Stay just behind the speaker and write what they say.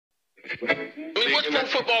I mean, what's Pro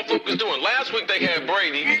Football Focus doing? Last week they had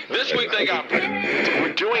Brady. This week they got Brady.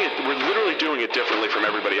 We're literally doing it differently from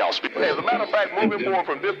everybody else. As a matter of fact, moving forward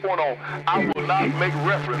from this point on, I will not make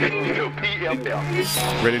reference to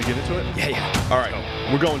PFL. Ready to get into it? Yeah. All right.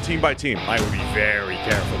 We're going team by team. I would be very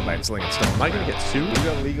careful about slinging stuff. Am I going to get sued? We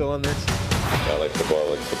got legal on this? I like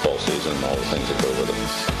football season, and all the things that go with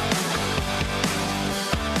it.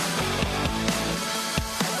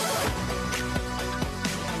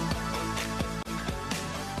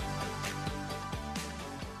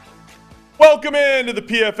 Welcome into the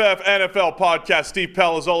PFF NFL podcast. Steve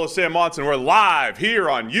Palazzolo, Sam Monson. We're live here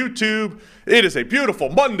on YouTube. It is a beautiful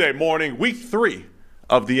Monday morning, week 3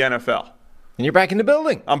 of the NFL. And you're back in the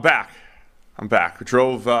building. I'm back. We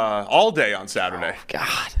drove all day on Saturday. Oh,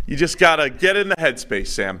 God. You just got to get in the headspace,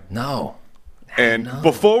 Sam. No. And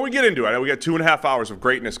before we get into it, I know we got 2.5 hours of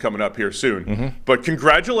greatness coming up here soon. Mm-hmm. But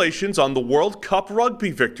congratulations on the World Cup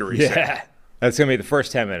rugby victory, Yeah. Sam. That's going to be the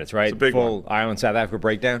first 10 minutes, right? It's a big Full Ireland-South Africa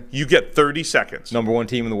breakdown. You get 30 seconds. Number 1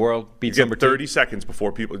 team in the world beats You number get 2. 30 seconds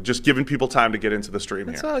before people, just giving people time to get into the stream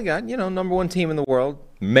That's here. all I got. Number 1 team in the world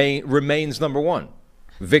remains number 1.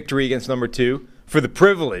 Victory against number 2 for the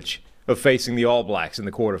privilege of facing the All Blacks in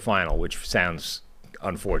the quarterfinal, which sounds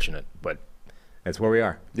unfortunate, but that's where we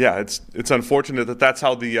are. Yeah, it's unfortunate that that's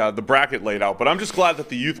how the bracket laid out, but I'm just glad that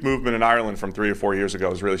the youth movement in Ireland from 3 or 4 years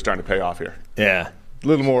ago is really starting to pay off here. Yeah. A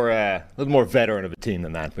little more veteran of a team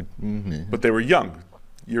than that, but But they were young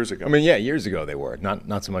years ago. I mean, yeah, years ago they were,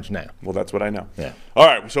 not so much now. Well, that's what I know. Yeah. All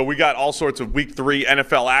right, so we got all sorts of Week 3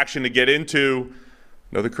 NFL action to get into.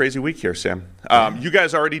 Another crazy week here, Sam. You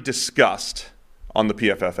guys already discussed on the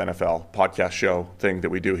PFF NFL podcast show thing that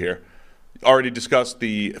we do here. Already discussed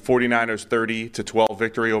the 49ers 30-12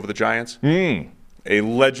 victory over the Giants. A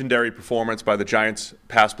legendary performance by the Giants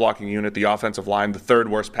pass blocking unit, the offensive line, the third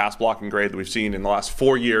worst pass blocking grade that we've seen in the last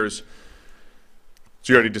 4 years.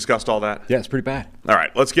 So you already discussed all that? Yeah, it's pretty bad. All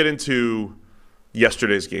right, let's get into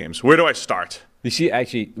yesterday's games. Where do I start? You see,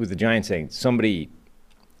 actually, with the Giants thing, somebody,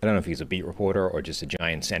 I don't know if he's a beat reporter or just a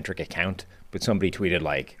Giant-centric account, but somebody tweeted,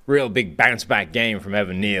 like, real big bounce-back game from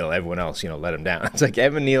Evan Neal. Everyone else, let him down. It's like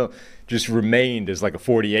Evan Neal just remained as like a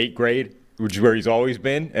 48 grade, which is where he's always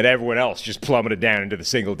been, and everyone else just plummeted down into the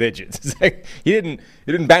single digits. It's like he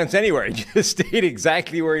didn't bounce anywhere. He just stayed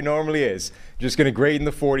exactly where he normally is, just going to grade in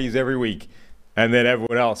the 40s every week. And then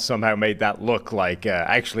everyone else somehow made that look like,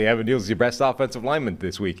 actually, Evan Neal's your best offensive lineman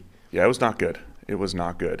this week. Yeah, it was not good. It was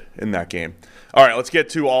not good in that game. All right, let's get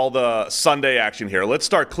to all the Sunday action here. Let's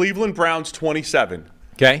start Cleveland Browns 27.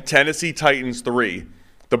 Okay. Tennessee Titans 3.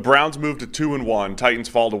 The Browns move to 2-1. Titans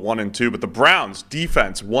fall to 1-2. But the Browns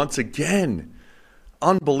defense, once again,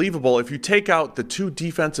 unbelievable. If you take out the 2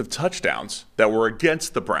 defensive touchdowns that were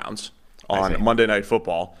against the Browns on Monday Night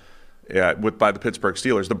Football by the Pittsburgh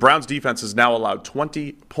Steelers, the Browns defense has now allowed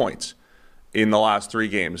 20 points in the last 3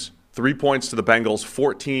 games. 3 points to the Bengals,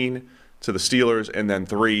 14 to the Steelers, and then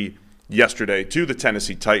 3 yesterday to the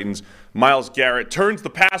Tennessee Titans. Myles Garrett turns the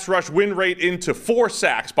pass rush win rate into 4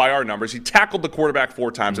 sacks by our numbers. He tackled the quarterback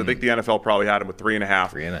 4 times. I think the NFL probably had him with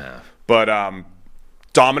 3.5. 3.5. But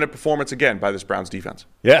dominant performance again by this Browns defense.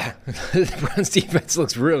 Yeah, the Browns defense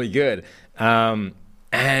looks really good.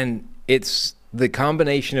 And it's the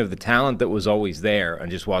combination of the talent that was always there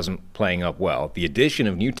and just wasn't playing up well. The addition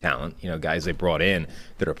of new talent, guys they brought in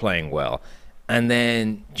that are playing well. And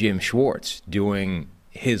then Jim Schwartz doing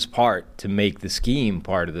his part to make the scheme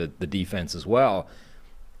part of the defense as well,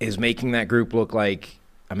 is making that group look like,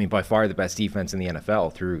 by far the best defense in the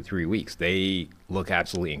NFL through 3 weeks. They look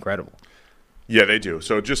absolutely incredible. Yeah, they do.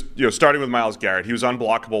 So just, starting with Myles Garrett, he was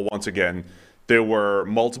unblockable once again. There were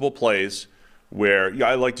multiple plays where,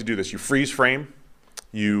 I like to do this. You freeze frame.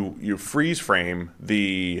 You freeze frame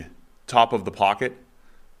the top of the pocket.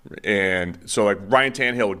 And so, like, Ryan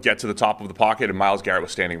Tannehill would get to the top of the pocket, and Myles Garrett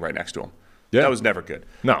was standing right next to him. Yeah. That was never good.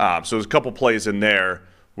 No. So there's a couple plays in there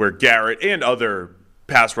where Garrett and other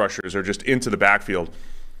pass rushers are just into the backfield.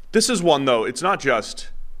 This is one, though, it's not just,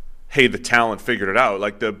 hey, the talent figured it out.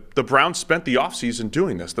 Like, the Browns spent the offseason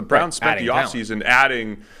doing this. The Browns spent the offseason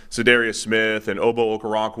adding Zadarius Smith and Obo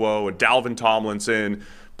Okoronkwo and Dalvin Tomlinson,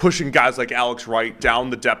 pushing guys like Alex Wright down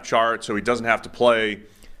the depth chart so he doesn't have to play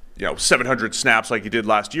 700 snaps like he did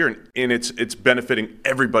last year, and it's benefiting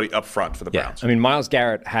everybody up front for the Browns. Myles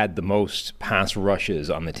Garrett had the most pass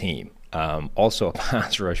rushes on the team. Also a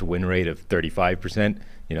pass rush win rate of 35%,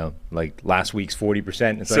 like last week's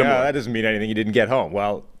 40%. It's like, that doesn't mean anything. He didn't get home.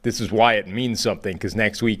 Well, this is why it means something, because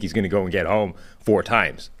next week he's going to go and get home 4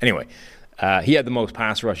 times. Anyway, he had the most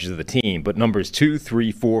pass rushes of the team, but numbers 2,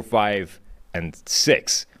 3, 4, 5, and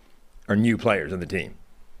 6 are new players on the team.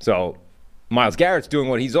 So Myles Garrett's doing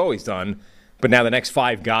what he's always done, but now the next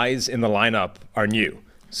 5 guys in the lineup are new.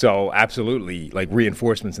 So absolutely, like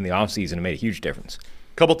reinforcements in the offseason have made a huge difference.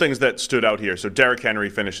 Couple things that stood out here. So Derrick Henry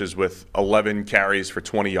finishes with 11 carries for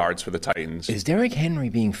 20 yards for the Titans. Is Derrick Henry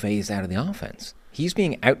being phased out of the offense? He's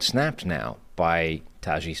being outsnapped now by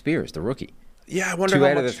Tajay Spears, the rookie. Yeah, I wonder 2 how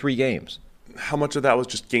out of much, the 3 games. how much of that was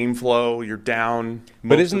just game flow. You're down.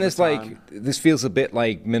 But most isn't of the this time. this feels a bit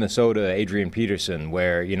like Minnesota, Adrian Peterson,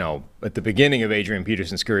 where, at the beginning of Adrian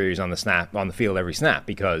Peterson's career, he's on the field every snap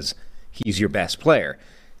because he's your best player.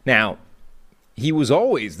 Now, he was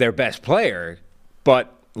always their best player,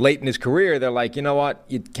 but late in his career, they're like, you know what?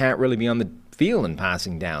 You can't really be on the field in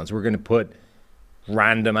passing downs. We're going to put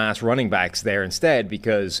random-ass running backs there instead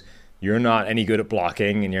because you're not any good at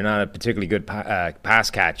blocking and you're not a particularly good pass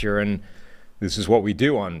catcher, and this is what we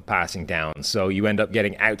do on passing downs. So you end up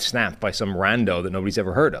getting out-snapped by some rando that nobody's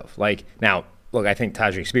ever heard of. Now, look, I think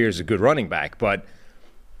Tajay Spears is a good running back, but,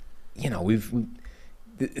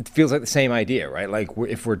 it feels like the same idea, right? Like,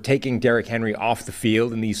 if we're taking Derrick Henry off the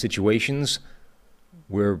field in these situations,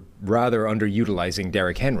 we're rather underutilizing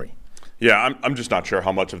Derrick Henry. Yeah, I'm just not sure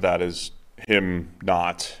how much of that is him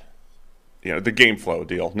not, the game flow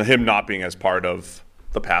deal, him not being as part of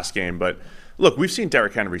the pass game. But look, we've seen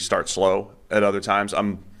Derrick Henry start slow at other times.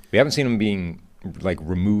 We haven't seen him being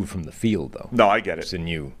removed from the field though. No, I get it. It's a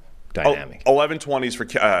new dynamic. 11 carries for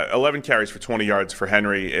 20 yards for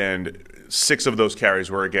Henry, and 6 of those carries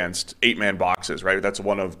were against 8-man boxes. Right, that's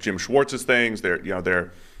one of Jim Schwartz's things.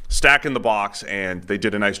 They're stacking the box, and they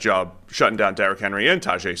did a nice job shutting down Derrick Henry and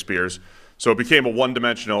Tajay Spears. So it became a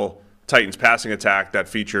one-dimensional Titans passing attack that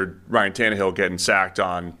featured Ryan Tannehill getting sacked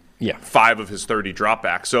on 5 of his 30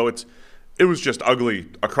 dropbacks. So it was just ugly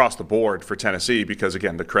across the board for Tennessee because,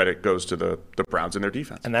 again, the credit goes to the Browns and their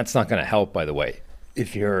defense. And that's not going to help, by the way.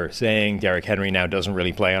 If you're saying Derrick Henry now doesn't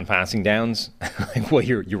really play on passing downs,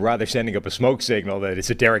 you're rather sending up a smoke signal that it's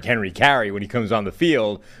a Derrick Henry carry when he comes on the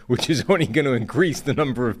field, which is only going to increase the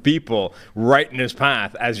number of people right in his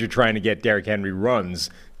path as you're trying to get Derrick Henry runs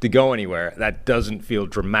to go anywhere. That doesn't feel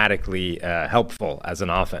dramatically helpful as an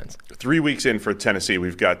offense. 3 weeks in for Tennessee,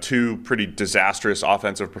 we've got 2 pretty disastrous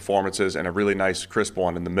offensive performances and a really nice crisp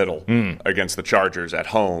one in the middle against the Chargers at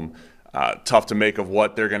home. Tough to make of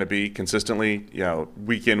what they're going to be consistently,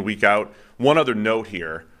 week in, week out. One other note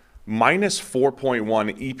here, minus 4.1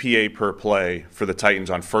 EPA per play for the Titans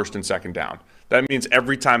on first and second down. That means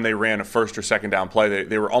every time they ran a first or second down play,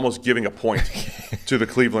 they were almost giving a point to the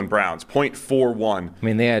Cleveland Browns, 0.41. I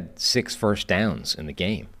mean, they had 6 first downs in the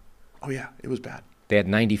game. Oh, yeah, it was bad. They had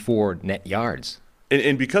 94 net yards.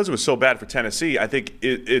 And because it was so bad for Tennessee, I think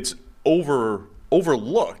it's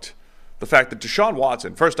overlooked. The fact that Deshaun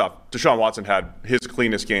Watson had his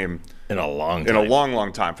cleanest game in a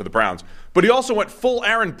long time for the Browns. But he also went full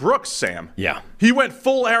Aaron Brooks, Sam. Yeah. He went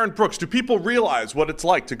full Aaron Brooks. Do people realize what it's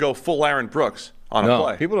like to go full Aaron Brooks on a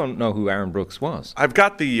play? People don't know who Aaron Brooks was. I've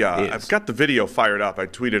got the video fired up. I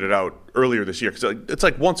tweeted it out earlier this year because it's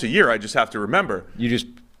like once a year I just have to remember. You just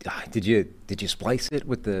did you splice it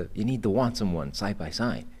with you need the Watson one side by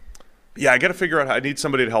side. Yeah, I got to figure out. I need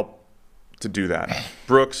somebody to help to do that.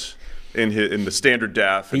 Brooks in the standard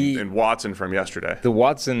def and Watson from yesterday. The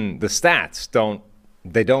stats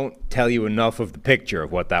don't tell you enough of the picture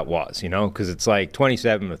of what that was, because it's like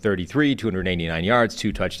 27 of 33, 289 yards,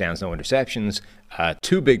 2 touchdowns, no interceptions,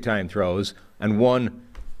 2 big-time throws, and 1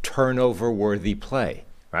 turnover-worthy play,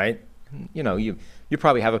 right? You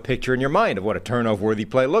probably have a picture in your mind of what a turnover-worthy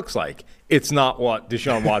play looks like. It's not what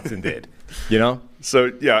Deshaun Watson did,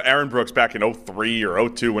 So, yeah, Aaron Brooks back in 03 or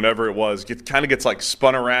 02, whenever it was, kind of gets like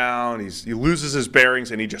spun around. He loses his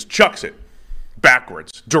bearings, and he just chucks it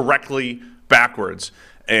backwards, directly backwards.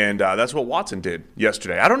 And that's what Watson did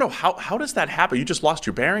yesterday. I don't know, how does that happen? You just lost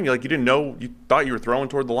your bearing? You didn't know, you thought you were throwing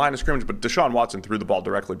toward the line of scrimmage, but Deshaun Watson threw the ball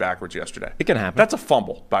directly backwards yesterday. It can happen. That's a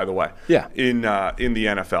fumble, by the way, yeah. in the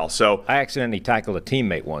NFL. So I accidentally tackled a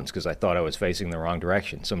teammate once because I thought I was facing the wrong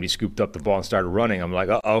direction. Somebody scooped up the ball and started running. I'm like,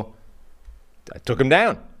 uh-oh. I took him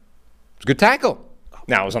down. It was a good tackle.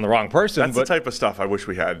 Now, I was on the wrong person. That's the type of stuff I wish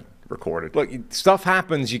we had recorded. Look, stuff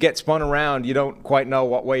happens. You get spun around. You don't quite know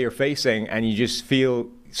what way you're facing, and you just feel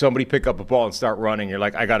somebody pick up a ball and start running. You're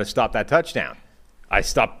like, I got to stop that touchdown. I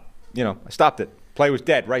stopped it. Play was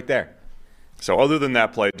dead right there. So other than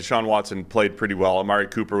that play, Deshaun Watson played pretty well. Amari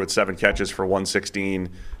Cooper with 7 catches for 116. He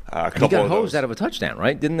got hosed out of a touchdown,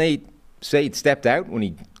 right? Didn't they say he'd stepped out when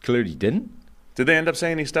he clearly didn't? Did they end up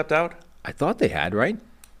saying he stepped out? I thought they had, right?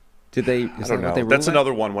 Did they? I don't know. That's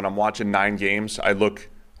another one. When I'm watching 9 games, I look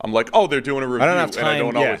I'm like, oh, they're doing a review. I don't have time. And I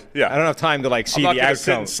don't always, I don't have time to like see the I'm not going to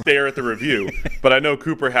sit outcome. and stare at the review. But I know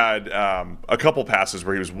Cooper had a couple passes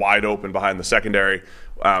where he was wide open behind the secondary.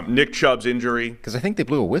 Nick Chubb's injury. Because I think they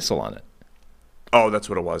blew a whistle on it. Oh, that's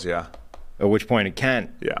what it was, yeah. At which point it can't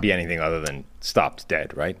Yeah. be anything other than stopped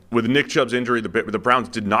dead, right? With Nick Chubb's injury, the Browns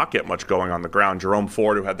did not get much going on the ground. Jerome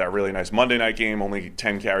Ford, who had that really nice Monday night game, only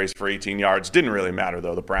 10 carries for 18 yards. Didn't really matter,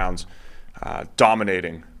 though. The Browns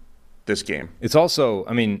dominating this game. It's also,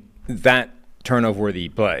 I mean, that turnover-worthy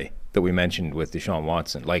play that we mentioned with Deshaun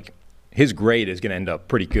Watson, like, his grade is going to end up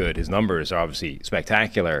pretty good. His numbers are obviously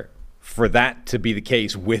spectacular. For that to be the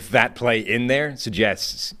case with that play in there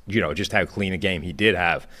suggests, just how clean a game he did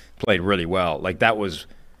have. Played really well. Like, that was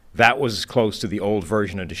close to the old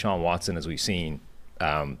version of Deshaun Watson as we've seen,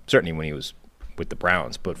 certainly when he was with the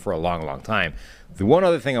Browns, but for a long, long time. The one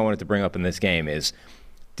other thing I wanted to bring up in this game is,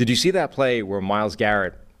 did you see that play where Myles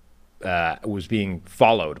Garrett was being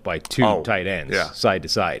followed by two tight ends side to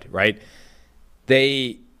side, right?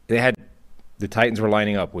 They had the Titans were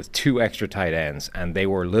lining up with two extra tight ends, and they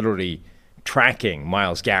were literally tracking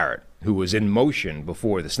Myles Garrett, who was in motion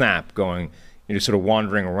before the snap, going, sort of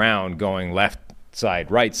wandering around, going left side,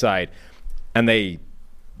 right side, and they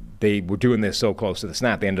were doing this so close to the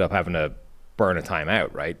snap, they ended up having to burn a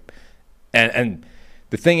timeout, right? And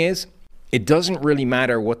the thing is, it doesn't really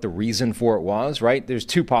matter what the reason for it was, right? There's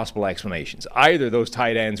two possible explanations. Either those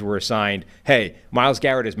tight ends were assigned, hey, Myles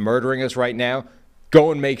Garrett is murdering us right now,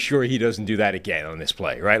 go and make sure he doesn't do that again on this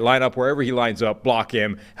play, right? Line up wherever he lines up, block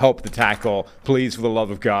him, help the tackle, please, for the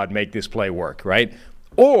love of God, make this play work, right?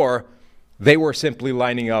 Or they were simply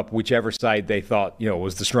lining up whichever side they thought,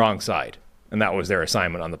 was the strong side, and that was their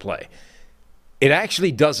assignment on the play. It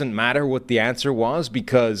actually doesn't matter what the answer was,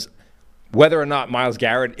 because whether or not Myles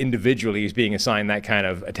Garrett individually is being assigned that kind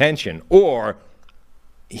of attention, or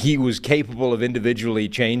he was capable of individually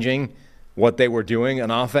changing what they were doing on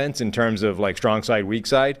offense in terms of like strong side, weak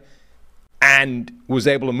side, and was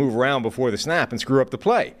able to move around before the snap and screw up the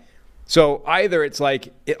play. So either it's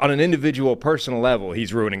like on an individual personal level,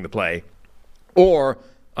 he's ruining the play, or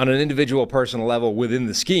on an individual personal level within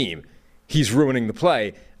the scheme, he's ruining the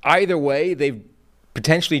play. Either way, they've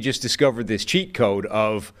potentially just discovered this cheat code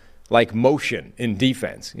of like motion in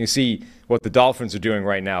defense. You see what the Dolphins are doing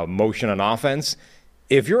right now, motion on offense.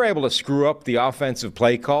 If you're able to screw up the offensive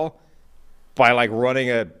play call by like running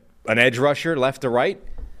an edge rusher left to right,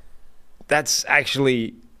 that's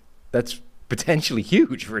potentially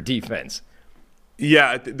huge for a defense.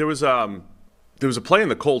 Yeah, there was a play in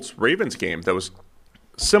the Colts-Ravens game that was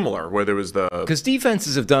similar, where there was because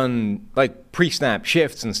defenses have done like pre-snap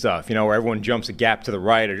shifts and stuff, where everyone jumps a gap to the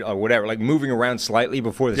right or whatever, like moving around slightly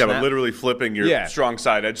before the snap. Yeah, but literally flipping your strong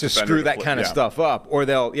side edge to defender screw that kind of stuff up, or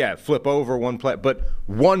they'll flip over one play. But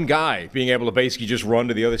one guy being able to basically just run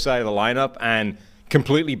to the other side of the lineup and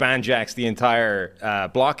completely banjacks the entire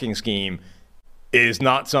blocking scheme is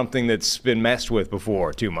not something that's been messed with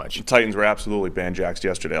before too much. The Titans were absolutely banjaxed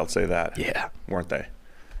yesterday, I'll say that. Yeah. Weren't they?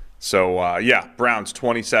 So, Browns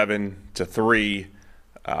 27-3.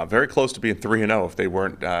 Very close to being 3-0 if they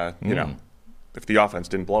weren't, if the offense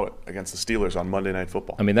didn't blow it against the Steelers on Monday Night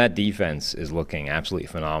Football. I mean, that defense is looking absolutely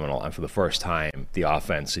phenomenal. And for the first time, the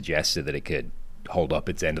offense suggested that it could hold up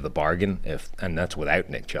its end of the bargain, and that's without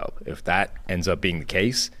Nick Chubb. If that ends up being the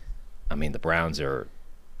case, I mean, the Browns are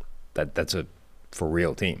that's a for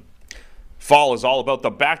real team. Fall is all about the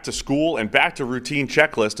back-to-school and back-to-routine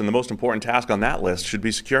checklist, and the most important task on that list should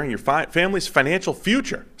be securing your family's financial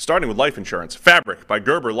future, starting with life insurance. Fabric by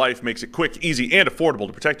Gerber Life makes it quick, easy, and affordable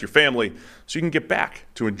to protect your family so you can get back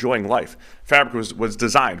to enjoying life. Fabric was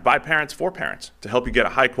designed by parents for parents to help you get a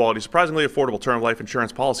high-quality, surprisingly affordable term life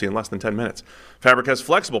insurance policy in less than 10 minutes. Fabric has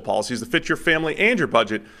flexible policies that fit your family and your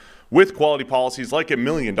budget, with quality policies like $1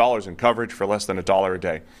 million in coverage for less than $1 a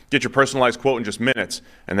day. Get your personalized quote in just minutes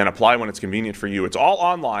and then apply when it's convenient for you. It's all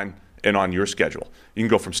online and on your schedule. You can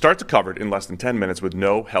go from start to covered in less than 10 minutes with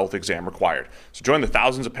no health exam required. So join the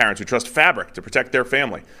thousands of parents who trust Fabric to protect their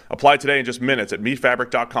family. Apply today in just minutes at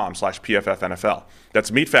meetfabric.com/PFFNFL. That's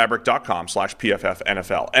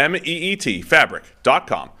meetfabric.com/PFFNFL. MEET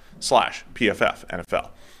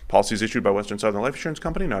fabric.com/PFFNFL. Policies issued by Western Southern Life Insurance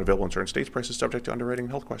Company, not available in certain states. Prices subject to underwriting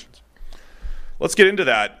and health questions. Let's get into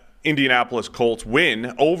that Indianapolis Colts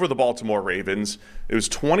win over the Baltimore Ravens. It was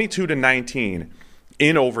 22-19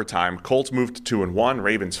 in overtime. Colts moved to 2-1.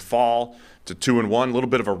 Ravens fall to 2-1. A little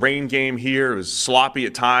bit of a rain game here. It was sloppy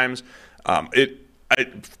at times.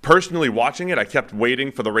 Personally watching it, I kept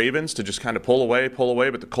waiting for the Ravens to just kind of pull away,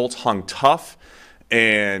 but the Colts hung tough.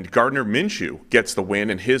 And Gardner Minshew gets the win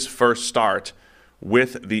in his first start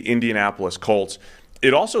with the Indianapolis Colts.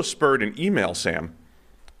 It also spurred an email, Sam,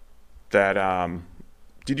 that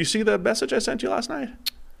did you see the message I sent you last night?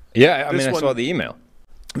 Yeah, I saw the email.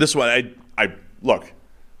 This one, I look,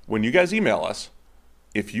 when you guys email us,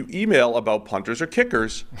 if you email about punters or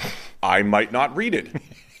kickers, I might not read it.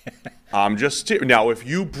 Now, if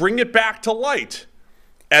you bring it back to light,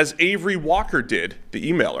 as Avery Walker did,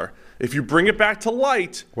 the emailer, if you bring it back to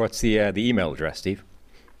light. What's the email address, Steve?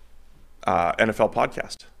 NFL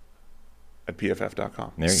podcast at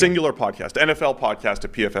pff.com. Singular podcast, NFL podcast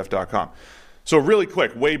at pff.com. So really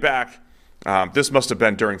quick, way back, this must have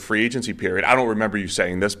been during free agency period. I don't remember you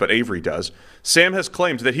saying this, but Avery does. Sam has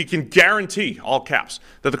claimed that he can guarantee, all caps,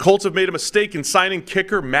 that the Colts have made a mistake in signing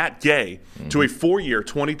kicker Matt Gay to a 4-year,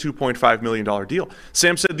 $22.5 million deal.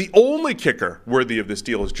 Sam said the only kicker worthy of this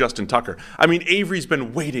deal is Justin Tucker. I mean, Avery's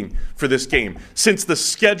been waiting for this game. Since the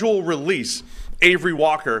schedule release, Avery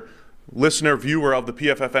Walker, listener, viewer of the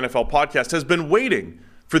PFF NFL podcast, has been waiting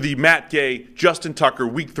for the Matt Gay, Justin Tucker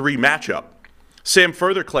Week 3 matchup. Sam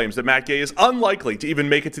further claims that Matt Gay is unlikely to even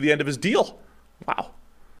make it to the end of his deal. Wow.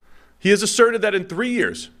 He has asserted that in 3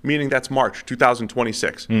 years, meaning that's March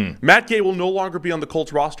 2026, Matt Gay will no longer be on the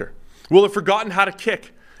Colts roster, will have forgotten how to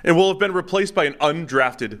kick, and will have been replaced by an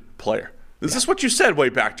undrafted player. Is this what you said way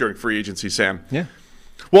back during free agency, Sam? Yeah.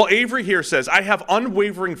 Well, Avery here says, I have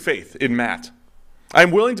unwavering faith in Matt.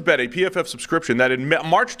 I'm willing to bet a PFF subscription that in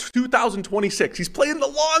March 2026, he's playing the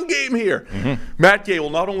long game here. Matt Gay will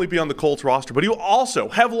not only be on the Colts roster, but he will also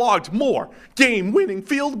have logged more game-winning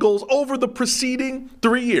field goals over the preceding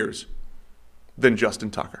 3 years than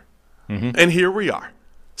Justin Tucker. And here we are,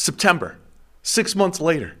 September, 6 months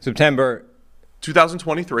later. September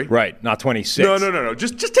 2023. Right, not 26. No.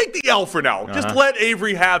 Just take the L for now. Just let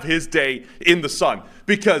Avery have his day in the sun.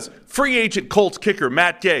 Because free agent Colts kicker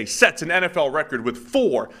Matt Gay sets an NFL record with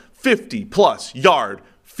 4 50-plus yard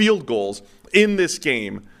field goals in this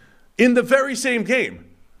game, in the very same game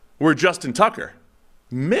where Justin Tucker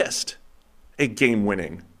missed a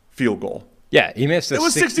game-winning field goal. Yeah, he missed It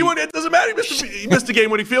was 61. It doesn't matter. He missed a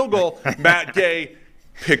game-winning field goal. Matt Gay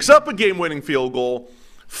picks up a game-winning field goal.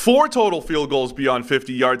 4 total field goals beyond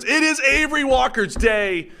 50 yards. It is Avery Walker's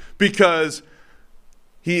day because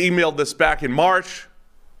he emailed this back in March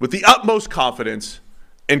with the utmost confidence,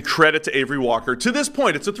 and credit to Avery Walker. To this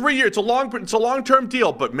point, it's a 3-year, it's a long-term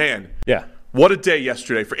deal, but man, what a day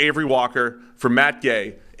yesterday for Avery Walker, for Matt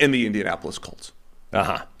Gay, and the Indianapolis Colts.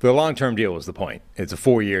 The long-term deal was the point. It's a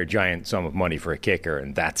 4-year giant sum of money for a kicker,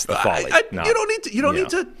 and that's the folly.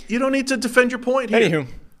 You don't need to defend your point here. Anywho,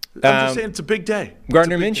 I'm just saying it's a big day.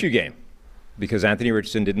 Gardner Minshew game, because Anthony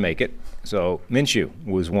Richardson didn't make it. So Minshew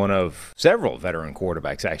was one of several veteran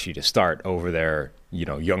quarterbacks actually to start over their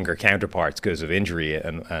younger counterparts because of injury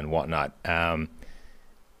and whatnot. And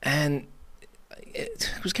it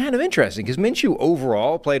was kind of interesting because Minshew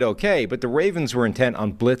overall played okay, but the Ravens were intent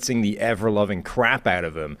on blitzing the ever-loving crap out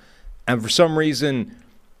of him. And for some reason,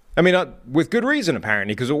 with good reason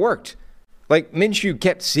apparently, because it worked. Like, Minshew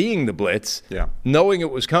kept seeing the blitz, knowing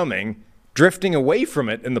it was coming, drifting away from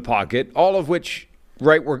it in the pocket, all of which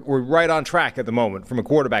we're right on track at the moment from a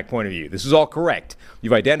quarterback point of view. This is all correct.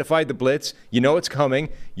 You've identified the blitz. You know it's coming.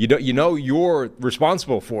 You know you're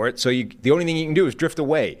responsible for it, so the only thing you can do is drift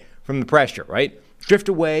away from the pressure, right? Drift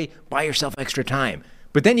away, buy yourself extra time.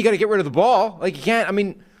 But then you got to get rid of the ball. Like, you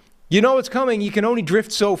can't, you know it's coming. You can only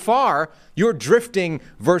drift so far. You're drifting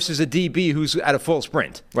versus a DB who's at a full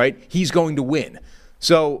sprint, right? He's going to win.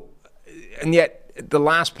 So, and yet the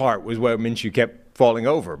last part was where Minshew kept falling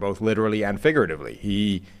over, both literally and figuratively.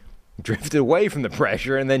 He drifted away from the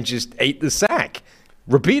pressure and then just ate the sack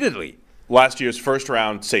repeatedly. Last year's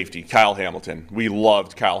first-round safety, Kyle Hamilton. We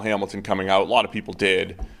loved Kyle Hamilton coming out. A lot of people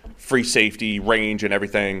did. Free safety, range, and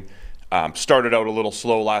everything. Started out a little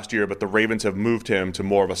slow last year, but the Ravens have moved him to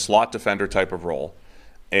more of a slot defender type of role.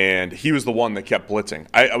 And he was the one that kept blitzing.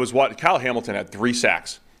 Kyle Hamilton had 3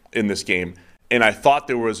 sacks in this game, and I thought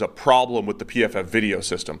there was a problem with the PFF video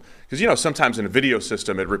system. Because, sometimes in a video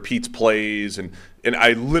system, it repeats plays, and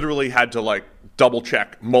I literally had to,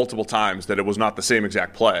 double-check multiple times that it was not the same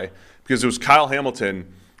exact play, because it was Kyle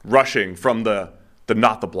Hamilton rushing from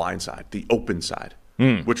not the blind side, the open side.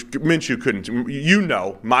 Which Minshew couldn't.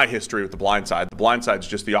 My history with the blind side. The blind side's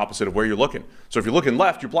just the opposite of where you're looking. So if you're looking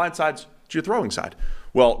left, your blind side's your throwing side.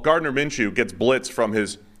 Well, Gardner Minshew gets blitzed from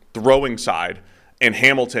his throwing side, and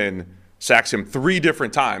Hamilton sacks him 3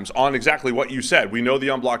 different times on exactly what you said. We know the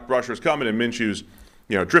unblocked rusher's coming, and Minshew's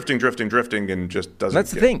drifting, and just doesn't. That's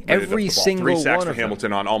the thing. Every single 3 sacks one for of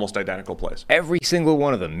Hamilton on almost identical plays. Every single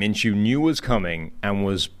one of them, Minshew knew was coming and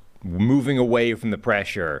was moving away from the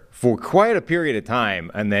pressure for quite a period of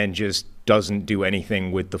time, and then just doesn't do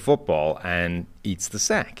anything with the football and eats the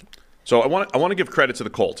sack. So I want to give credit to the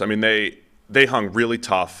Colts. I mean, they hung really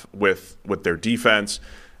tough with their defense.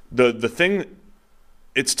 The thing,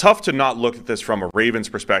 it's tough to not look at this from a Ravens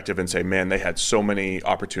perspective and say, man, they had so many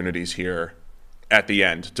opportunities here at the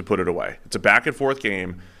end to put it away. It's a back and forth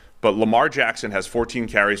game, but Lamar Jackson has 14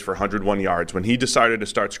 carries for 101 yards. When he decided to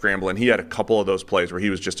start scrambling, he had a couple of those plays where he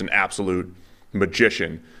was just an absolute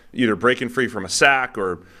magician, either breaking free from a sack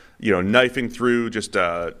or, knifing through just,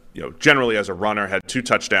 generally as a runner, had 2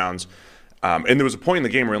 touchdowns. And there was a point in the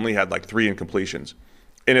game where he only had like 3 incompletions.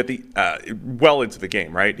 And at the well into the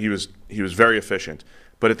game, right? He was very efficient.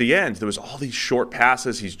 But at the end, there was all these short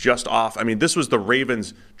passes. He's just off. I mean, this was the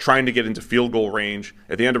Ravens trying to get into field goal range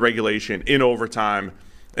at the end of regulation, in overtime,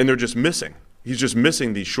 and they're just missing. He's just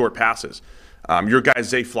missing these short passes. Your guy,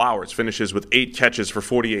 Zay Flowers, finishes with 8 catches for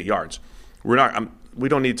 48 yards. We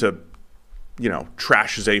don't need to,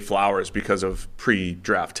 trash Zay Flowers because of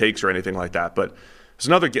pre-draft takes or anything like that. But it's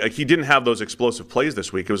another. He didn't have those explosive plays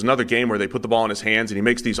this week. It was another game where they put the ball in his hands and he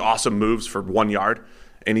makes these awesome moves for 1 yard,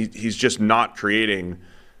 and he's just not creating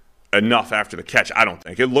enough after the catch. I don't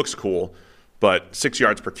think it looks cool, but 6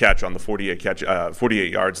 yards per catch on the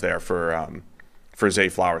 48 yards there for Zay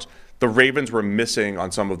Flowers. The Ravens were missing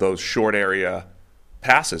on some of those short area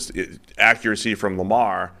passes, accuracy from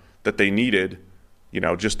Lamar that they needed,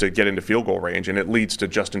 just to get into field goal range, and it leads to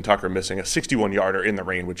Justin Tucker missing a 61-yarder in the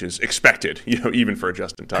rain, which is expected, even for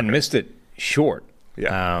Justin Tucker. And missed it short.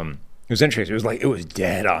 Yeah. It was interesting. It was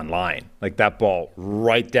dead on line, like that ball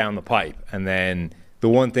right down the pipe. And then the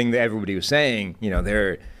one thing that everybody was saying,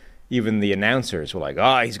 even the announcers were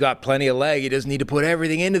like, he's got plenty of leg. He doesn't need to put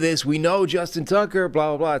everything into this. We know Justin Tucker,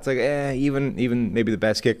 blah, blah, blah. It's like, even maybe the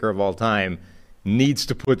best kicker of all time needs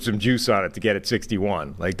to put some juice on it to get it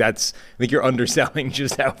 61. I think you're underselling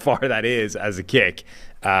just how far that is as a kick.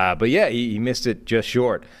 But yeah, he missed it just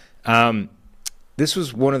short. This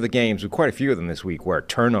was one of the games, with quite a few of them this week, where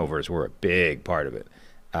turnovers were a big part of it.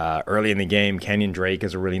 Early in the game, Kenyon Drake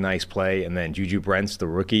has a really nice play, and then Juju Brents, the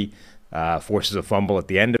rookie, forces a fumble at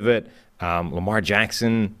the end of it. Lamar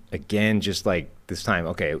Jackson, again, just like this time,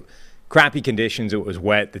 okay, crappy conditions. It was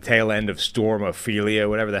wet, the tail end of Storm Ophelia,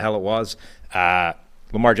 whatever the hell it was.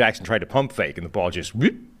 Lamar Jackson tried to pump fake, and the ball just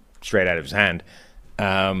whoop, straight out of his hand.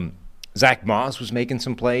 Zach Moss was making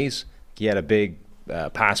some plays. He had a big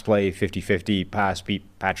pass play, 50-50 pass, beat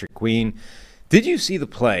Patrick Queen. Did you see the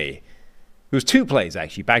play? It was 2 plays,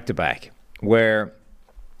 actually, back-to-back, where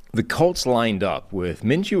the Colts lined up with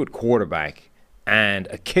Minshew at quarterback and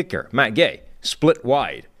a kicker, Matt Gay, split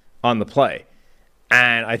wide on the play.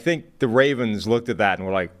 And I think the Ravens looked at that and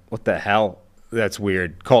were like, what the hell? That's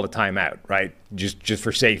weird. Call a timeout, right? Just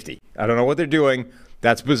for safety. I don't know what they're doing.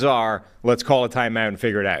 That's bizarre. Let's call a timeout and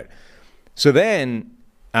figure it out. So then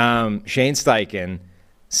Shane Steichen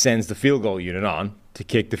sends the field goal unit on to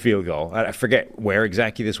kick the field goal. I forget where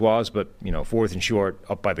exactly this was, but, 4th and short,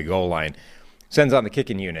 up by the goal line. Sends on the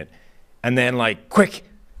kicking unit. And then, quick,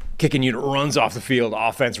 kicking unit runs off the field.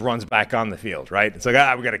 Offense runs back on the field, right? It's like,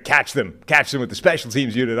 we got to catch them with the special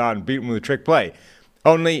teams unit on and beat them with a trick play.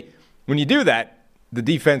 Only when you do that, the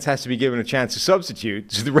defense has to be given a chance to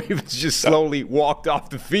substitute. So the Ravens just slowly walked off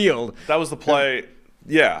the field. That was the play.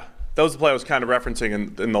 Yeah, that was the play I was kind of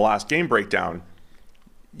referencing in the last game breakdown.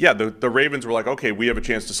 Yeah, the Ravens were like, okay, we have a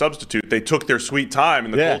chance to substitute. They took their sweet time,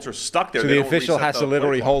 and the Colts are stuck there. So the official has to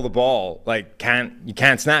literally hold the ball. You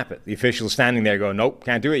can't snap it. The official is standing there going, nope,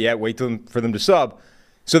 can't do it yet. Wait for them to sub.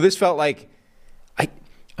 So this felt like,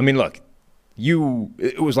 look,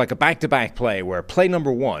 it was like a back-to-back play where play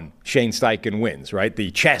number 1, Shane Steichen wins, right?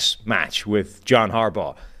 The chess match with John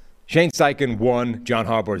Harbaugh. Shane Steichen 1, John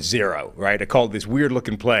Harbaugh 0, right? I called this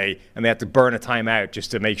weird-looking play, and they had to burn a timeout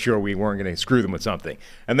just to make sure we weren't going to screw them with something.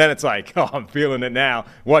 And then it's like, I'm feeling it now.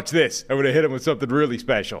 Watch this. I'm going to hit him with something really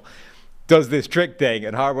special. Does this trick thing,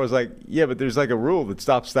 and Harbaugh's like, yeah, but there's a rule that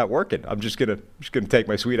stops that working. I'm just gonna take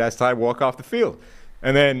my sweet-ass time, walk off the field.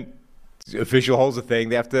 And then the official holds the thing.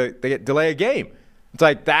 They delay a game. It's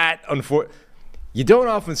like that. You don't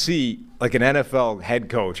often see an NFL head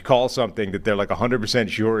coach call something that they're 100%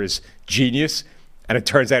 sure is genius, and it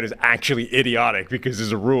turns out is actually idiotic because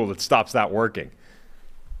there's a rule that stops that working.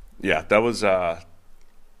 Yeah, that was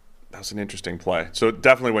an interesting play. So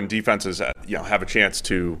definitely, when defenses have a chance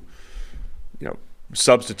to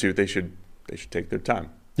substitute, they should take their time.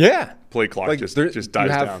 Yeah, play clock just dies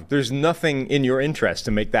down. There's nothing in your interest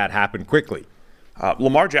to make that happen quickly.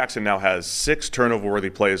 Lamar Jackson now has 6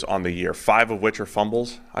 turnover-worthy plays on the year, 5 of which are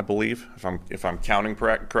fumbles, I believe, if I'm counting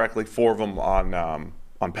correctly. 4 of them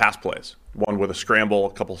on pass plays. 1 with a scramble,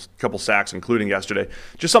 a couple sacks, including yesterday.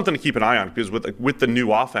 Just something to keep an eye on, because with the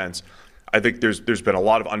new offense, I think there's been a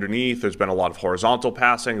lot of underneath. There's been a lot of horizontal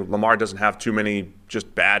passing. Lamar doesn't have too many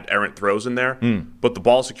just bad errant throws in there. But the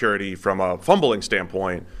ball security from a fumbling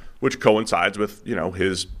standpoint, which coincides with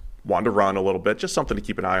his wanting to run a little bit, just something to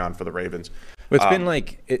keep an eye on for the Ravens. It's been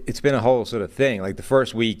it's been a whole sort of thing. Like the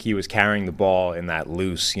first week he was carrying the ball in that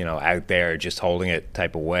loose, out there, just holding it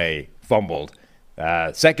type of way, fumbled.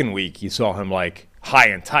 Second week you saw him like high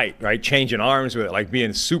and tight, right? Changing arms with it, like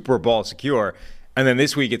being super ball secure. And then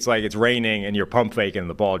this week it's like it's raining and you're pump faking and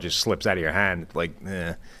the ball just slips out of your hand. Like,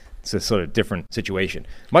 it's a sort of different situation.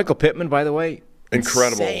 Michael Pittman, by the way,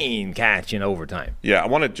 incredible. Insane catch in overtime. Yeah,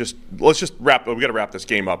 let's just wrap. We got to wrap this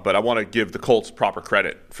game up, but I want to give the Colts proper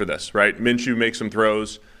credit for this, right? Minshew makes some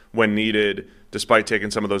throws when needed, despite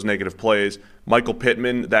taking some of those negative plays. Michael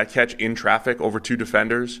Pittman, that catch in traffic over 2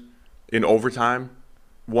 defenders in overtime,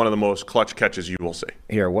 one of the most clutch catches you will see.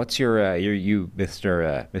 Here, what's your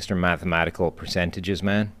Mr. Mathematical percentages,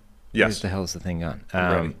 man? Yes. What the hell is the thing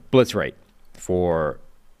on? Blitz rate for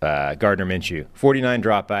Gardner Minshew: 49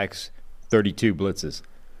 dropbacks, 32 blitzes.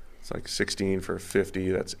 It's like 16 for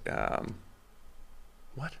 50. That's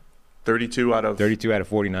 32 out of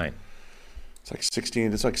 49. It's like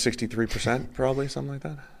 16. It's like 63%, probably something like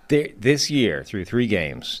that. This year, through 3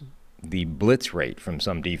 games, the blitz rate from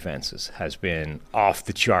some defenses has been off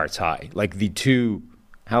the charts high. Like the 2,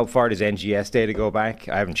 how far does NGS data go back?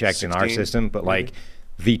 I haven't checked 16, in our system, but like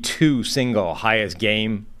the 2 single highest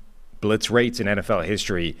game blitz rates in NFL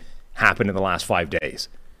history happened in the last 5 days.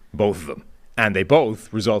 Both of them. And they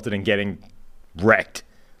both resulted in getting wrecked.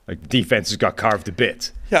 Like, the defenses got carved to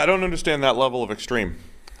bits. Yeah, I don't understand that level of extreme.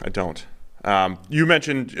 I don't. You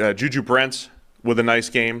mentioned Juju Brents with a nice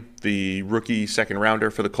game, the rookie second rounder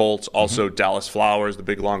for the Colts. Also, Dallas Flowers, the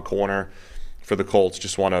big long corner for the Colts.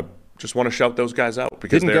 Just want to shout those guys out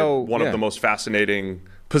because they're one of the most fascinating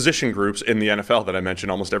position groups in the NFL that I mention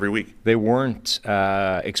almost every week. They weren't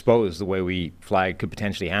exposed the way we flagged could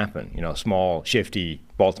potentially happen. Small, shifty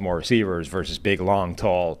Baltimore receivers versus big, long,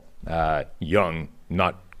 tall, young,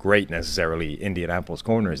 not great necessarily Indianapolis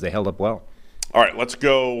corners. They held up well. All right, let's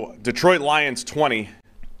go. Detroit Lions 20,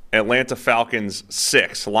 Atlanta Falcons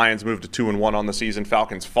 6. Lions move to 2-1 on the season.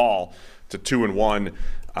 Falcons fall to 2-1.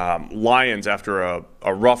 Lions, after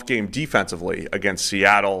a rough game defensively against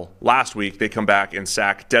Seattle last week, they come back and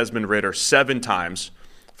sack Desmond Ridder 7 times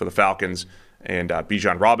for the Falcons. And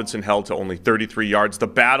Bijan Robinson held to only 33 yards. The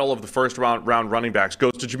battle of the first round running backs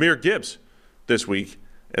goes to Jahmyr Gibbs this week.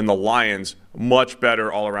 And the Lions, much better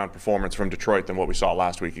all-around performance from Detroit than what we saw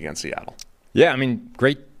last week against Seattle. Yeah, I mean,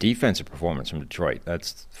 great defensive performance from Detroit.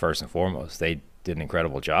 That's first and foremost. They did an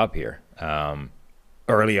incredible job here.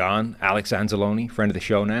 Early on, Alex Anzalone, friend of the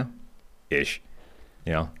show now, ish.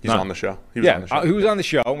 He's on the show. He was on the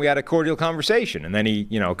show, and we had a cordial conversation. And then he,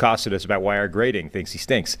 accosted us about why our grading thinks he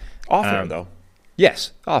stinks. Off air, though.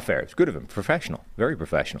 Yes, off air. It's good of him. Professional. Very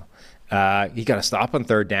professional. He got a stop on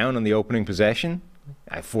 3rd down on the opening possession.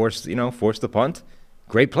 I forced the punt.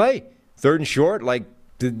 Great play. 3rd and short, like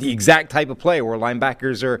the exact type of play where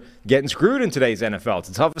linebackers are getting screwed in today's NFL. It's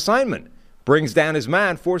a tough assignment. Brings down his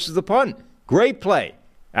man, forces the punt. Great play,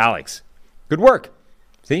 Alex. Good work.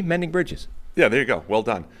 See, mending bridges. Yeah, there you go. Well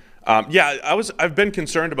done. I've been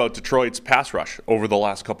concerned about Detroit's pass rush over the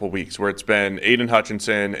last couple of weeks, where it's been Aiden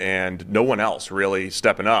Hutchinson and no one else really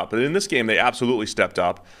stepping up. And in this game, they absolutely stepped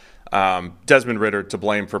up. Desmond Ridder to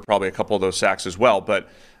blame for probably a couple of those sacks as well, but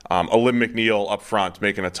Alim McNeil up front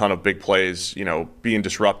making a ton of big plays, being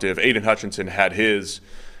disruptive. Aiden Hutchinson had his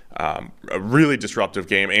a really disruptive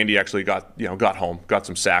game. Andy actually got home, got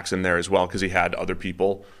some sacks in there as well because he had other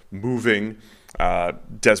people moving.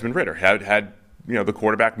 Desmond Ridder had the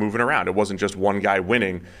quarterback moving around. It wasn't just one guy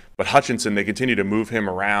winning, but Hutchinson, they continued to move him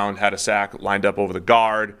around, had a sack lined up over the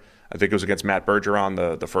guard. I think it was against Matt Bergeron,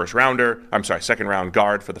 the second round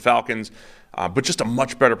guard for the Falcons. But just a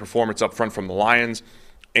much better performance up front from the Lions.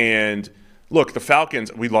 And look, the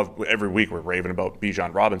Falcons, we love every week we're raving about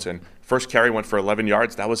Bijan Robinson. First carry went for 11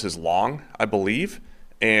 yards. That was his long, I believe.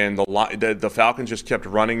 And the Falcons just kept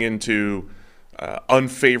running into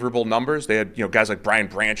unfavorable numbers. They had guys like Brian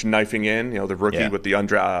Branch knifing in, the rookie with the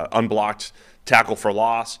unblocked tackle for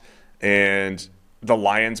loss. And the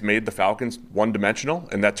Lions made the Falcons one-dimensional,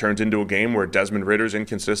 and that turns into a game where Desmond Ridder's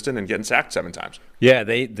inconsistent and getting sacked 7 times. Yeah,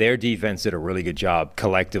 their defense did a really good job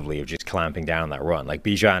collectively of just clamping down on that run. Like,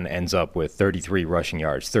 Bijan ends up with 33 rushing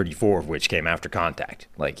yards, 34 of which came after contact.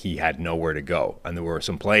 Like, he had nowhere to go. And there were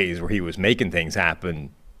some plays where he was making things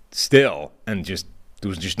happen still, and there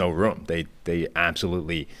was just no room. They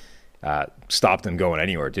absolutely stopped him going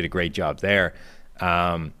anywhere. Did a great job there.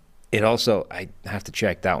 It also, I have to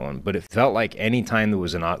check that one, but it felt like any time there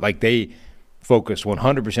was they focused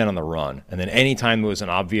 100% on the run. And then anytime there was an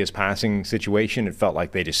obvious passing situation, it felt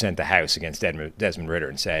like they just sent the house against Desmond Ridder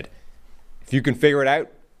and said, if you can figure it out,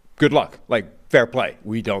 good luck. Like, fair play.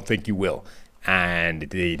 We don't think you will. And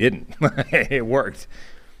they didn't. It worked.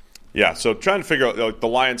 Yeah, so trying to figure out, like, the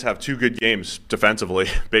Lions have 2 good games defensively,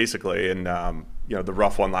 basically, and the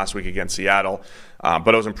rough one last week against Seattle.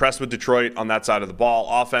 But I was impressed with Detroit on that side of the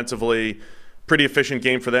ball. Offensively, pretty efficient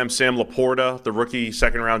game for them. Sam Laporta, the rookie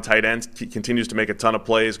second-round tight end, continues to make a ton of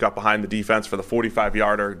plays, got behind the defense for the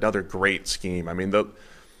 45-yarder. Another great scheme. I mean, the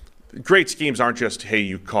great schemes aren't just, hey,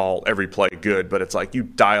 you call every play good, but it's like you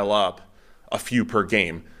dial up a few per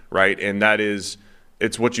game, right? And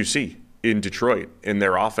it's what you see in Detroit in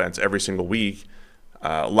their offense every single week.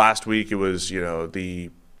 Last week it was,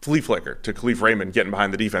 the flea flicker to Khalif Raymond getting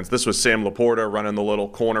behind the defense. This was Sam Laporta running the little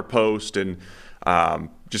corner post and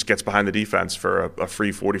just gets behind the defense for a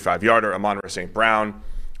free 45-yarder. Amon-Ra St. Brown,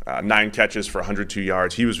 9 catches for 102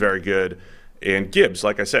 yards. He was very good. And Gibbs,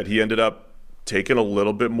 like I said, he ended up taking a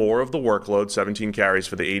little bit more of the workload, 17 carries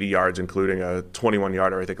for the 80 yards, including a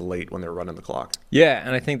 21-yarder, I think, late when they were running the clock. Yeah,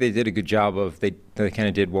 and I think they did a good job of they kind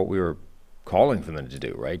of did what we were calling for them to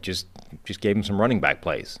do, right? Just gave him some running back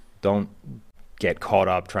plays. Don't get caught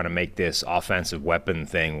up trying to make this offensive weapon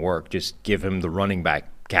thing work. Just give him the running back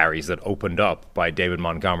carries that opened up by David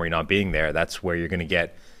Montgomery not being there. That's where you're going to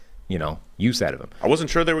get, use out of him. I wasn't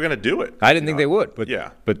sure they were going to do it. I didn't think they would, but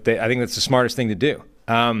yeah. But I think that's the smartest thing to do.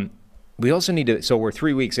 We also need to, so we're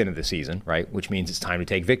 3 weeks into the season, right? Which means it's time to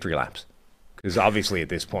take victory laps. Because obviously at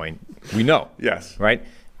this point, we know. Yes. Right?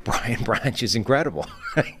 Brian Branch is incredible.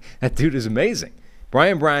 That dude is amazing.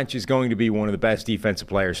 Brian Branch is going to be one of the best defensive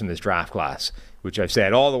players in this draft class, which I've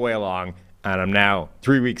said all the way along, and I'm now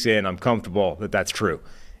 3 weeks in, I'm comfortable that that's true.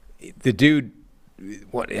 The dude,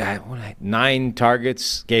 9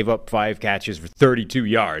 targets, gave up 5 catches for 32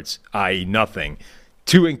 yards, i.e. nothing.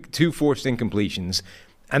 Two forced incompletions.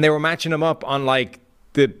 And they were matching him up on, like,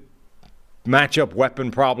 the matchup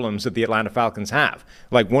weapon problems that the Atlanta Falcons have.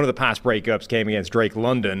 Like, one of the pass breakups came against Drake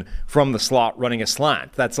London from the slot running a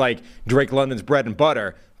slant. That's like Drake London's bread and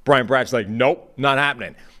butter. Brian Branch's like, nope, not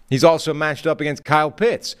happening. He's also matched up against Kyle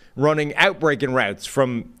Pitts, running outbreaking routes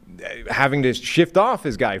from having to shift off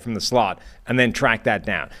his guy from the slot and then track that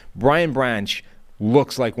down. Brian Branch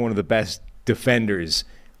looks like one of the best defenders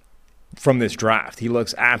from this draft. He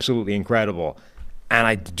looks absolutely incredible. And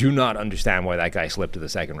I do not understand why that guy slipped to the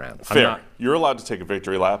second round. Fair. You're allowed to take a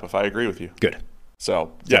victory lap if I agree with you. Good.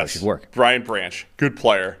 So, yes, yeah, it should work. Brian Branch, good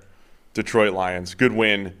player. Detroit Lions, good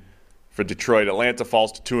win for Detroit. Atlanta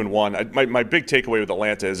falls to 2-1. My big takeaway with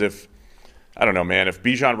Atlanta is if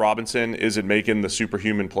Bijan Robinson isn't making the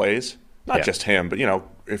superhuman plays, not just him, but,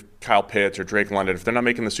 if Kyle Pitts or Drake London, if they're not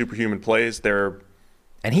making the superhuman plays, they're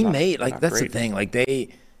And he made, that's great. the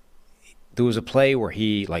thing, there was a play where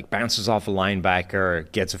he bounces off a linebacker,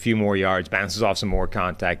 gets a few more yards, bounces off some more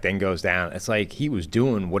contact, then goes down. It's like he was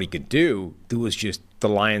doing what he could do. It was just the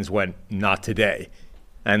Lions went, not today.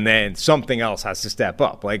 And then something else has to step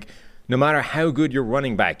up. No matter how good your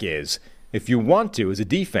running back is, if you want to as a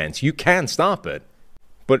defense, you can stop it,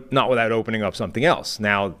 but not without opening up something else.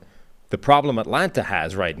 Now, the problem Atlanta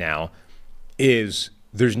has right now is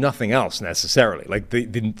there's nothing else necessarily.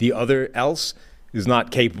 The other else is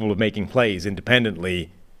not capable of making plays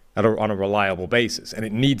independently on a reliable basis, and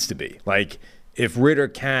it needs to be. If Ridder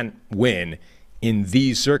can't win in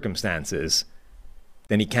these circumstances,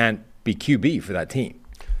 then he can't be QB for that team.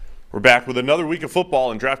 We're back with another week of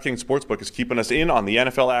football, and DraftKings Sportsbook is keeping us in on the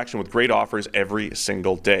NFL action with great offers every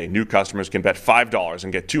single day. New customers can bet $5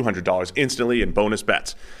 and get $200 instantly in bonus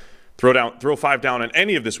bets. Throw $5 down on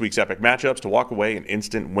any of this week's epic matchups to walk away an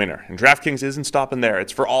instant winner. And DraftKings isn't stopping there.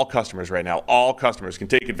 It's for all customers right now. All customers can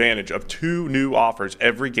take advantage of 2 new offers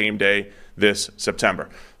every game day this September.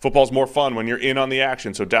 Football's more fun when you're in on the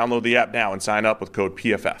action, so download the app now and sign up with code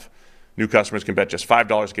PFF. New customers can bet just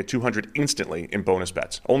 $5 to get $200 instantly in bonus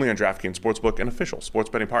bets. Only on DraftKings Sportsbook, an official sports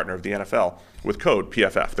betting partner of the NFL, with code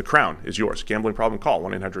PFF. The crown is yours. Gambling problem? Call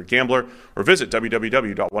 1-800-GAMBLER or visit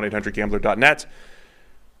www.1800gambler.net.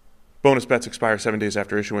 Bonus bets expire 7 days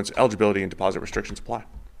after issuance. Eligibility and deposit restrictions apply.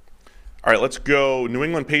 All right, let's go. New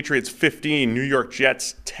England Patriots 15, New York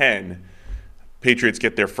Jets 10. Patriots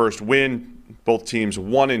get their first win. Both teams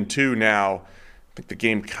 1-2 now. I think the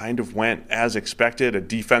game kind of went as expected. A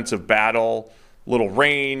defensive battle, little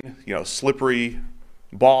rain, slippery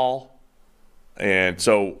ball. And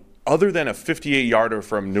so other than a 58-yarder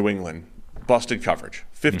from New England, busted coverage,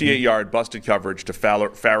 58-yard busted coverage to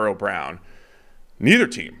Pharaoh Brown, neither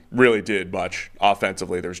team really did much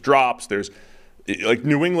offensively. There's drops.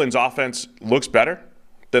 New England's offense looks better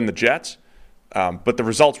than the Jets, But the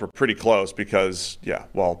results were pretty close because,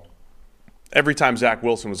 every time Zach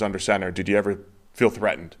Wilson was under center, did you ever feel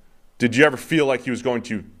threatened? Did you ever feel like he was going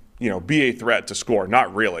to, be a threat to score?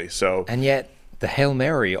 Not really. So, And yet the Hail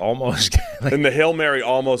Mary almost and the Hail Mary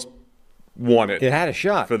almost won it. it had a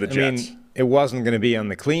shot for the Jets. I mean, it wasn't going to be on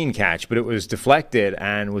the clean catch, but it was deflected,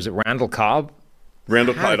 and was it Randall Cobb?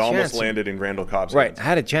 Randall Had a Cobb almost chance. landed in Randall Cobb's Right, hands.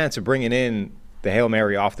 had a chance of bringing in the Hail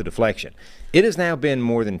Mary off the deflection. It has now been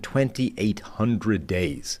more than 2,800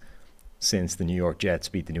 days since the New York Jets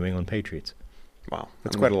beat the New England Patriots. Wow.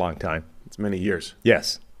 That's quite a long time. It's many years.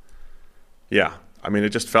 Yes. Yeah. I mean, it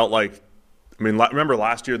just felt like, remember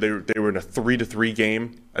last year they were in a 3-3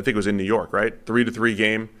 game. I think it was in New York, right? 3-3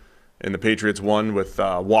 game, and the Patriots won with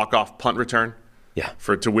walk-off punt return. Yeah.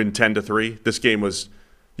 To win 10-3. This game was,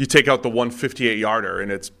 you take out the 158-yarder,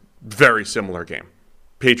 and it's very similar game.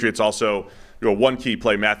 Patriots also, one key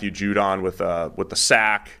play, Matthew Judon with the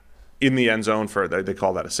sack in the end zone for, they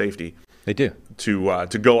call that a safety. They do.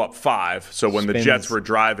 To go up 5. So when the Spins. Jets were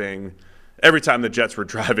driving, every time the Jets were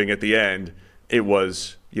driving at the end, it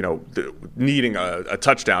was, needing a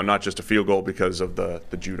touchdown, not just a field goal because of the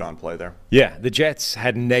Judon play there. Yeah, the Jets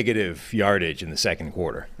had negative yardage in the second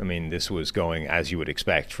quarter. I mean, this was going as you would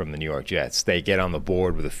expect from the New York Jets. They get on the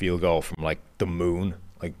board with a field goal from, the moon.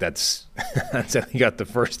 That's how you got the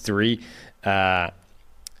first 3. And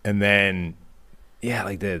then,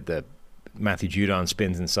 the Matthew Judon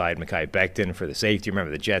spins inside Mekhi Becton for the safety.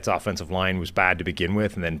 Remember, the Jets' offensive line was bad to begin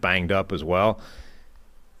with and then banged up as well.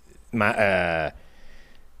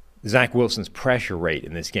 Zach Wilson's pressure rate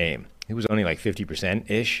in this game, it was only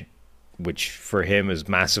 50%-ish, which for him is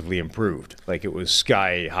massively improved. It was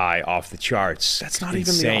sky high, off the charts. That's not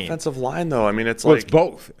insane. even the offensive line, though. I mean, it's Well, it's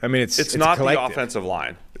both. I mean, it's not the collective. offensive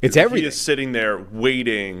line. It's everything. He is sitting there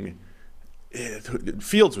waiting.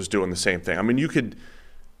 Fields was doing the same thing. I mean,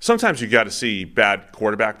 sometimes you got to see bad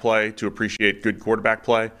quarterback play to appreciate good quarterback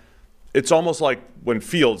play. It's almost like when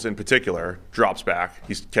Fields, in particular, drops back.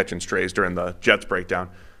 He's catching strays during the Jets breakdown.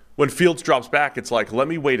 When Fields drops back, it's like, let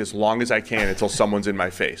me wait as long as I can until someone's in my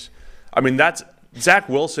face. I mean, that's Zach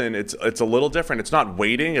Wilson. It's a little different. It's not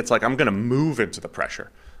waiting. It's like, I'm going to move into the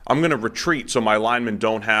pressure. I'm going to retreat so my linemen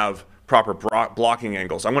don't have proper blocking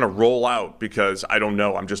angles. I'm going to roll out because I don't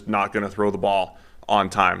know. I'm just not going to throw the ball on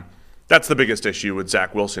time. That's the biggest issue with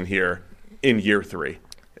Zach Wilson here in year 3.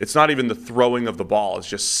 It's not even the throwing of the ball. It's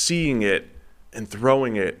just seeing it and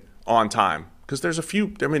throwing it on time. Because there's a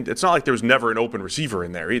few, it's not like there was never an open receiver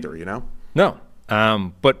in there either, No.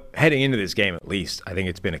 But heading into this game, at least, I think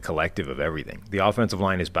it's been a collective of everything. The offensive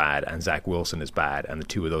line is bad, and Zach Wilson is bad, and the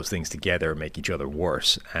two of those things together make each other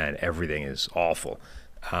worse, and everything is awful.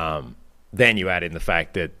 Then you add in the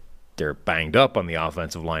fact that they're banged up on the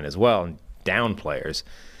offensive line as well, and down players.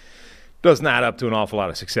 Doesn't add up to an awful lot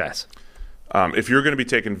of success. If you're going to be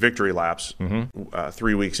taking victory laps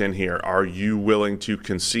 3 weeks in here, are you willing to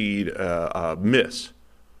concede a miss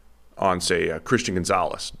on, say, Christian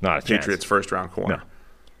Gonzalez, Not a chance. Patriots' first-round corner?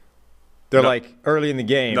 No. They're early in the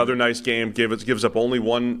game. Another nice game, gives up only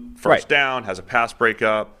one first Right. down, has a pass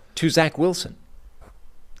breakup. To Zach Wilson.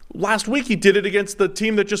 Last week he did it against the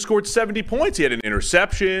team that just scored 70 points. He had an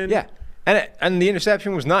interception. Yeah. And the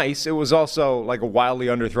interception was nice. It was also a wildly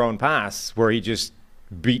underthrown pass where he just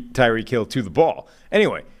beat Tyreek Hill to the ball.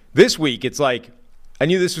 Anyway, this week it's I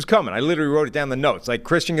knew this was coming. I literally wrote it down in the notes.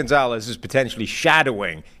 Christian Gonzalez is potentially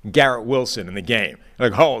shadowing Garrett Wilson in the game.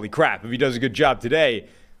 Holy crap, if he does a good job today,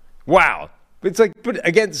 wow. It's but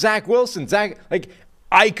against Zach Wilson,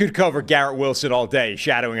 I could cover Garrett Wilson all day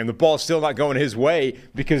shadowing him. The ball's still not going his way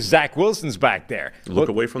because Zach Wilson's back there. Look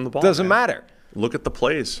away from the ball. Doesn't man. matter. Look at the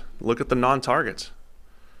plays. Look at the non-targets.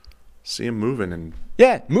 See him moving and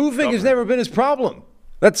Yeah, moving has never been his problem.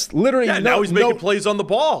 That's literally now he's making plays on the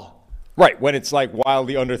ball. Right, when it's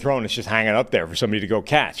wildly underthrown, it's just hanging up there for somebody to go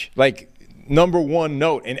catch. Number one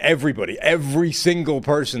note in every single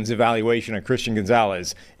person's evaluation of Christian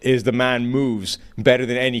Gonzalez is the man moves better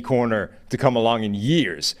than any corner to come along in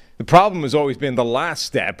years. The problem has always been the last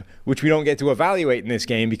step, which we don't get to evaluate in this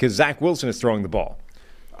game because Zach Wilson is throwing the ball.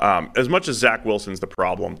 As much as Zach Wilson's the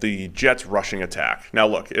problem, the Jets' rushing attack. Now,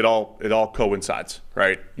 look, it all coincides,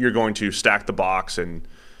 right? You're going to stack the box and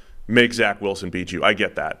make Zach Wilson beat you. I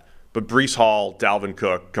get that. But Breece Hall, Dalvin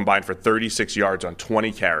Cook combined for 36 yards on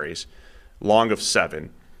 20 carries, long of 7.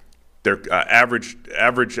 They're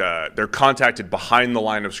they're contacted behind the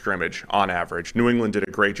line of scrimmage on average. New England did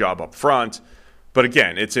a great job up front. But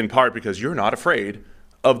again, it's in part because you're not afraid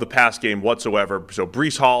of the pass game whatsoever. So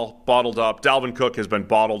Breece Hall bottled up. Dalvin Cook has been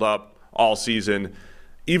bottled up all season.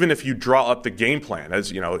 even if you draw up the game plan,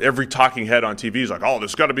 as you know, every talking head on TV is like, oh,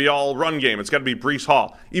 there's got to be all run game. It's got to be Breece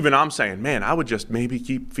Hall. Even I'm saying, man, I would just maybe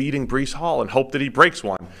keep feeding Breece Hall and hope that he breaks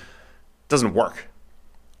one. It doesn't work.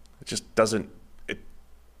 It just doesn't. It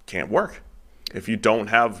can't work if you don't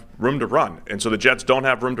have room to run. And so the Jets don't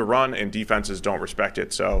have room to run, and defenses don't respect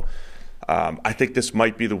it. So I think this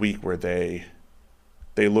might be the week where they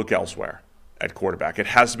look elsewhere at quarterback. It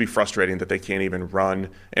has to be frustrating that they can't even run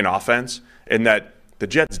an offense, and that the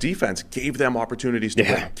Jets defense gave them opportunities to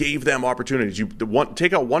win. Gave them opportunities.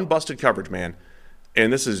 Take out one busted coverage, man,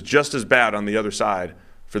 and this is just as bad on the other side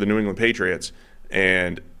for the New England Patriots.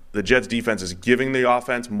 And the Jets defense is giving the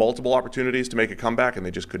offense multiple opportunities to make a comeback, and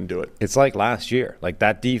they just couldn't do it. It's like last year. Like,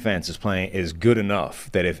 that defense is good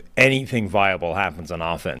enough that if anything viable happens on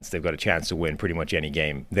offense, they've got a chance to win pretty much any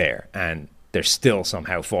game there. And they're still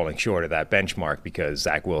somehow falling short of that benchmark because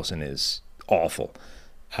Zach Wilson is awful.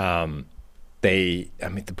 The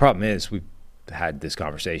problem is, we've had this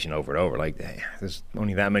conversation over and over. Like, there's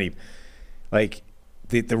only that many. Like,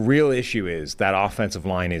 the real issue is that offensive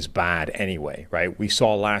line is bad anyway, right? We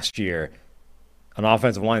saw last year an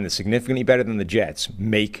offensive line that's significantly better than the Jets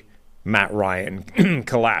make Matt Ryan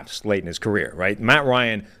collapse late in his career, right? Matt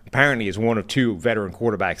Ryan apparently is one of two veteran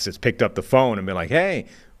quarterbacks that's picked up the phone and been like, hey,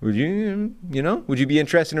 would you be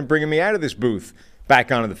interested in bringing me out of this booth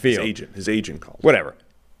back onto the field? His agent called. Whatever.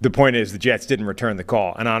 The point is, the Jets didn't return the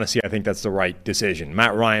call, and honestly, I think that's the right decision.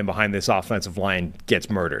 Matt Ryan behind this offensive line gets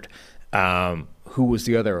murdered. Who was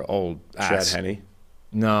the other old ass? Chad Henne?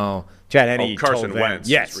 No. Chad Henne. Carson Wentz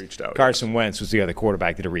reached out. Carson Wentz was the other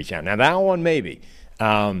quarterback that reached out. Now, that one maybe.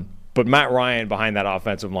 But Matt Ryan behind that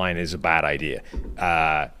offensive line is a bad idea.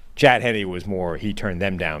 Chad Henne was more, he turned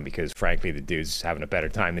them down because, frankly, the dude's having a better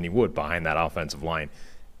time than he would behind that offensive line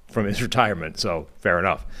from his retirement. So, fair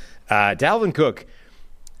enough. Dalvin Cook,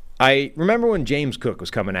 I remember when James Cook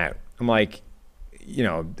was coming out. I'm like,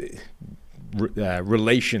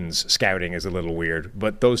 relations scouting is a little weird,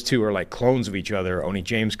 but those two are like clones of each other. Only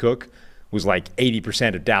James Cook was like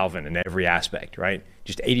 80% of Dalvin in every aspect, right?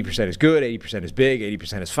 Just 80% is good, 80% is big,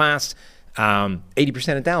 80% is fast,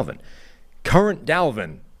 80% of Dalvin. Current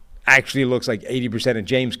Dalvin actually looks like 80% of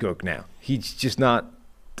James Cook now. He's just not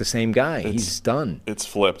the same guy. He's done. It's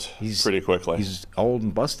flipped pretty quickly. He's old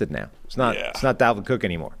and busted now. It's not Dalvin Cook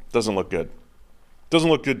anymore. Doesn't look good. Doesn't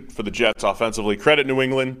look good for the Jets offensively. Credit New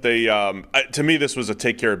England. They, to me, this was a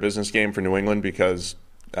take care of business game for New England because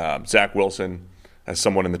Zach Wilson, as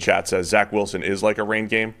someone in the chat says, Zach Wilson is like a rain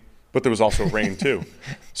game, but there was also rain too.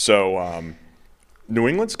 So New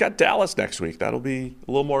England's got Dallas next week. That'll be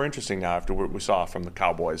a little more interesting now after what we saw from the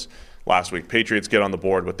Cowboys last week. Patriots get on the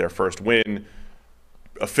board with their first win.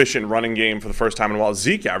 Efficient running game for the first time in a while.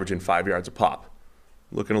 Zeke averaging 5 yards a pop.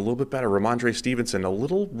 Looking a little bit better. Ramondre Stevenson, a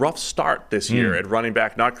little rough start this year at running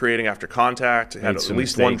back, not creating after contact. Had at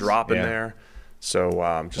least one drop in there. So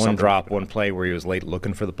just one drop, one play where he was late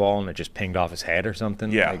looking for the ball and it just pinged off his head or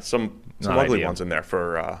something. Yeah, like, some ugly ones in there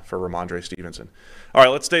for Ramondre Stevenson. All right,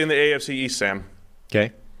 let's stay in the AFC East, Sam.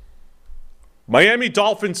 Okay. Miami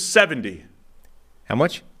Dolphins 70. How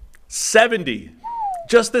much? 70.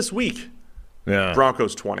 Just this week. Yeah.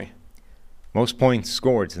 Broncos 20. Most points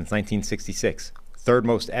scored since 1966. Third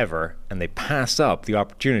most ever, and they pass up the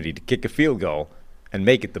opportunity to kick a field goal and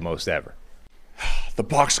make it the most ever. The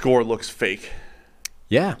box score looks fake.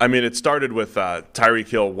 Yeah. I mean, it started with Tyreek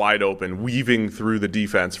Hill wide open, weaving through the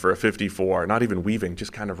defense for a 54. Not even weaving,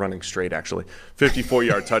 just kind of running straight, actually.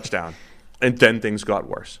 54-yard touchdown. And then things got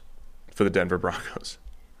worse for the Denver Broncos.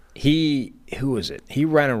 Who was it? He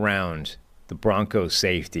ran around the Broncos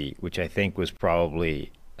safety, which I think was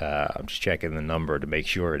probably... I'm just checking the number to make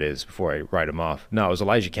sure it is before I write him off. No, it was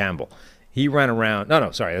Elijah Campbell. He ran around. No,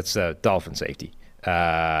 sorry, that's Dolphin safety.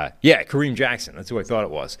 Kareem Jackson. That's who I thought it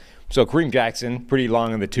was. So Kareem Jackson, pretty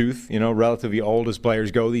long in the tooth, relatively old as players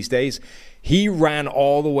go these days. He ran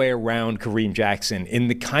all the way around Kareem Jackson in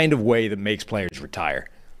the kind of way that makes players retire.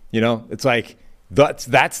 It's like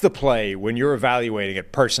that's the play when you're evaluating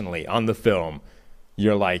it personally on the film.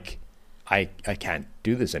 You're like, I can't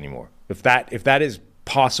do this anymore. If that is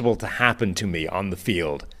possible to happen to me on the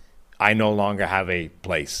field, I no longer have a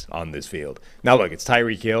place on this field. Now look, it's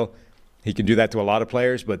Tyreek Hill. He can do that to a lot of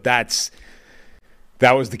players, but that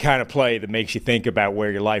was the kind of play that makes you think about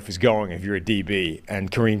where your life is going if you're a DB,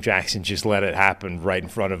 and Kareem Jackson just let it happen right in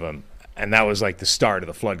front of him. And that was like the start of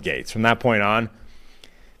the floodgates. From that point on,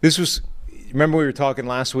 remember we were talking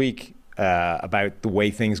last week about the way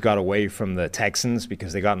things got away from the Texans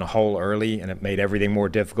because they got in a hole early and it made everything more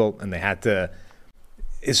difficult, and they had to...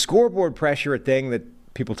 Is scoreboard pressure a thing that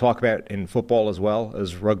people talk about in football as well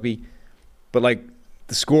as rugby? But like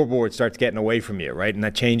the scoreboard starts getting away from you, right? And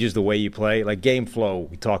that changes the way you play. Like game flow,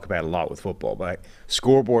 we talk about a lot with football, but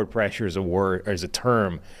scoreboard pressure is a word, or is a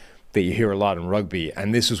term that you hear a lot in rugby.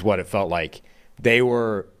 And this is what it felt like.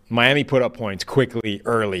 Miami put up points quickly,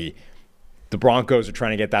 early. The Broncos are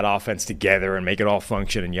trying to get that offense together and make it all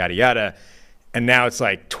function and yada, yada. And now it's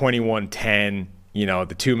like 21-10, the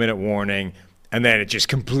 2-minute warning, and then it just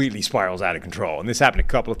completely spirals out of control. And this happened a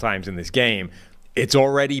couple of times in this game. It's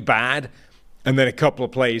already bad, and then a couple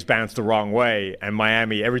of plays bounced the wrong way, and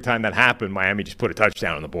Miami, every time that happened, Miami just put a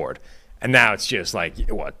touchdown on the board. And now it's just like,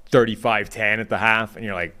 35-10 at the half, and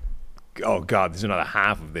you're like, oh, God, there's another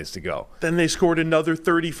half of this to go. Then they scored another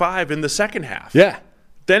 35 in the second half. Yeah.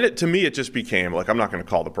 Then to me, it just became, like, I'm not going to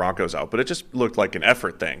call the Broncos out, but it just looked like an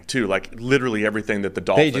effort thing, too. Like, literally everything that the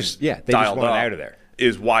Dolphins they just dialed wanted up out of there.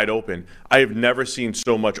 is wide open. I have never seen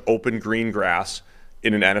so much open green grass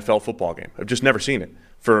in an NFL football game. I've just never seen it.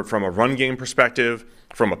 From a run game perspective,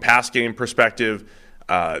 from a pass game perspective,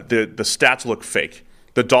 the stats look fake.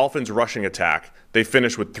 The Dolphins' rushing attack, they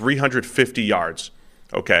finished with 350 yards,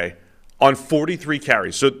 okay, on 43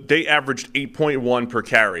 carries. So they averaged 8.1 per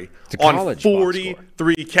carry on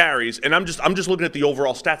 43 carries. And I'm just looking at the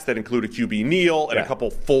overall stats that include a QB kneel and a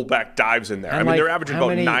couple fullback dives in there. And they're averaging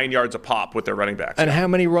about 9 yards a pop with their running backs. And how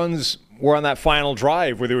many runs were on that final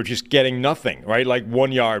drive where they were just getting nothing, right? Like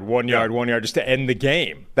 1 yard, 1 yard, 1 yard just to end the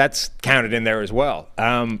game. That's counted in there as well.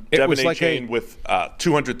 It was like Chain with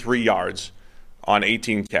 203 yards on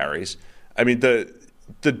 18 carries. I mean,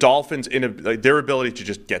 the Dolphins, their ability to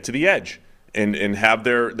just get to the edge and have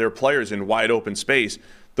their players in wide open space,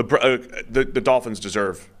 the Dolphins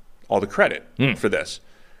deserve all the credit for this.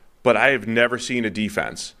 But I have never seen a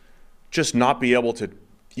defense just not be able to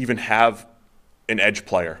even have an edge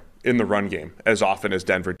player in the run game as often as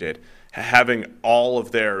Denver did. Having all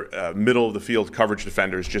of their middle of the field coverage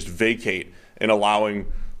defenders just vacate and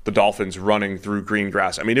allowing the Dolphins running through green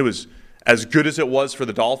grass. I mean, it was as good as it was for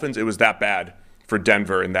the Dolphins, it was that bad for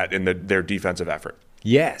Denver in their defensive effort.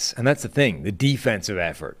 Yes, and that's the thing, the defensive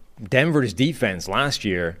effort. Denver's defense last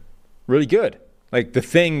year, really good. Like, the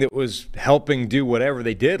thing that was helping do whatever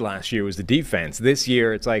they did last year was the defense. This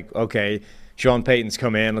year, it's like, okay, Sean Payton's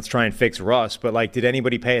come in, let's try and fix Russ. But, like, did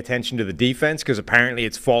anybody pay attention to the defense? Because apparently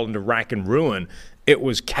it's fallen to rack and ruin. It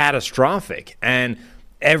was catastrophic. And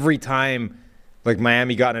every time, like,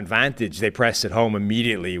 Miami got an advantage, they pressed it home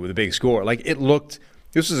immediately with a big score. Like,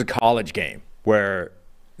 this was a college game where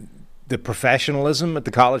the professionalism at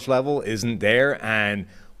the college level isn't there, and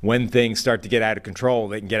when things start to get out of control,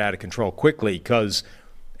 they can get out of control quickly because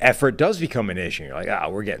effort does become an issue. You're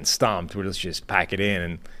like, we're getting stomped. Let's just pack it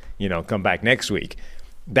in and, come back next week.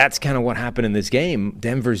 That's kind of what happened in this game.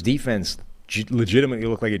 Denver's defense legitimately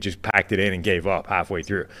looked like it just packed it in and gave up halfway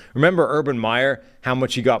through. Remember Urban Meyer, how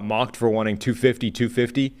much he got mocked for wanting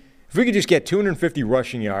 250? If we could just get 250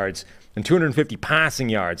 rushing yards and 250 passing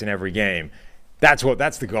yards in every game, that's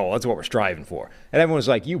the goal. That's what we're striving for. And everyone's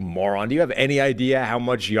like, you moron, do you have any idea how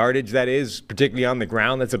much yardage that is, particularly on the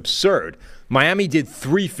ground? That's absurd. Miami did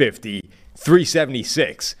 350,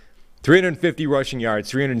 376, 350 rushing yards,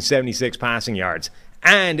 376 passing yards,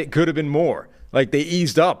 and it could have been more. Like, they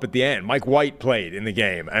eased up at the end. Mike White played in the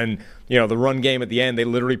game. And, the run game at the end, they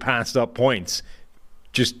literally passed up points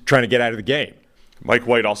just trying to get out of the game. Mike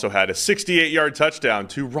White also had a 68-yard touchdown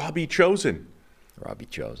to Robbie Chosen.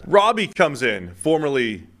 Robbie comes in,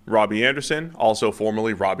 formerly Robbie Anderson, also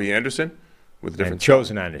formerly Robbie Anderson, with a different and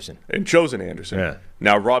Chosen Anderson. And Chosen Anderson. Yeah.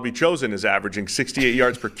 Now Robbie Chosen is averaging 68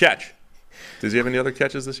 yards per catch. Does he have any other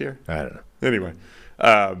catches this year? I don't know. Anyway,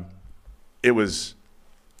 it was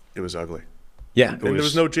ugly. Yeah, and there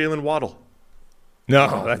was no Jalen Waddle.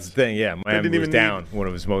 No, that's the thing. Yeah, Miami was down one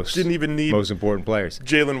of his most important players.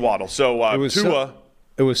 Jalen Waddle. So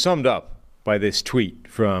it was summed up by this tweet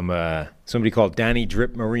from somebody called Danny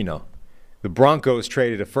Drip Marino. The Broncos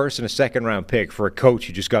traded a first and a second round pick for a coach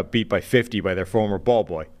who just got beat by 50 by their former ball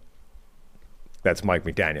boy. That's Mike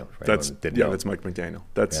McDaniel. That's Mike McDaniel.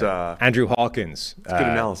 That's Andrew Hawkins. Good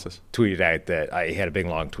analysis. Tweeted out that he had a big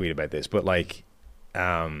long tweet about this, but like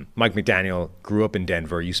Mike McDaniel grew up in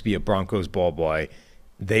Denver, used to be a Broncos ball boy.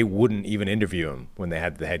 They wouldn't even interview him when they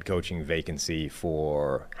had the head coaching vacancy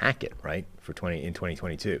for Hackett, right? In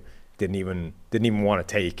 2022. Didn't even want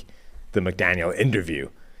to take the McDaniel interview.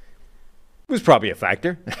 It was probably a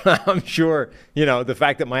factor. I'm sure, the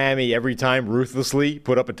fact that Miami every time ruthlessly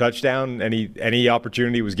put up a touchdown, any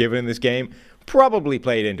opportunity was given in this game, probably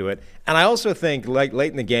played into it. And I also think, like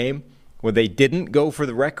late in the game, when they didn't go for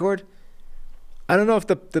the record, I don't know if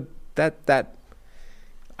that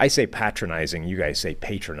I say patronizing, you guys say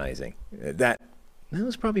patronizing. That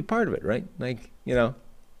was probably part of it, right? Like,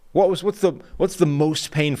 What's the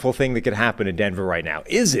most painful thing that could happen in Denver right now?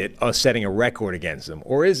 Is it us setting a record against them,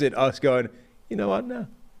 or is it us going, you know what? No,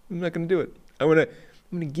 I'm not going to do it. I'm going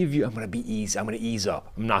to ease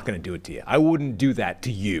up. I'm not going to do it to you. I wouldn't do that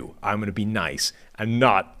to you. I'm going to be nice and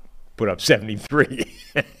not put up 73.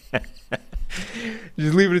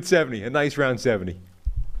 Just leave it at 70, a nice round 70.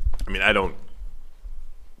 I mean,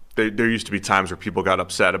 there used to be times where people got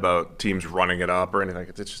upset about teams running it up or anything like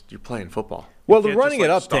that. It's just, you're playing football. Well, the running it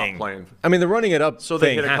up thing. The running it up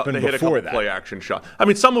thing happened they hit before a couple play action shot. I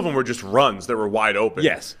mean, some of them were just runs that were wide open.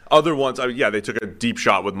 Yes. Other ones, they took a deep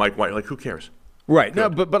shot with Mike White. Like, who cares? Right.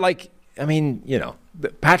 Good. No, but like, I mean,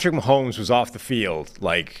 Patrick Mahomes was off the field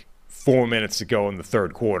like 4 minutes to go in the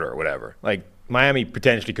third quarter or whatever. Like, Miami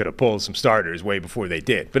potentially could have pulled some starters way before they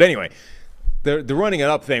did. But anyway, the running it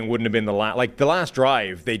up thing wouldn't have been the last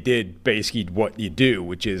drive. They did basically what you do,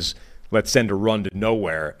 which is let's send a run to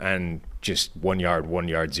nowhere and just 1 yard, 1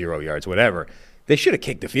 yard, 0 yards, whatever. They should have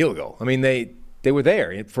kicked the field goal. I mean, they were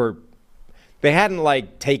there they hadn't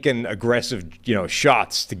like taken aggressive,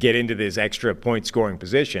 shots to get into this extra point scoring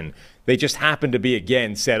position. They just happened to be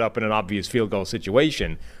again set up in an obvious field goal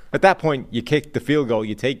situation. At that point, you kick the field goal,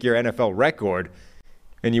 you take your NFL record,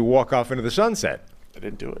 and you walk off into the sunset. They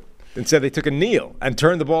didn't do it. Instead, they took a kneel and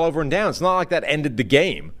turned the ball over and down. It's not like that ended the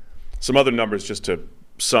game. Some other numbers just to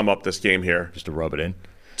sum up this game here. Just to rub it in.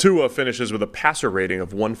 Tua finishes with a passer rating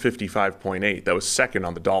of 155.8. That was second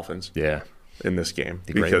on the Dolphins. Yeah. In this game.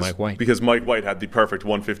 Great Mike White. Because Mike White had the perfect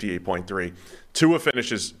 158.3. Tua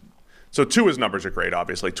finishes. So Tua's numbers are great,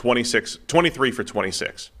 obviously. 23 for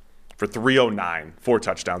 26 for 309, 4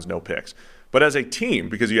 touchdowns, no picks. But as a team,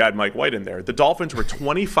 because you add Mike White in there, the Dolphins were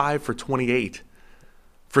 25 for 28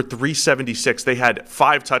 for 376. They had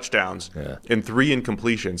 5 touchdowns and 3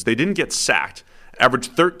 incompletions. They didn't get sacked.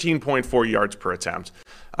 Averaged 13.4 yards per attempt.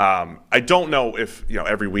 I don't know if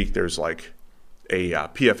every week there's like a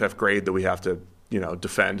PFF grade that we have to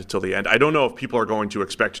defend till the end. I don't know if people are going to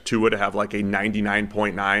expect Tua to have like a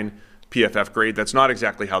 99.9 PFF grade. That's not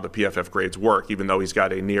exactly how the PFF grades work, even though he's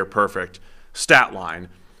got a near perfect stat line.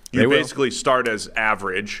 You basically start as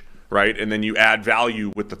average, right? And then you add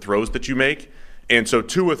value with the throws that you make. And so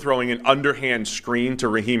Tua throwing an underhand screen to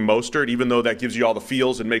Raheem Mostert, even though that gives you all the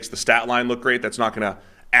feels and makes the stat line look great, that's not going to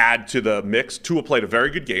add to the mix. Tua played a very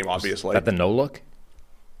good game, obviously. Was that the no-look?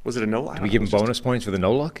 Was it a no-look? Did we give him bonus points for the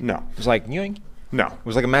no-look? No. It was like, yoink. No. It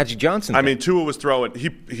was like a Magic Johnson thing. I mean, Tua was throwing,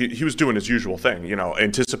 he was doing his usual thing,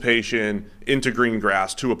 anticipation, into green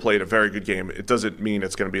grass. Tua played a very good game. It doesn't mean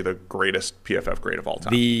it's going to be the greatest PFF grade of all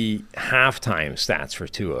time. The halftime stats for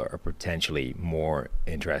Tua are potentially more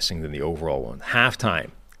interesting than the overall one. Halftime,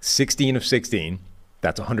 16 of 16.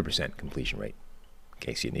 That's 100% completion rate, in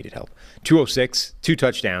case you needed help. 206, 2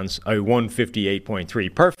 touchdowns, a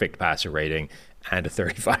 158.3 perfect passer rating, and a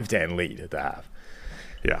 35-10 lead at the half.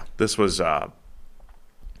 Yeah, this was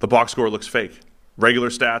the box score looks fake. Regular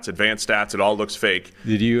stats, advanced stats, it all looks fake.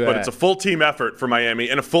 But it's a full team effort for Miami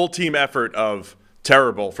and a full team effort of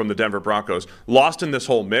terrible from the Denver Broncos. Lost in this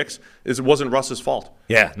whole mix it wasn't Russ's fault.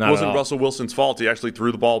 Yeah, not at all. It wasn't Russell Wilson's fault. He actually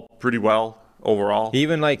threw the ball pretty well overall.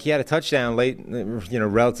 Even he had a touchdown late,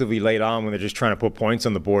 relatively late on when they're just trying to put points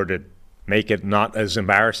on the board to make it not as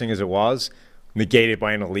embarrassing as it was. Negated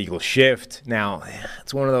by an illegal shift. Now,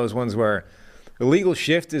 it's one of those ones where illegal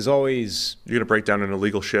shift is always... You're going to break down an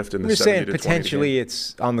illegal shift in the 70 to 20 I'm just saying potentially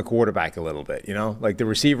it's on the quarterback a little bit, Like the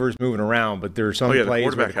receiver's moving around, but there are some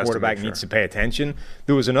plays where the quarterback needs to pay attention.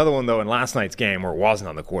 There was another one, though, in last night's game where it wasn't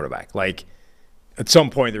on the quarterback. Like, at some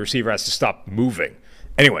point, the receiver has to stop moving.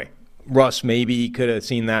 Anyway, Russ maybe could have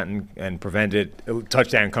seen that and prevented it. A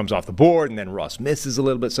touchdown comes off the board, and then Russ misses a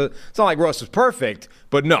little bit. So it's not like Russ was perfect,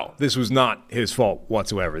 but no, this was not his fault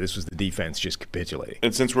whatsoever. This was the defense just capitulating.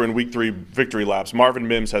 And since we're in week 3 victory laps, Marvin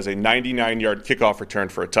Mims has a 99-yard kickoff return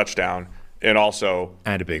for a touchdown and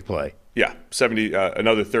a big play. Yeah,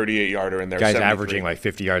 another 38-yarder in there. Guy's averaging like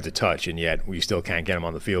 50 yards a touch, and yet we still can't get him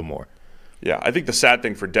on the field more. Yeah, I think the sad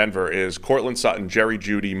thing for Denver is Cortland Sutton, Jerry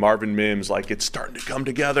Jeudy, Marvin Mims, it's starting to come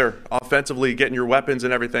together offensively, getting your weapons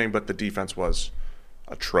and everything, but the defense was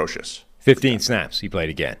atrocious. 15 snaps, he played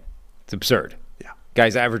again. It's absurd. Yeah.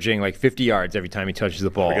 Guy's averaging 50 yards every time he touches the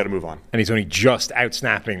ball. We got to move on. And he's only just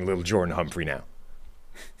out-snapping little Jordan Humphrey now.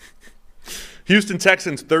 Houston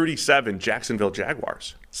Texans 37, Jacksonville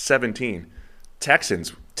Jaguars 17.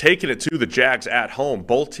 Texans taking it to the Jags at home.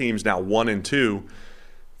 Both teams now 1-2.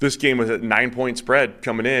 This game was a 9-point spread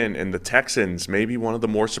coming in, and the Texans, maybe one of the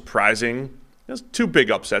more surprising. There's 2 big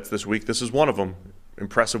upsets this week. This is one of them.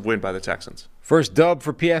 Impressive win by the Texans. First dub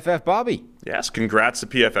for PFF Bobby. Yes, congrats to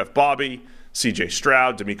PFF Bobby, CJ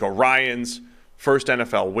Stroud, D'Amico Ryans. First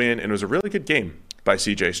NFL win, and it was a really good game. by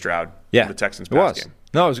C.J. Stroud. Yeah, in the Texans it pass was. game.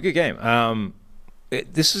 No, it was a good game.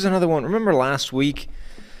 This is another one. Remember last week,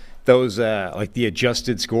 those like the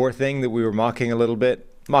adjusted score thing that we were mocking a little bit,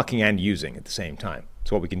 mocking and using at the same time.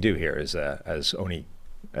 So what we can do here is as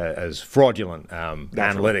fraudulent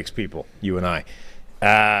analytics people, you and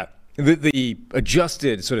I. The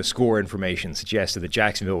adjusted sort of score information suggested that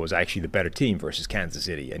Jacksonville was actually the better team versus Kansas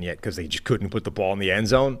City, and yet because they just couldn't put the ball in the end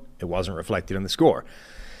zone, it wasn't reflected in the score.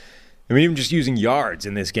 I mean, even just using yards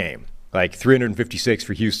in this game, like 356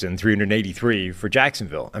 for Houston, 383 for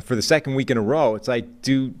Jacksonville. And for the second week in a row, it's like,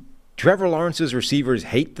 do Trevor Lawrence's receivers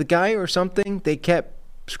hate the guy or something? They kept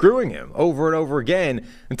screwing him over and over again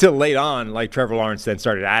until late on, like Trevor Lawrence then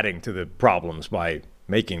started adding to the problems by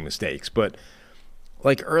making mistakes. But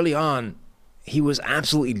like early on, he was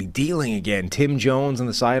absolutely dealing again. Tim Jones on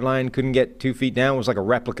the sideline couldn't get 2 feet down. It was like a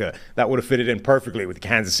replica. That would have fitted in perfectly with the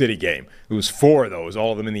Kansas City game. It was 4 of those,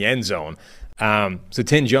 all of them in the end zone. So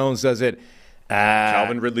Tim Jones does it.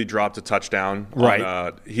 Calvin Ridley dropped a touchdown.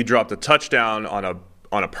 Right. He dropped a touchdown on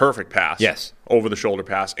a perfect pass. Yes. Over the shoulder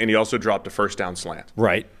pass, and he also dropped a first down slant.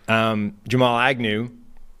 Right. Jamal Agnew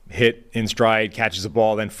hit in stride, catches the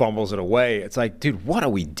ball, then fumbles it away. It's like, dude, what are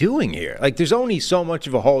we doing here? Like, there's only so much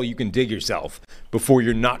of a hole you can dig yourself before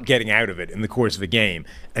you're not getting out of it in the course of a game.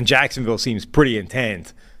 And Jacksonville seems pretty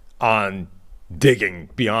intent on digging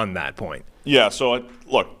beyond that point. Yeah, so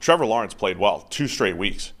look, Trevor Lawrence played well 2 straight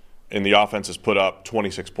weeks, and the offense has put up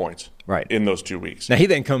 26 points in those 2 weeks. Now, he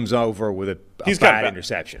then comes over with a bad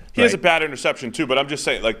interception. He has a bad interception, too, but I'm just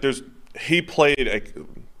saying, like, he played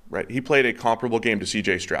a comparable game to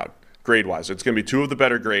C.J. Stroud, grade-wise. It's going to be 2 of the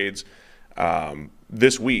better grades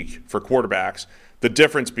this week for quarterbacks. The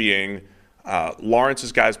difference being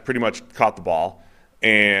Lawrence's guys pretty much caught the ball,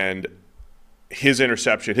 and his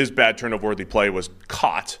interception, his bad turnover-worthy play was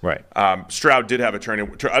caught. Right. Stroud did have a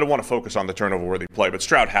turnover. I don't want to focus on the turnover-worthy play, but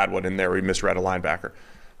Stroud had one in there where he misread a linebacker.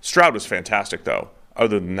 Stroud was fantastic, though,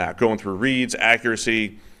 other than that. Going through reads,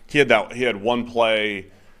 accuracy. He had one play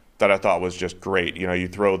that I thought was just great. You know, you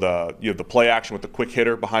have the play action with the quick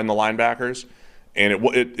hitter behind the linebackers, and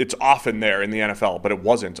it's often there in the NFL, but it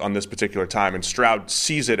wasn't on this particular time. And Stroud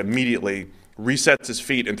sees it immediately, resets his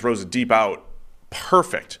feet, and throws it deep out.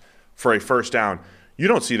 Perfect for a first down. You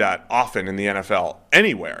don't see that often in the NFL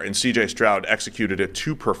anywhere, and C.J. Stroud executed it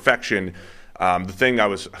to perfection. I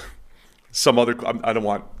don't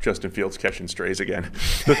want Justin Fields catching strays again.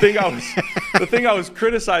 The thing I was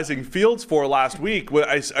criticizing Fields for last week,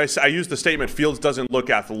 I used the statement Fields doesn't look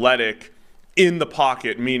athletic in the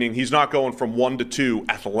pocket, meaning he's not going from 1 to 2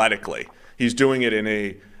 athletically. He's doing it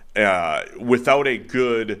in without a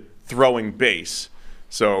good throwing base.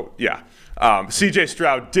 So yeah, C.J.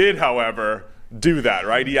 Stroud did, however, do that.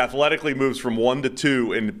 Right, he athletically moves from 1 to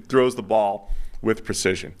 2 and throws the ball with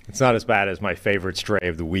precision. It's not as bad as my favorite stray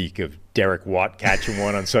of the week of Derek Watt catching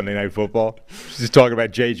one on Sunday Night Football. Just talking about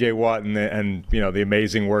J.J. Watt and you know the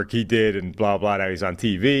amazing work he did and blah, blah, now he's on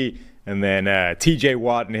TV. And then T.J.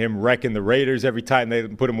 Watt and him wrecking the Raiders every time they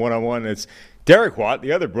put him one-on-one. It's Derek Watt,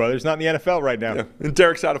 the other brother's not in the NFL right now. Yeah, and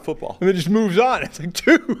Derek's out of football. And then just moves on. It's like,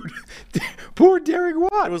 dude, poor Derek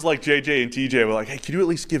Watt. It was like J.J. and T.J. were like, hey, can you at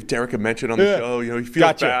least give Derek a mention on the show? You know, he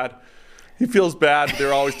feels bad. He feels bad.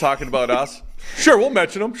 They're always talking about us. Sure, we'll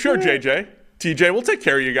mention him. Sure, JJ. TJ, we'll take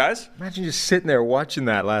care of you guys. Imagine just sitting there watching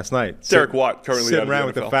that last night. Derek Watt, currently sitting around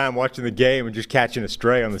with the fam watching the game and just catching a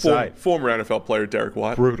stray on the side. Former NFL player Derek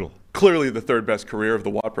Watt. Brutal. Clearly the third best career of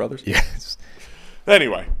the Watt brothers. Yes.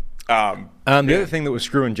 Anyway. The other thing that was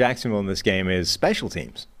screwing Jacksonville in this game is special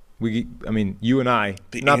teams. You and I,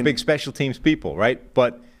 not big special teams people, right?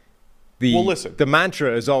 But the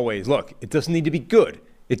mantra is always, look, it doesn't need to be good.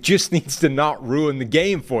 It just needs to not ruin the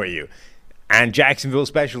game for you. And Jacksonville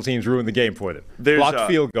special teams ruined the game for them. Blocked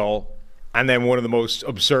field goal, and then one of the most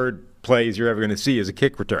absurd plays you're ever going to see is a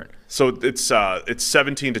kick return. So it's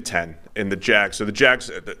 17-10 in the Jags. So the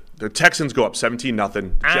Jags, the Texans go up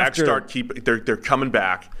 17-0. Jags they're coming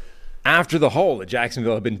back. After the hole that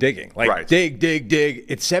Jacksonville had been digging. Dig.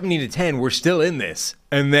 It's 17-10. We're still in this.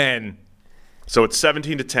 And then. So it's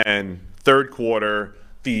 17-10, third quarter.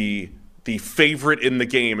 The favorite in the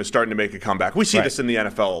game is starting to make a comeback. We see this in the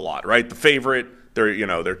NFL a lot, right? The favorite, they're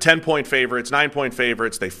 10-point favorites, 9-point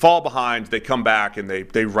favorites. They fall behind, they come back, and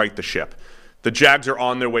they right the ship. The Jags are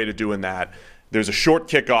on their way to doing that. There's a short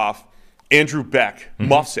kickoff. Andrew Beck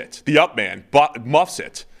muffs it. The up man muffs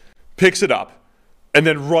it, picks it up, and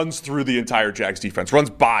then runs through the entire Jags defense, runs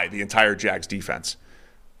by the entire Jags defense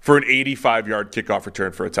for an 85-yard kickoff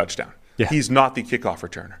return for a touchdown. Yeah. He's not the kickoff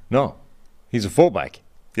returner. No, he's a fullback.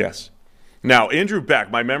 Yes. Now, Andrew Beck,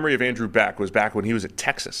 my memory of Andrew Beck was back when he was at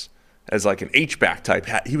Texas as like an H-back type.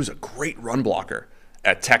 He was a great run blocker.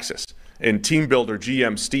 at Texas. And team builder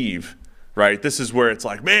GM Steve, right? This is where it's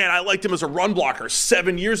like, man, I liked him as a run blocker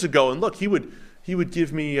 7 years ago, and look, he would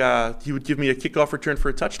give me a kickoff return for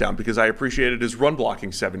a touchdown because I appreciated his run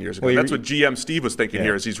blocking 7 years ago. Well, that's what GM Steve was thinking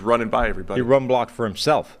here as he's running by everybody. He run blocked for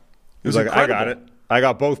himself. He was like, incredible. I got it. I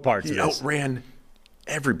got both parts He of this. outran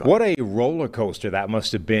everybody. What a roller coaster that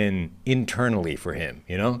must have been internally for him,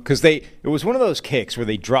 you know? Because it was one of those kicks where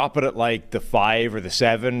they drop it at like the 5 or the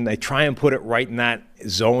 7. They try and put it right in that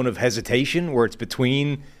zone of hesitation where it's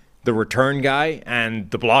between the return guy and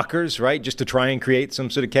the blockers, right? Just to try and create some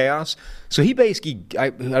sort of chaos. So he basically, I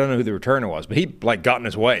don't know who the returner was, but he like got in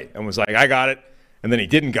his way and was like, I got it. And then he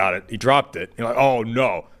didn't got it. He dropped it. You're like, oh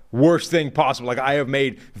no. Worst thing possible. Like, I have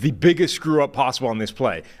made the biggest screw up possible on this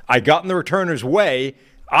play. I got in the returner's way,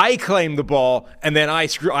 I claimed the ball, and then I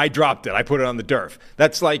dropped it. I put it on the turf.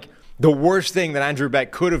 That's like the worst thing that Andrew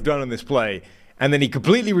Beck could have done in this play. And then he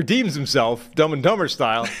completely redeems himself, Dumb and Dumber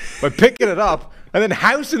style, by picking it up and then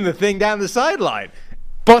housing the thing down the sideline.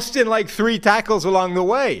 Busting like 3 tackles along the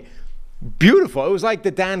way. Beautiful. It was like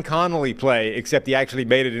the Dan Connolly play, except he actually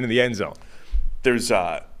made it into the end zone. There's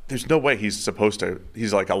no way he's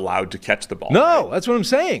like allowed to catch the ball. No, that's what I'm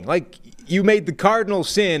saying. Like, you made the cardinal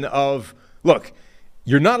sin of, look,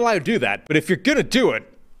 you're not allowed to do that, but if you're going to do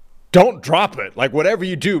it, don't drop it. Like, whatever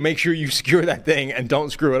you do, make sure you secure that thing and don't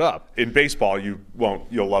screw it up. In baseball,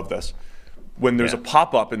 you'll love this. When there's a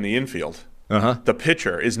pop-up in the infield, the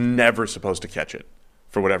pitcher is never supposed to catch it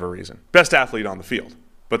for whatever reason. Best athlete on the field,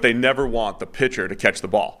 but they never want the pitcher to catch the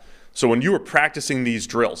ball. So when you were practicing these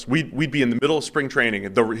drills, we'd be in the middle of spring training,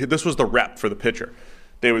 and this was the rep for the pitcher.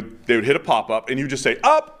 They would hit a pop-up, and you just say,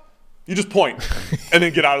 up! You just point, and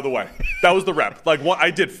then get out of the way. That was the rep. Like, I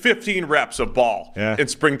did 15 reps of ball in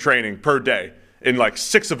spring training per day, and like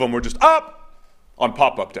 6 of them were just up on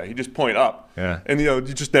pop-up day. You just point up. Yeah. And, you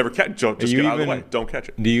just never catch it. Just get out of the way. Don't catch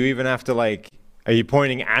it. Do you even have to, like, are you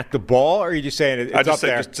pointing at the ball, or are you just saying it's up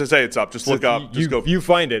there? Just to say it's up. Just look up. Just go. You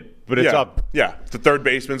find it, but it's up. Yeah. The third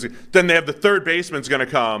baseman's. Then they have the third baseman's going to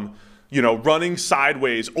come, running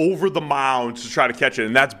sideways over the mound to try to catch it,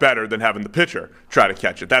 and that's better than having the pitcher try to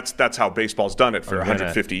catch it. That's how baseball's done it for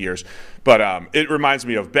 150 years. But it reminds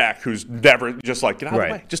me of Beck, who's never just like, get out of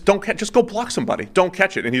the way. Just don't catch. Just go block somebody. Don't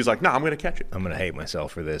catch it. And he's like, no, I'm going to catch it. I'm going to hate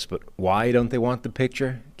myself for this, but why don't they want the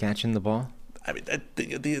pitcher catching the ball? I mean,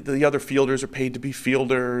 the other fielders are paid to be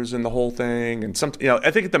fielders and the whole thing. And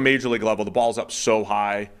I think at the major league level, the ball's up so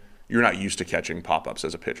high, you're not used to catching pop-ups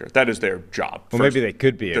as a pitcher. That is their job. Well, maybe they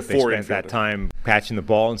could be if they spent that time catching the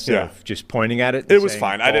ball instead of just pointing at it. It was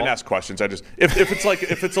fine. Ball. I didn't ask questions. I just if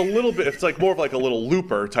it's a little bit, if it's like more of like a little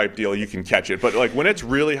looper type deal, you can catch it. But like when it's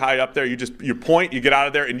really high up there, you point, you get out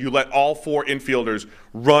of there, and you let all 4 infielders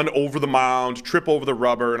run over the mound, trip over the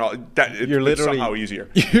rubber, and all that. It's somehow easier.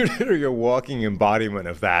 You're literally a walking embodiment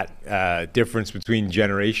of that difference between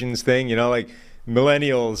generations thing. Like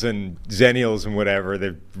millennials and zennials and whatever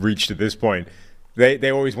they've reached at this point, they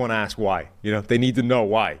always want to ask why. They need to know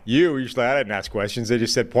why. You're just like, I didn't ask questions. They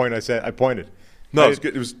just said point. I pointed. No, it was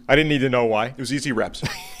good. I didn't need to know why. It was easy reps.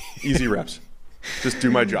 Easy reps. Just do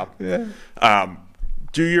my job. Yeah.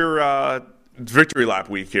 Do your victory lap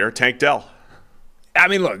week here. Tank Dell. I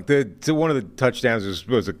mean, look, one of the touchdowns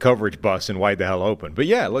was a coverage bust and wide the hell open. But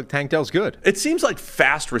yeah, look, Tank Dell's good. It seems like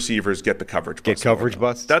fast receivers get the coverage bust. Get coverage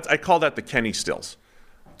busts? I call that the Kenny Stills.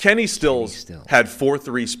 Kenny Stills had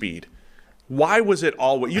 4.3 speed. Why was it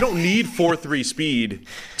always? You don't need 4.3 speed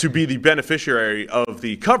to be the beneficiary of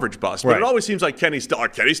the coverage bust. But it always seems like Kenny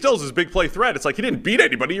Stills is a big play threat. It's like he didn't beat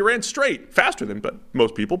anybody. He ran straight, faster than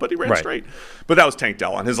most people, but he ran straight. But that was Tank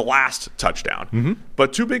Dell on his last touchdown. Mm-hmm.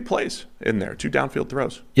 But 2 big plays in there, 2 downfield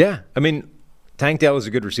throws. Yeah, I mean, Tank Dell is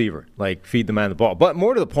a good receiver. Like, feed the man the ball. But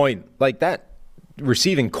more to the point, like that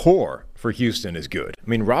receiving core for Houston is good. I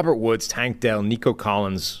mean, Robert Woods, Tank Dell, Nico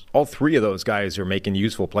Collins, all 3 of those guys are making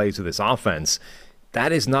useful plays with this offense.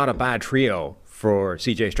 That is not a bad trio for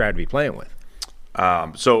C.J. Stroud to be playing with.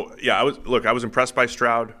 I was impressed by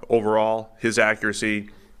Stroud overall, his accuracy,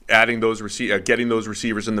 getting those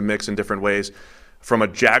receivers in the mix in different ways. From a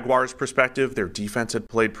Jaguars perspective, their defense had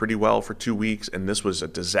played pretty well for 2 weeks, and this was a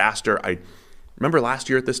disaster. I remember last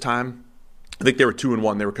year at this time, I think they were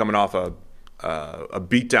 2-1. They were coming off a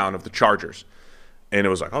beatdown of the Chargers. And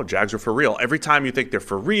it was like, oh, Jags are for real. Every time you think they're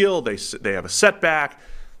for real, they have a setback.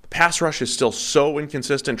 The pass rush is still so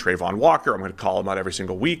inconsistent. Trayvon Walker, I'm going to call him out every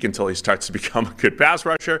single week until he starts to become a good pass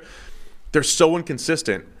rusher. They're so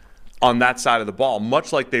inconsistent on that side of the ball,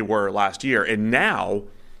 much like they were last year. And now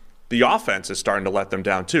the offense is starting to let them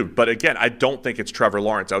down too. But again, I don't think it's Trevor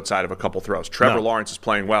Lawrence outside of a couple throws. Trevor Lawrence is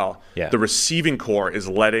playing well. Yeah. The receiving core is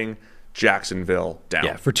letting Jacksonville down.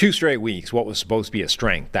 Yeah, for 2 straight weeks, what was supposed to be a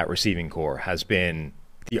strength, that receiving core, has been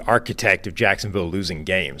the architect of Jacksonville losing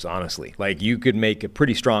games, honestly. Like, you could make a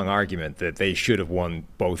pretty strong argument that they should have won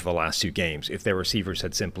both the last 2 games if their receivers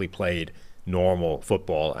had simply played normal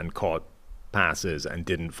football and caught passes and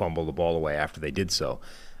didn't fumble the ball away after they did so.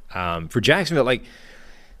 For Jacksonville, like,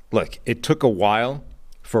 look, it took a while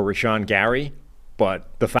for Rashawn Gary, but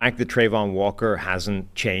the fact that Trayvon Walker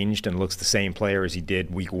hasn't changed and looks the same player as he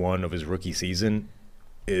did week 1 of his rookie season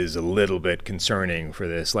is a little bit concerning for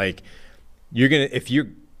this. Like, if you're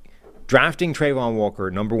drafting Trayvon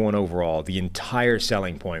Walker number 1 overall, the entire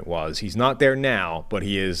selling point was he's not there now, but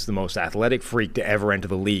he is the most athletic freak to ever enter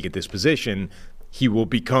the league at this position. He will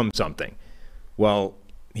become something. Well,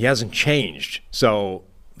 he hasn't changed, so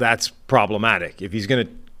that's problematic. If he's going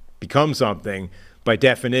to become something, by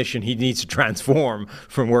definition, he needs to transform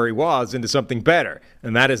from where he was into something better,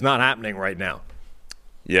 and that is not happening right now.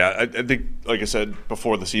 Yeah, I think, like I said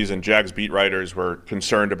before the season, Jags beat writers were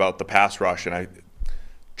concerned about the pass rush, and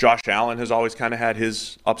Josh Allen has always kind of had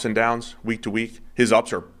his ups and downs week to week. His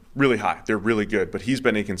ups are really high. They're really good, but he's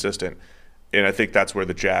been inconsistent, and I think that's where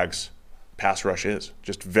the Jags' pass rush is,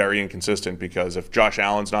 just very inconsistent, because if Josh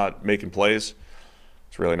Allen's not making plays,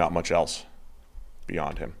 it's really not much else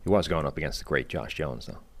beyond him. He was going up against the great Josh Jones,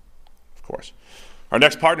 though. Of course. Our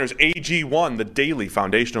next partner is AG1, the daily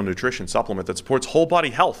foundational nutrition supplement that supports whole body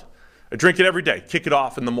health. I drink it every day, kick it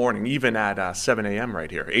off in the morning, even at 7 a.m. right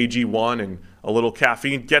here. AG1 and a little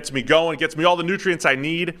caffeine gets me going, gets me all the nutrients I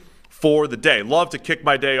need for the day. Love to kick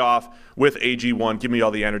my day off with AG1. Give me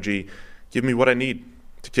all the energy. Give me what I need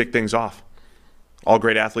to kick things off. All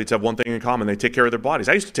great athletes have one thing in common. They take care of their bodies.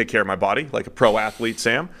 I used to take care of my body like a pro athlete,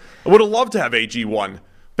 Sam. I would have loved to have AG1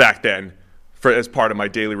 back then as part of my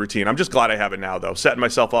daily routine. I'm just glad I have it now, though. Setting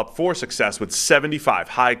myself up for success with 75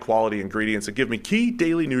 high-quality ingredients that give me key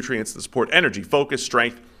daily nutrients that support energy, focus,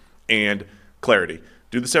 strength, and clarity.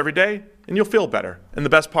 Do this every day, and you'll feel better. And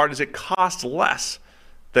the best part is it costs less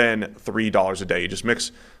than $3 a day. You just mix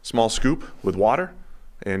a small scoop with water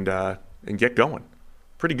and get going.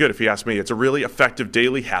 Pretty good if you ask me. It's a really effective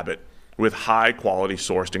daily habit with high-quality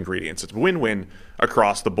sourced ingredients. It's win-win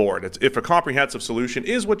across the board. If a comprehensive solution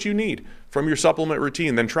is what you need from your supplement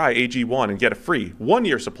routine, then try AG1 and get a free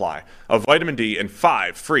 1-year supply of vitamin D and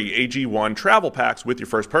 5 free AG1 travel packs with your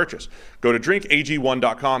first purchase. Go to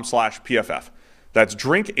drinkag1.com/PFF. That's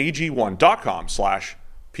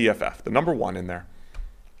drinkag1.com/PFF. The number 1 in there.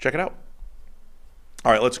 Check it out.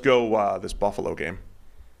 All right, let's go this Buffalo game.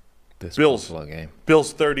 Buffalo game.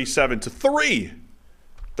 Bills 37-3.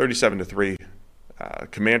 37-3.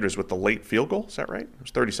 Commanders with the late field goal. Is that right? It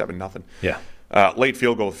was 37-0. Yeah. Late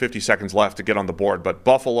field goal with 50 seconds left to get on the board. But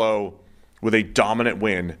Buffalo with a dominant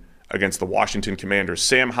win against the Washington Commanders.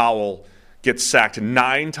 Sam Howell gets sacked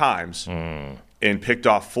 9 times and picked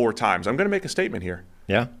off 4 times. I'm going to make a statement here.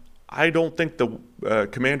 Yeah. I don't think the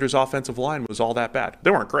Commanders' offensive line was all that bad. They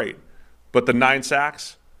weren't great. But the 9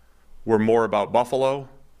 sacks were more about Buffalo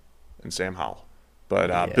and Sam Howell.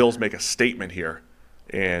 But Bills make a statement here,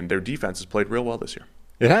 and their defense has played real well this year.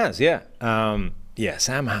 It has, yeah.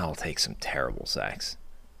 Sam Howell takes some terrible sacks,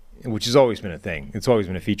 which has always been a thing. It's always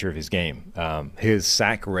been a feature of his game. His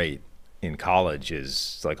sack rate in college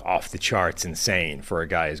is like off the charts insane for a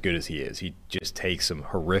guy as good as he is. He just takes some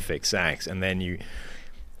horrific sacks, and then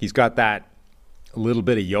he's got that little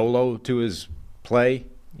bit of YOLO to his play,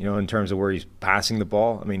 in terms of where he's passing the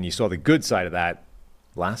ball. I mean, you saw the good side of that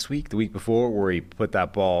last week, the week before, where he put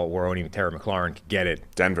that ball where only Terry McLaurin could get it.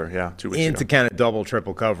 Denver, 2 weeks into kind of double,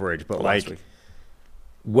 triple coverage, but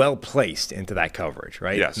well placed into that coverage,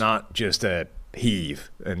 right? Yes. Not just a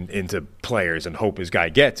heave and into players and hope his guy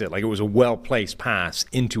gets it. Like, it was a well-placed pass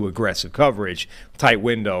into aggressive coverage, tight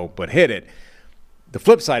window, but hit it. The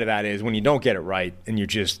flip side of that is when you don't get it right and you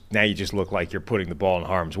just look like you're putting the ball in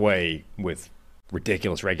harm's way with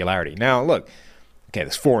ridiculous regularity. Now, look, okay,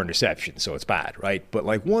 there's 4 interceptions, so it's bad, right? But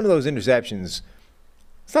like one of those interceptions,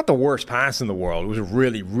 it's not the worst pass in the world. It was a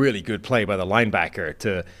really, really good play by the linebacker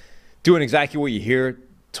to doing exactly what you hear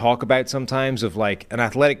talk about sometimes, of like an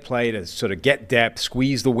athletic play to sort of get depth,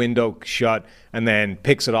 squeeze the window shut, and then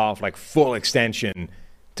picks it off like full extension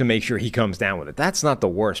to make sure he comes down with it. That's not the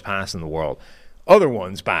worst pass in the world. Other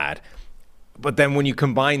ones bad. But then when you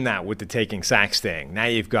combine that with the taking sacks thing, now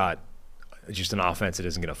you've got just an offense that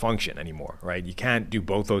isn't going to function anymore, right? You can't do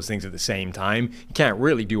both those things at the same time. You can't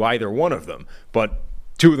really do either one of them, but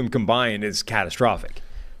 2 of them combined is catastrophic.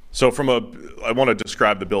 So I want to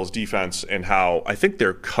describe the Bills' defense and how I think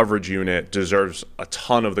their coverage unit deserves a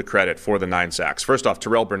ton of the credit for the 9 sacks. First off,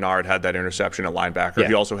 Terrell Bernard had that interception at linebacker. Yeah,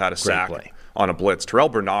 he also had a sack play on a blitz. Terrell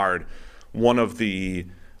Bernard, one of the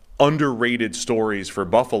underrated stories for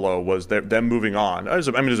Buffalo was them moving on. It was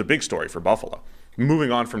a big story for Buffalo.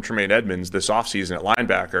 Moving on from Tremaine Edmonds this offseason at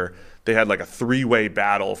linebacker, they had like a three-way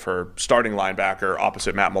battle for starting linebacker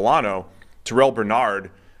opposite Matt Milano. Terrell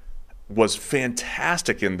Bernard was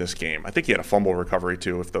fantastic in this game. I think he had a fumble recovery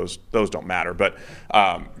too, if those don't matter. But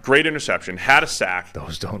great interception, had a sack.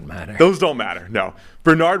 Those don't matter. Those don't matter, no.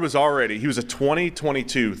 Bernard was a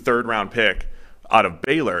 2022 third-round pick out of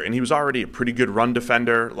Baylor, and he was already a pretty good run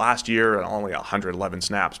defender last year, only 111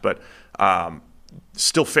 snaps. But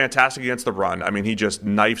still fantastic against the run. I mean, he just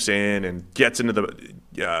knifes in and gets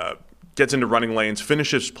into running lanes,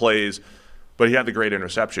 finishes plays, but he had the great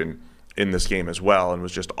interception in this game as well and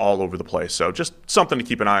was just all over the place. So just something to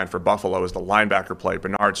keep an eye on for Buffalo as the linebacker play.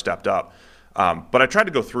 Bernard stepped up. But I tried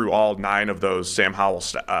to go through all 9 of those Sam Howell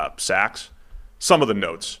sacks. Some of the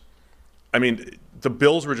notes. I mean, the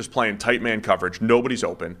Bills were just playing tight man coverage. Nobody's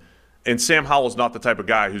open. And Sam Howell's not the type of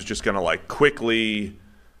guy who's just going to like quickly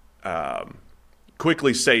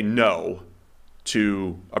say no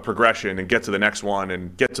to a progression and get to the next one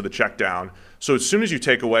and get to the check down. So as soon as you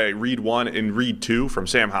take away read 1 and read 2 from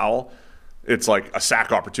Sam Howell, it's like a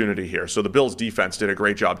sack opportunity here. So the Bills defense did a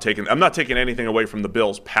great job I'm not taking anything away from the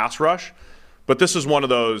Bills pass rush, but this is one of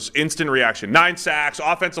those instant reaction. 9 sacks,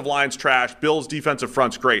 offensive line's trash, Bills defensive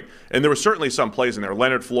front's great. And there were certainly some plays in there.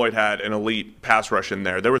 Leonard Floyd had an elite pass rush in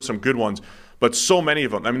there. There were some good ones, but so many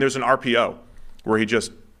of them. I mean, there's an RPO where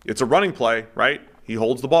it's a running play, right? He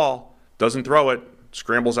holds the ball, doesn't throw it,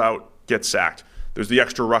 scrambles out, gets sacked. There's the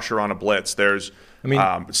extra rusher on a blitz. There's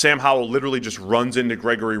Sam Howell literally just runs into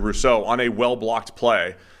Gregory Rousseau on a well-blocked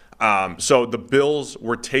play. So the Bills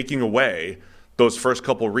were taking away those first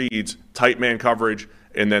couple reads, tight man coverage,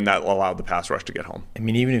 and then that allowed the pass rush to get home. I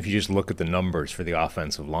mean, even if you just look at the numbers for the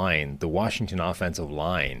offensive line, the Washington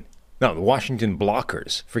blockers,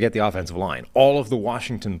 forget the offensive line, all of the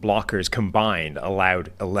Washington blockers combined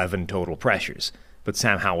allowed 11 total pressures, but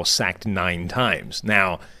Sam Howell sacked 9 times.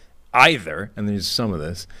 Now, either, and there's some of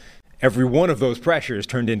this, every one of those pressures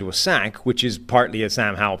turned into a sack, which is partly a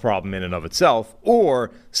Sam Howell problem in and of itself, or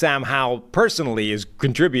Sam Howell personally is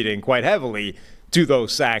contributing quite heavily to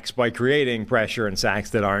those sacks by creating pressure and sacks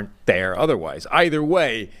that aren't there otherwise. Either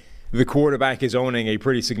way, the quarterback is owning a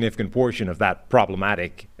pretty significant portion of that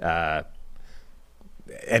problematic end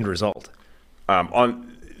result.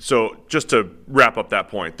 So just to wrap up that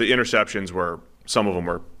point, the interceptions some of them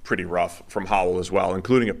were pretty rough from Howell as well,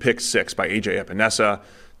 including a pick 6 by A.J. Epinesa,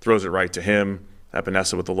 throws it right to him.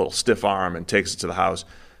 Epinesa with a little stiff arm and takes it to the house.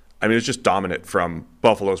 I mean, it's just dominant from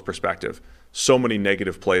Buffalo's perspective. So many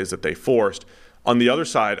negative plays that they forced. On the other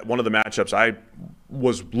side, one of the matchups I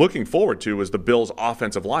was looking forward to was the Bills'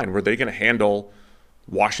 offensive line. Were they going to handle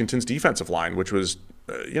Washington's defensive line, which was,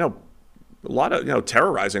 a lot of,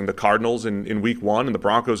 terrorizing the Cardinals in week 1 and the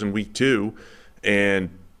Broncos in week 2, and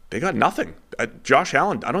they got nothing. Josh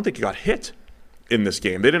Allen, I don't think he got hit in this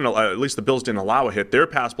game. They didn't, at least the Bills didn't allow a hit. Their